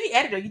 Yeah. You're the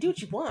editor. You do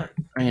what you want.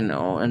 I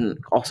know. And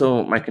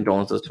also, my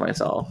condolences to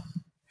myself.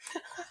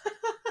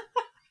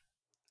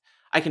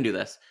 I can do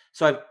this.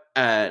 So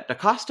I've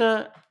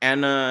DaCosta,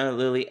 Anna,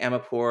 Lily,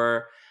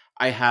 Amapour.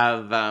 I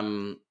have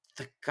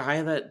the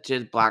guy that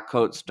did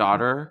Blackcoat's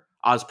daughter,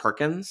 Oz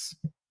Perkins.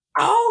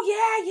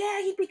 Oh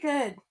yeah, he'd be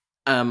good.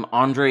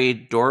 Andre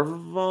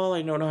Dorval.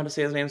 I don't know how to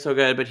say his name so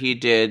good, but he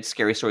did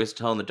Scary Stories to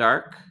Tell in the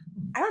Dark.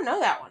 I don't know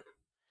that one.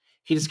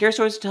 He did Scary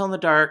Stories to Tell in the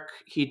Dark.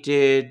 He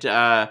did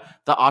The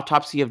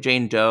Autopsy of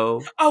Jane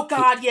Doe. Oh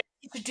god, yeah,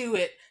 he could do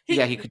it.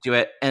 He could do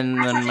it. And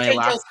I then thought my Jane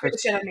last Joe scared the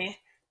shit out of me.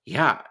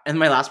 Yeah, and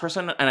my last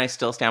person, and I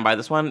still stand by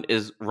this one,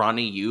 is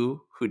Ronnie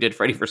Yu, who did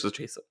Freddy vs.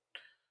 Jason.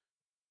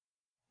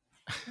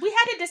 We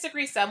had to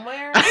disagree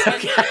somewhere, and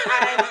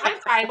I'm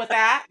fine with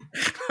that.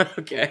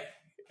 Okay.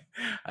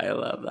 I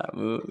love that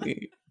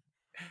movie.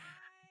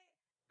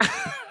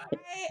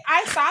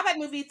 I saw that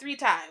movie 3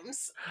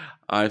 times.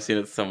 I've seen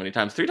it so many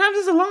times. 3 times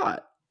is a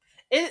lot.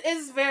 It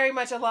is very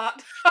much a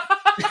lot.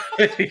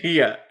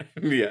 Yeah.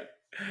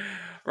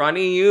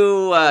 Ronnie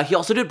Yu, he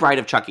also did Bride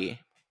of Chucky.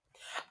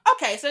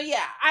 Okay, so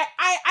yeah,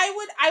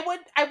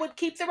 I would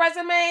keep the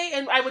resume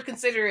and I would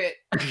consider it.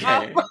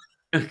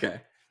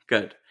 Okay,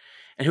 good.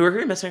 And who are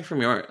we missing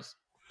from yours?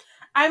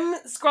 I'm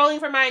scrolling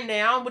for mine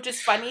now, which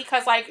is funny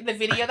because like the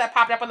video that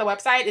popped up on the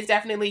website is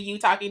definitely you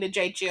talking to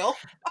Jay Chill.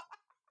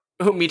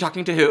 Who, me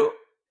talking to who?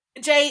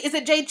 Is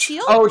it Jay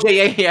Chill? Oh,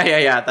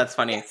 yeah. That's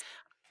funny.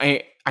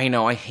 Yes. I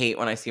know. I hate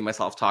when I see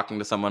myself talking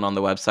to someone on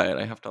the website.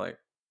 I have to like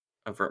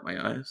avert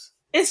my eyes.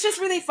 It's just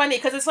really funny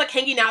because it's like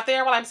hanging out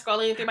there while I'm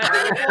scrolling through my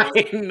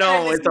videos. I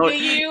know. It's to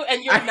you,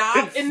 and you're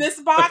not in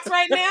this box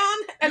right now,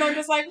 and I'm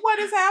just like, what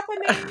is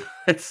happening?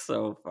 It's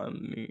so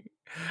funny.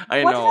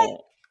 I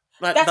know.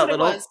 That's what it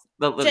was.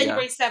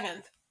 January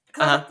 7th.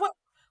 Uh-huh.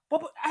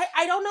 What?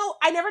 I don't know.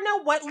 I never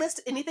know what list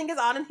anything is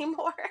on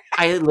anymore.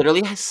 I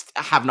literally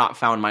have not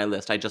found my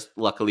list. I just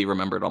luckily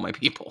remembered all my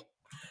people.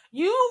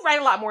 You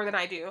write a lot more than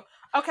I do.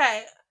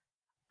 Okay.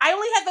 I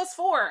only had those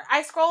 4.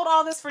 I scrolled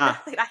all this for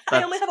nothing.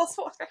 I only had those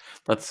 4.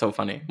 That's so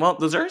funny. Well,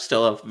 those are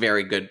still a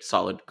very good,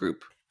 solid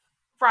group.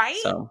 Right?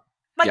 So,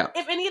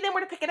 if any of them were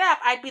to pick it up,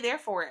 I'd be there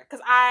for it.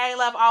 Because I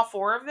love all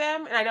 4 of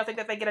them, and I don't think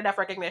that they get enough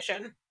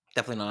recognition.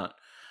 Definitely not.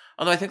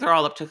 Although I think they're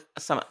all up to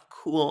some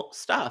cool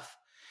stuff.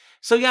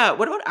 So yeah,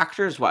 what about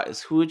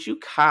actors-wise? Who would you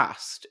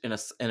cast in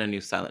a new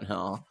Silent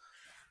Hill?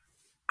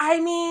 I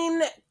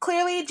mean,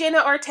 clearly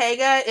Jenna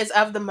Ortega is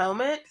of the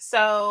moment,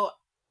 so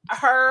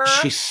her...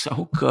 She's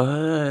so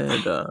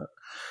good.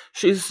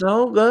 She's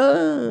so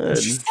good.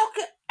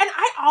 And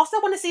I also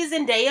want to see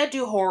Zendaya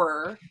do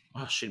horror.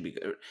 Oh, she'd be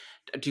good.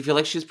 Do you feel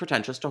like she's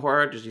pretentious to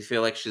horror? Does you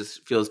feel like she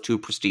feels too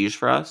prestige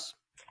for us?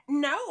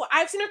 No,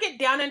 I've seen her get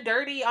down and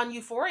dirty on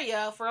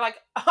Euphoria for like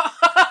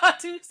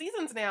 2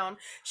 seasons now.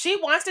 She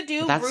wants to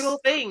do brutal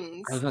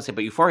things. I was gonna say,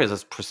 but Euphoria is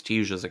as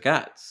prestige as it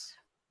gets.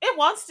 It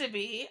wants to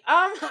be.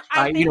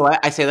 You know what?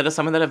 I say that as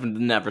someone that have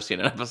never seen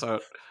an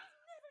episode.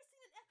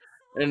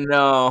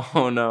 No.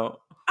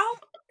 Oh,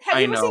 have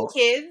you ever seen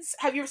Kids?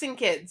 Have you ever seen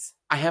Kids?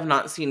 I have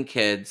not seen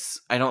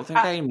Kids. I don't think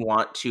I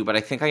want to, but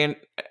I think I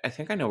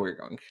know where you're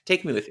going.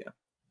 Take me with you.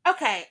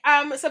 Okay.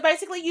 So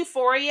basically,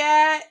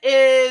 Euphoria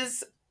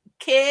is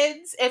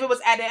Kids if it was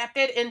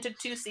adapted into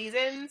 2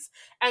 seasons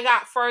and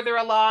got further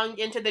along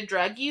into the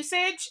drug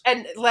usage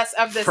and less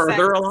of the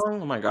further sex.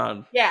 Along. Oh my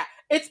god. Yeah,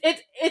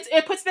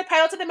 it puts the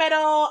pedal to the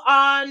metal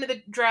on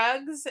the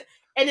drugs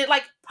and it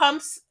like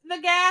pumps the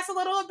gas a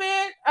little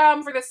bit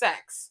for the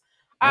sex.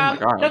 Oh my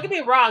god. Don't get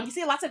me wrong, you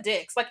see lots of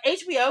dicks. Like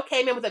HBO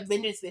came in with a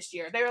vengeance this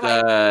year. They were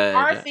like,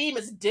 our theme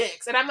is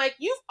dicks, and I'm like,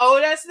 you've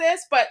owed us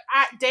this, but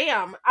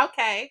damn,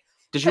 okay.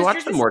 Did you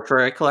watch the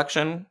Mortuary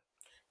Collection?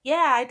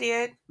 Yeah, I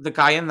did. The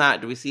guy in that,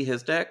 do we see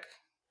his dick?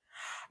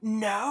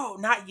 No,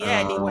 not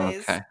yet.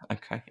 Anyways,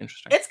 okay,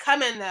 interesting. It's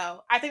coming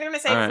though. I think they're gonna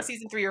save it for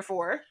season 3 or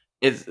 4.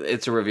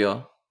 It's a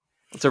reveal.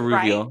 It's a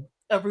reveal. Right?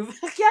 A reveal.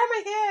 Yeah,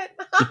 my head.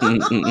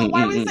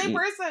 Why are we the same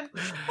person?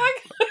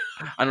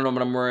 I don't know,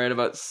 but I'm worried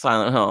about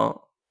Silent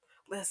Hill.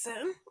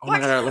 Listen. Oh my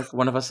god! Like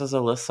one of us is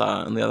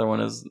Alyssa, and the other one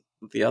is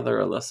the other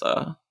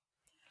Alyssa.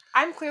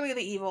 I'm clearly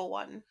the evil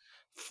one.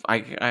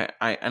 I'm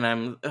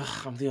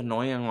the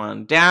annoying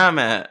one. Damn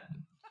it!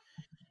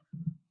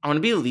 I want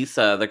to be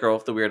Lisa, the girl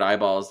with the weird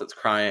eyeballs that's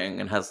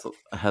crying and has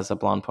a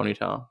blonde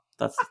ponytail.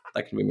 That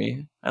can be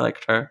me. I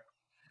liked her.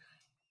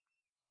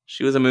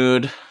 She was a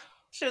mood.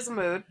 She was a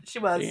mood. She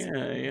was.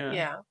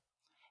 Yeah.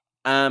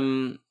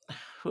 Who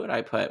would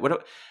I put?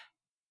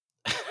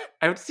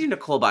 I would see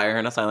Nicole Byer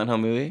in a Silent Hill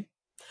movie.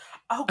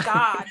 Oh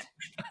God.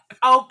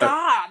 Oh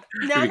God!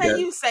 Now Pretty that good.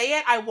 you say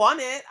it, I want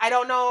it. I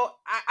don't know.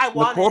 I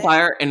want Nicole it.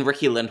 Byer and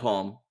Ricky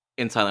Lindholm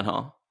in Silent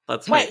Hill.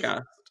 That's my Wait,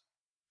 guess.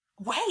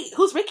 wait.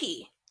 Who's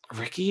Ricky?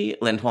 Ricky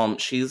Lindholm.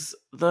 She was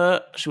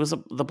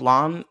the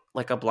blonde,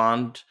 like a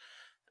blonde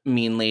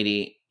mean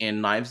lady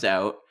in Knives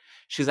Out.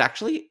 She's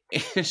actually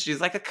she's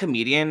like a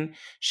comedian.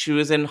 She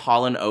was in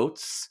Hall and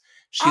Oates.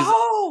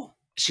 Oh,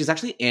 She's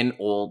actually in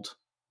old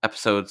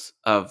episodes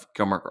of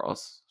Gilmore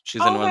Girls.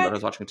 She's in oh one my! that I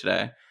was watching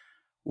today.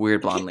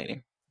 Weird blonde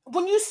lady.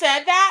 When you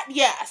said that,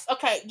 yes.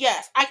 Okay,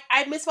 yes.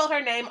 I misspelled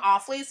her name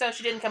awfully, so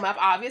she didn't come up,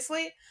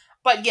 obviously.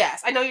 But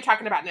yes, I know you're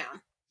talking about now.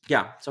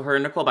 Yeah. So her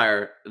and Nicole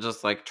Byer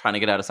just like trying to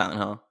get out of Silent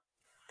Hill.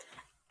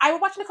 I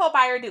would watch Nicole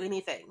Byer do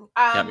anything.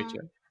 Yeah, me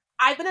too.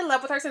 I've been in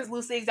love with her since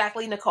Lucy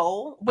Exactly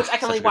Nicole, which I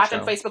can Such only a good watch on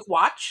show. Facebook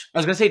Watch. I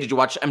was gonna say, did you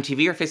watch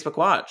MTV or Facebook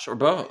Watch or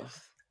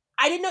both?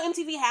 I didn't know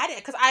MTV had it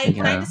because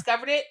when I Yeah.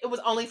 discovered it, it was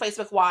only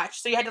Facebook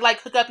Watch. So you had to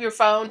like hook up your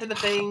phone to the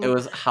thing. It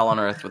was hell on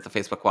earth with the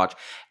Facebook Watch.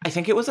 I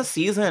think it was a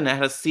season. It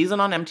had a season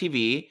on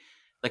MTV,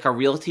 like a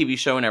real TV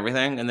show and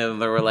everything. And then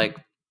they were like,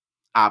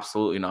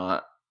 absolutely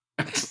not.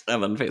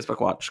 And then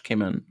Facebook Watch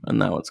came in, and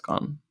now it's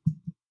gone.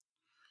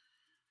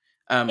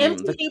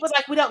 MTV was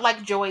like, we don't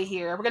like Joy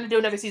here. We're going to do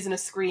another season of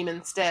Scream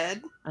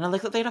instead. And I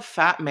like that they had a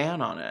fat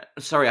man on it.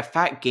 Sorry, a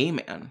fat gay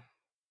man.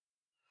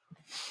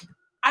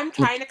 I'm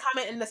trying to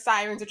comment, and the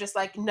sirens are just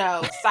like,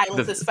 no,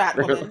 silence this fat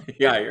woman.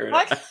 Yeah, you're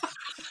like,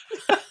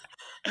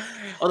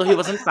 although he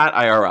wasn't fat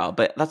IRL,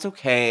 but that's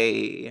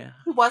okay.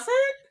 He wasn't?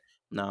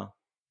 No.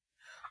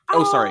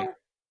 Oh, sorry.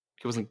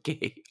 He wasn't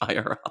gay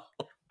IRL.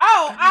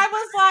 Oh, I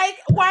was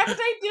like, why would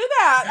they do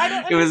that? I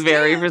don't. It was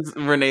very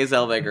Renee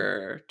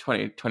Zellweger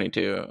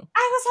 2022.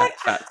 I was like,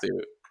 fat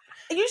suit.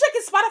 Usually I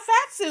can spot a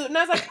fat suit, and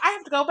I was like, I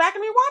have to go back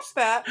and rewatch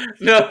that.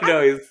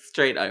 No, he's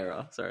straight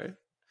IRL. Sorry.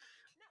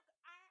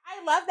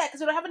 I love that because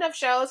we don't have enough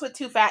shows with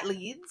two fat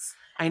leads.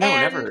 I know,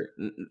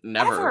 and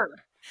never.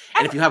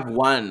 And if you have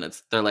one,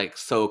 they're like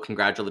so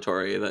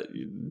congratulatory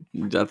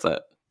that's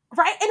it.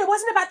 Right, and it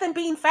wasn't about them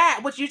being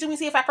fat, which usually we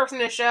see a fat person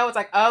in a show, it's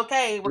like,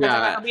 okay, we're gonna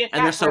talk about being fat.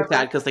 And they're so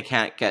sad because they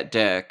can't get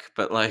dick,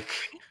 but like,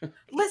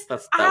 listen,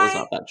 that was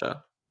not that show.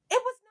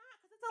 It was not,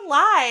 because it's a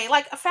lie.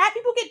 Like, fat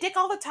people get dick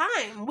all the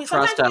time.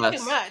 Trust sometimes us. We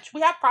do too much.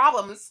 We have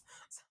problems.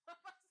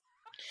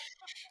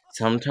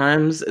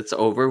 Sometimes it's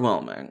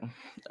overwhelming.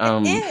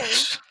 It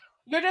is.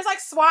 You're just like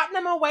swatting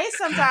them away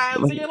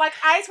sometimes, and you're like,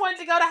 I just wanted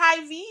to go to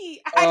High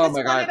V. Oh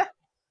my God.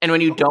 And when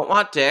you don't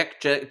want dick,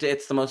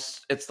 it's the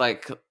most. It's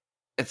like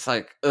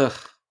ugh.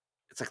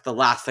 It's like the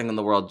last thing in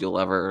the world you'll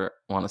ever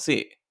want to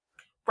see.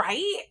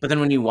 Right. But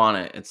then when you want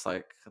it, it's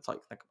like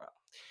think about.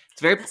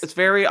 It's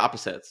very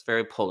opposite. It's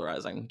very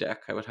polarizing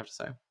dick, I would have to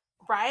say.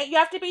 Right? You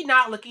have to be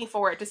not looking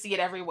for it to see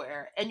it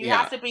everywhere. And you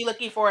have to be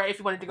looking for it if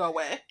you want it to go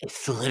away.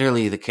 It's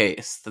literally the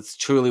case. That's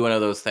truly one of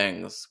those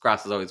things.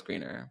 Grass is always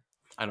greener.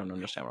 I don't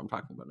understand what I'm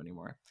talking about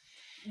anymore.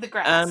 The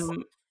grass.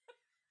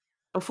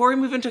 Before we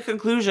move into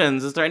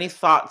conclusions, is there any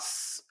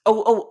thoughts?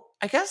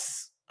 I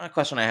guess a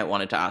question I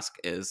wanted to ask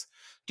is,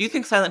 do you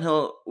think Silent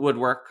Hill would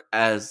work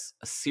as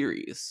a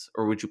series,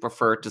 or would you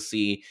prefer to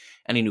see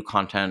any new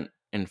content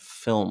in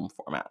film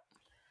format?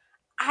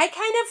 I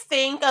kind of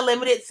think a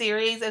limited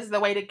series is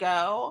the way to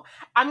go.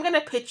 I'm going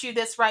to pitch you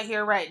this right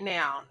here, right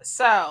now.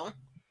 So,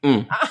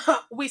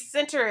 we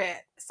center it,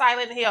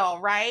 Silent Hill,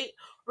 right?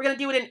 We're going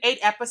to do it in 8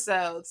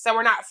 episodes. So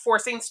we're not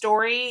forcing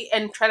story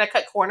and trying to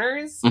cut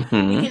corners.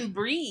 Mm-hmm. We can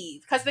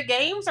breathe. Because the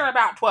games are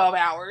about 12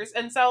 hours.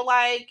 And so,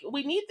 like,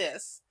 we need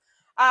this.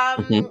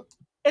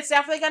 It's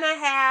definitely going to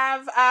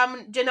have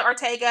Jenna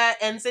Ortega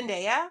and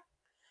Zendaya.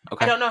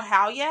 Okay. I don't know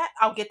how yet.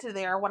 I'll get to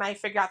there when I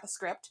figure out the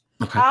script.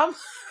 Okay.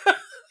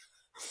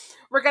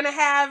 We're going to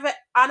have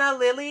Anna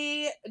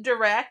Lily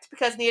direct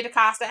because Nia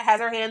DaCosta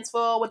has her hands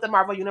full with the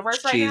Marvel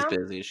Universe right now.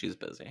 She's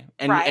busy.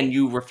 And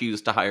you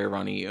refuse to hire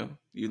Ronnie Yu.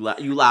 You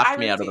laughed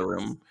me out of the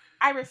room.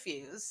 I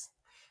refuse.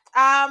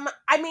 I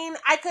mean,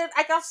 I could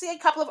see a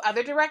couple of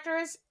other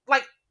directors,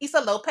 like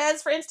Issa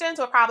Lopez, for instance,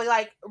 would probably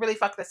like really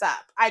fuck this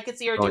up. I could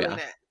see her doing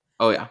it.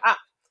 Oh yeah.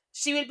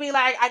 She would be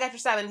like, I got your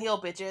Silent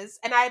Hill, bitches.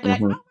 And I'd be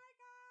like, oh my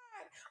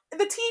God,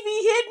 the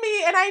TV hid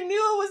me and I knew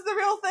it was the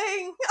real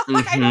thing.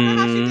 Like, I don't know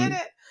how she did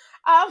it.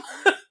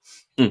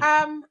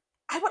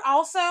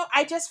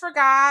 I just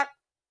forgot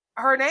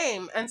her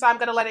name. And so I'm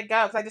going to let it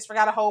go because I just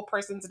forgot a whole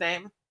person's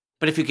name.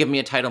 But if you give me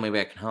a title, maybe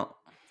I can help.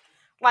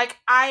 Like,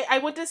 I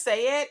went to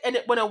say it and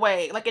it went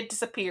away. Like, it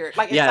disappeared.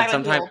 Like,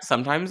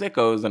 sometimes it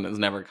goes and it's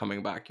never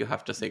coming back. You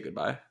have to say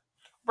goodbye.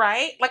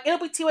 Right? Like, it'll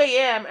be 2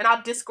 a.m. and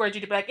I'll Discord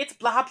you to be like, it's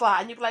blah, blah.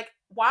 And you'll be like,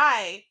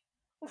 why?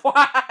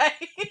 Why? I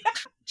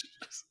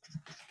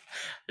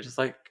just,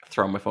 like,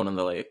 throw my phone in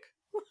the lake.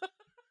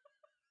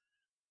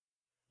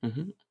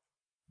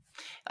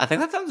 I think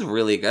that sounds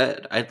really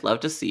good. I'd love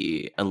to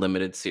see a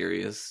limited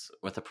series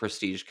with a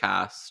prestige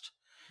cast.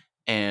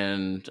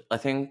 And I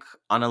think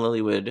Anna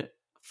Lily would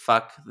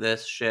fuck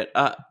this shit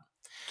up.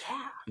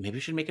 Yeah. Maybe we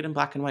should make it in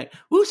black and white.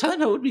 Ooh,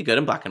 Silent Hill would be good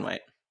in black and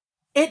white.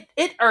 It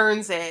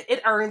earns it.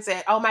 It earns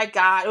it. Oh my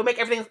God. It would make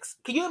everything...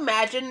 Can you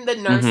imagine the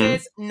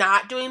nurses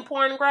not doing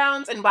porn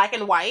grounds in black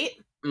and white?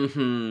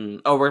 Mm-hmm.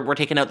 Oh, we're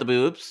taking out the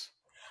boobs?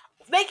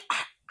 Like,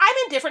 I'm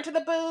indifferent to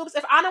the boobs.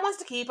 If Anna wants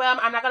to keep them,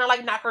 I'm not gonna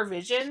like knock her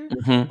vision.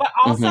 Mm-hmm. But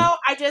also,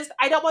 Mm-hmm.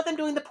 I don't want them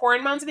doing the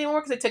porn mounts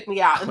anymore because it took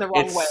me out in the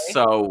wrong It's way.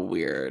 so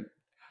weird.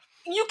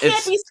 You can't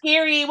It's be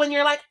scary when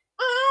you're like,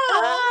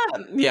 oh,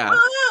 yeah.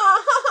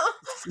 oh.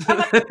 I'm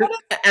like, what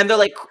is- And they're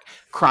like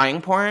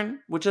crying porn,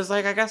 which is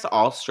like I guess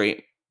all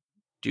straight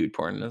dude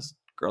porn is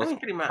I girls mean,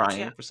 pretty much, yeah.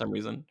 crying for some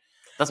reason.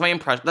 That's my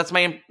impression. That's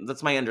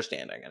my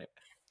understanding anyway.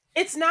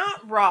 It's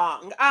not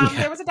wrong. Yeah.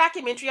 There was a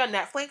documentary on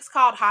Netflix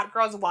called Hot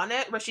Girls Want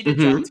It. Rashida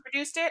Mm-hmm. Jones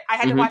produced it. I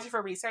had to Mm-hmm. watch it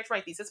for research for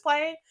my thesis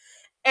play.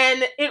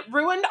 And it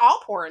ruined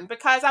all porn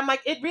because I'm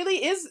like, it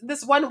really is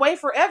this one way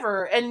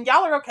forever. And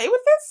y'all are okay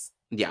with this?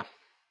 Yeah.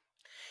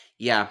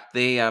 Yeah.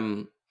 They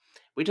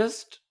we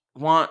just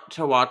want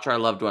to watch our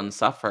loved ones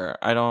suffer.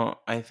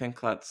 I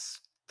think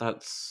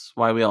that's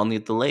why we all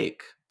need the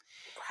lake.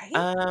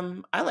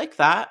 Right? I like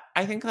that.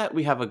 I think that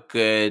we have a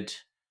good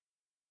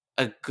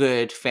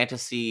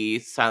fantasy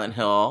Silent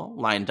Hill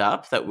lined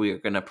up that we're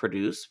going to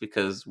produce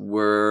because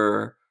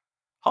we're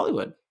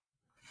Hollywood.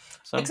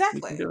 So we can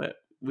Exactly. do it.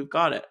 We've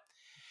got it.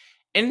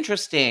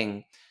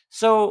 Interesting.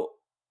 So,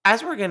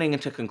 as we're getting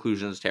into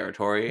conclusions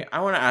territory,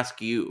 I want to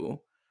ask you,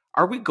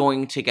 are we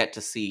going to get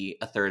to see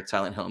a third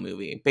Silent Hill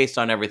movie based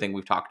on everything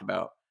we've talked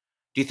about?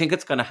 Do you think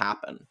it's going to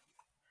happen?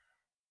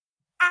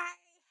 I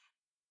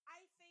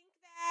think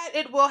that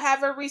it will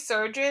have a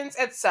resurgence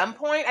at some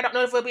point. I don't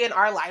know if it'll be in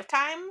our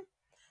lifetime.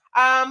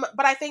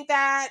 But I think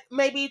that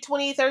maybe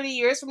 20, 30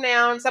 years from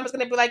now, someone's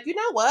going to be like, you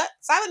know what?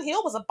 Silent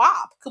Hill was a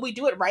bop. Could we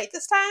do it right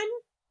this time?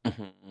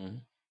 Mm-hmm.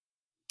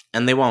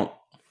 And they won't.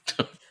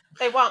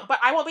 They won't. But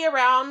I won't be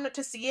around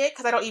to see it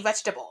because I don't eat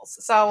vegetables.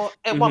 So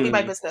it won't be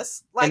my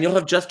business. Like, And you'll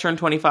have just turned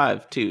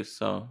 25 too,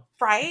 so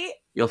right?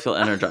 you'll feel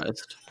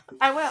energized.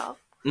 I will.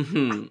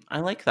 I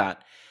like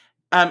that.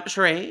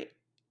 Sharai,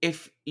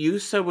 if you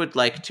so would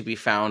like to be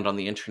found on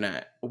the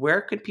internet,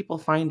 where could people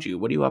find you?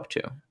 What are you up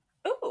to?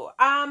 Ooh,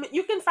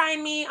 you can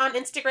find me on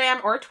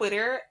Instagram or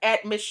Twitter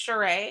at Miss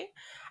Sharai.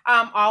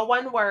 All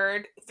one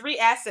word, 3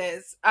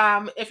 S's.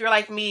 If you're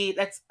like me,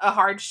 that's a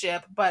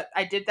hardship, but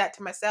I did that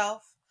to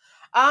myself.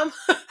 Um,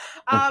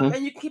 Mhm.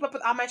 and you can keep up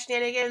with all my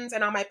shenanigans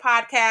and all my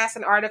podcasts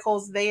and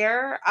articles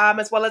there,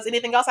 as well as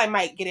anything else I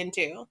might get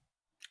into.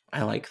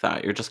 I like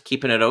that. You're just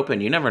keeping it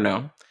open. You never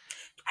know.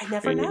 I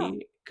never know.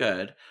 Pretty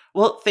good.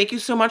 Well, thank you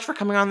so much for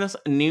coming on this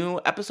new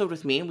episode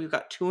with me. We've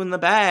got 2 in the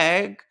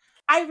bag.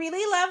 I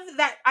really love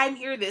that I'm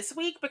here this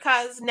week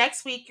because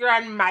next week you're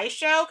on my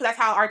show because that's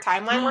how our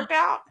timeline worked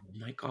out. Oh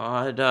my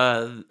god,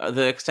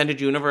 the extended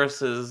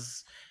universe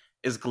is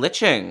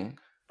glitching.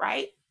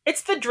 Right?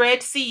 It's the Dread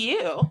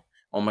CU.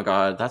 Oh my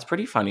god, that's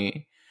pretty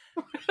funny.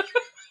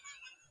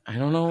 I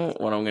don't know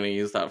what I'm going to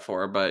use that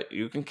for, but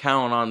you can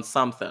count on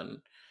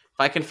something. If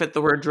I can fit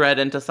the word dread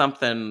into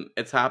something,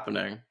 it's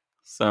happening.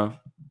 So,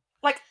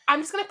 Like,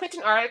 I'm just going to pitch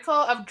an article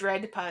of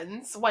dread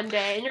puns one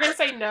day, and you're going to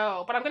say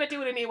no, but I'm going to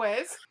do it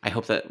anyways. I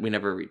hope that we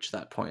never reach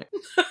that point.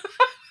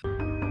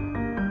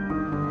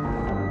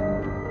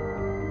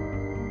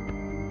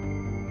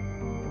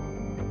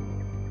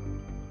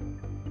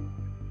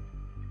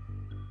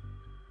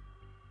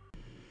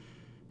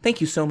 Thank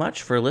you so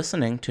much for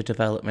listening to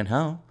Development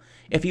Hell.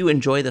 If you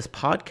enjoy this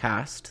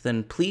podcast,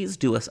 then please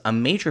do us a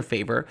major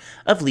favor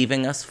of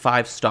leaving us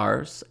 5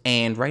 stars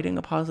and writing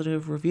a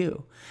positive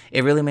review.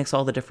 It really makes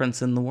all the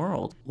difference in the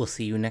world. We'll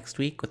see you next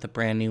week with a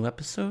brand new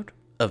episode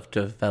of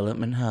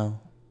Development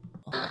Hell.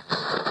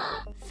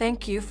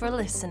 Thank you for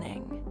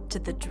listening to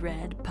the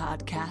Dread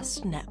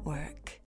Podcast Network.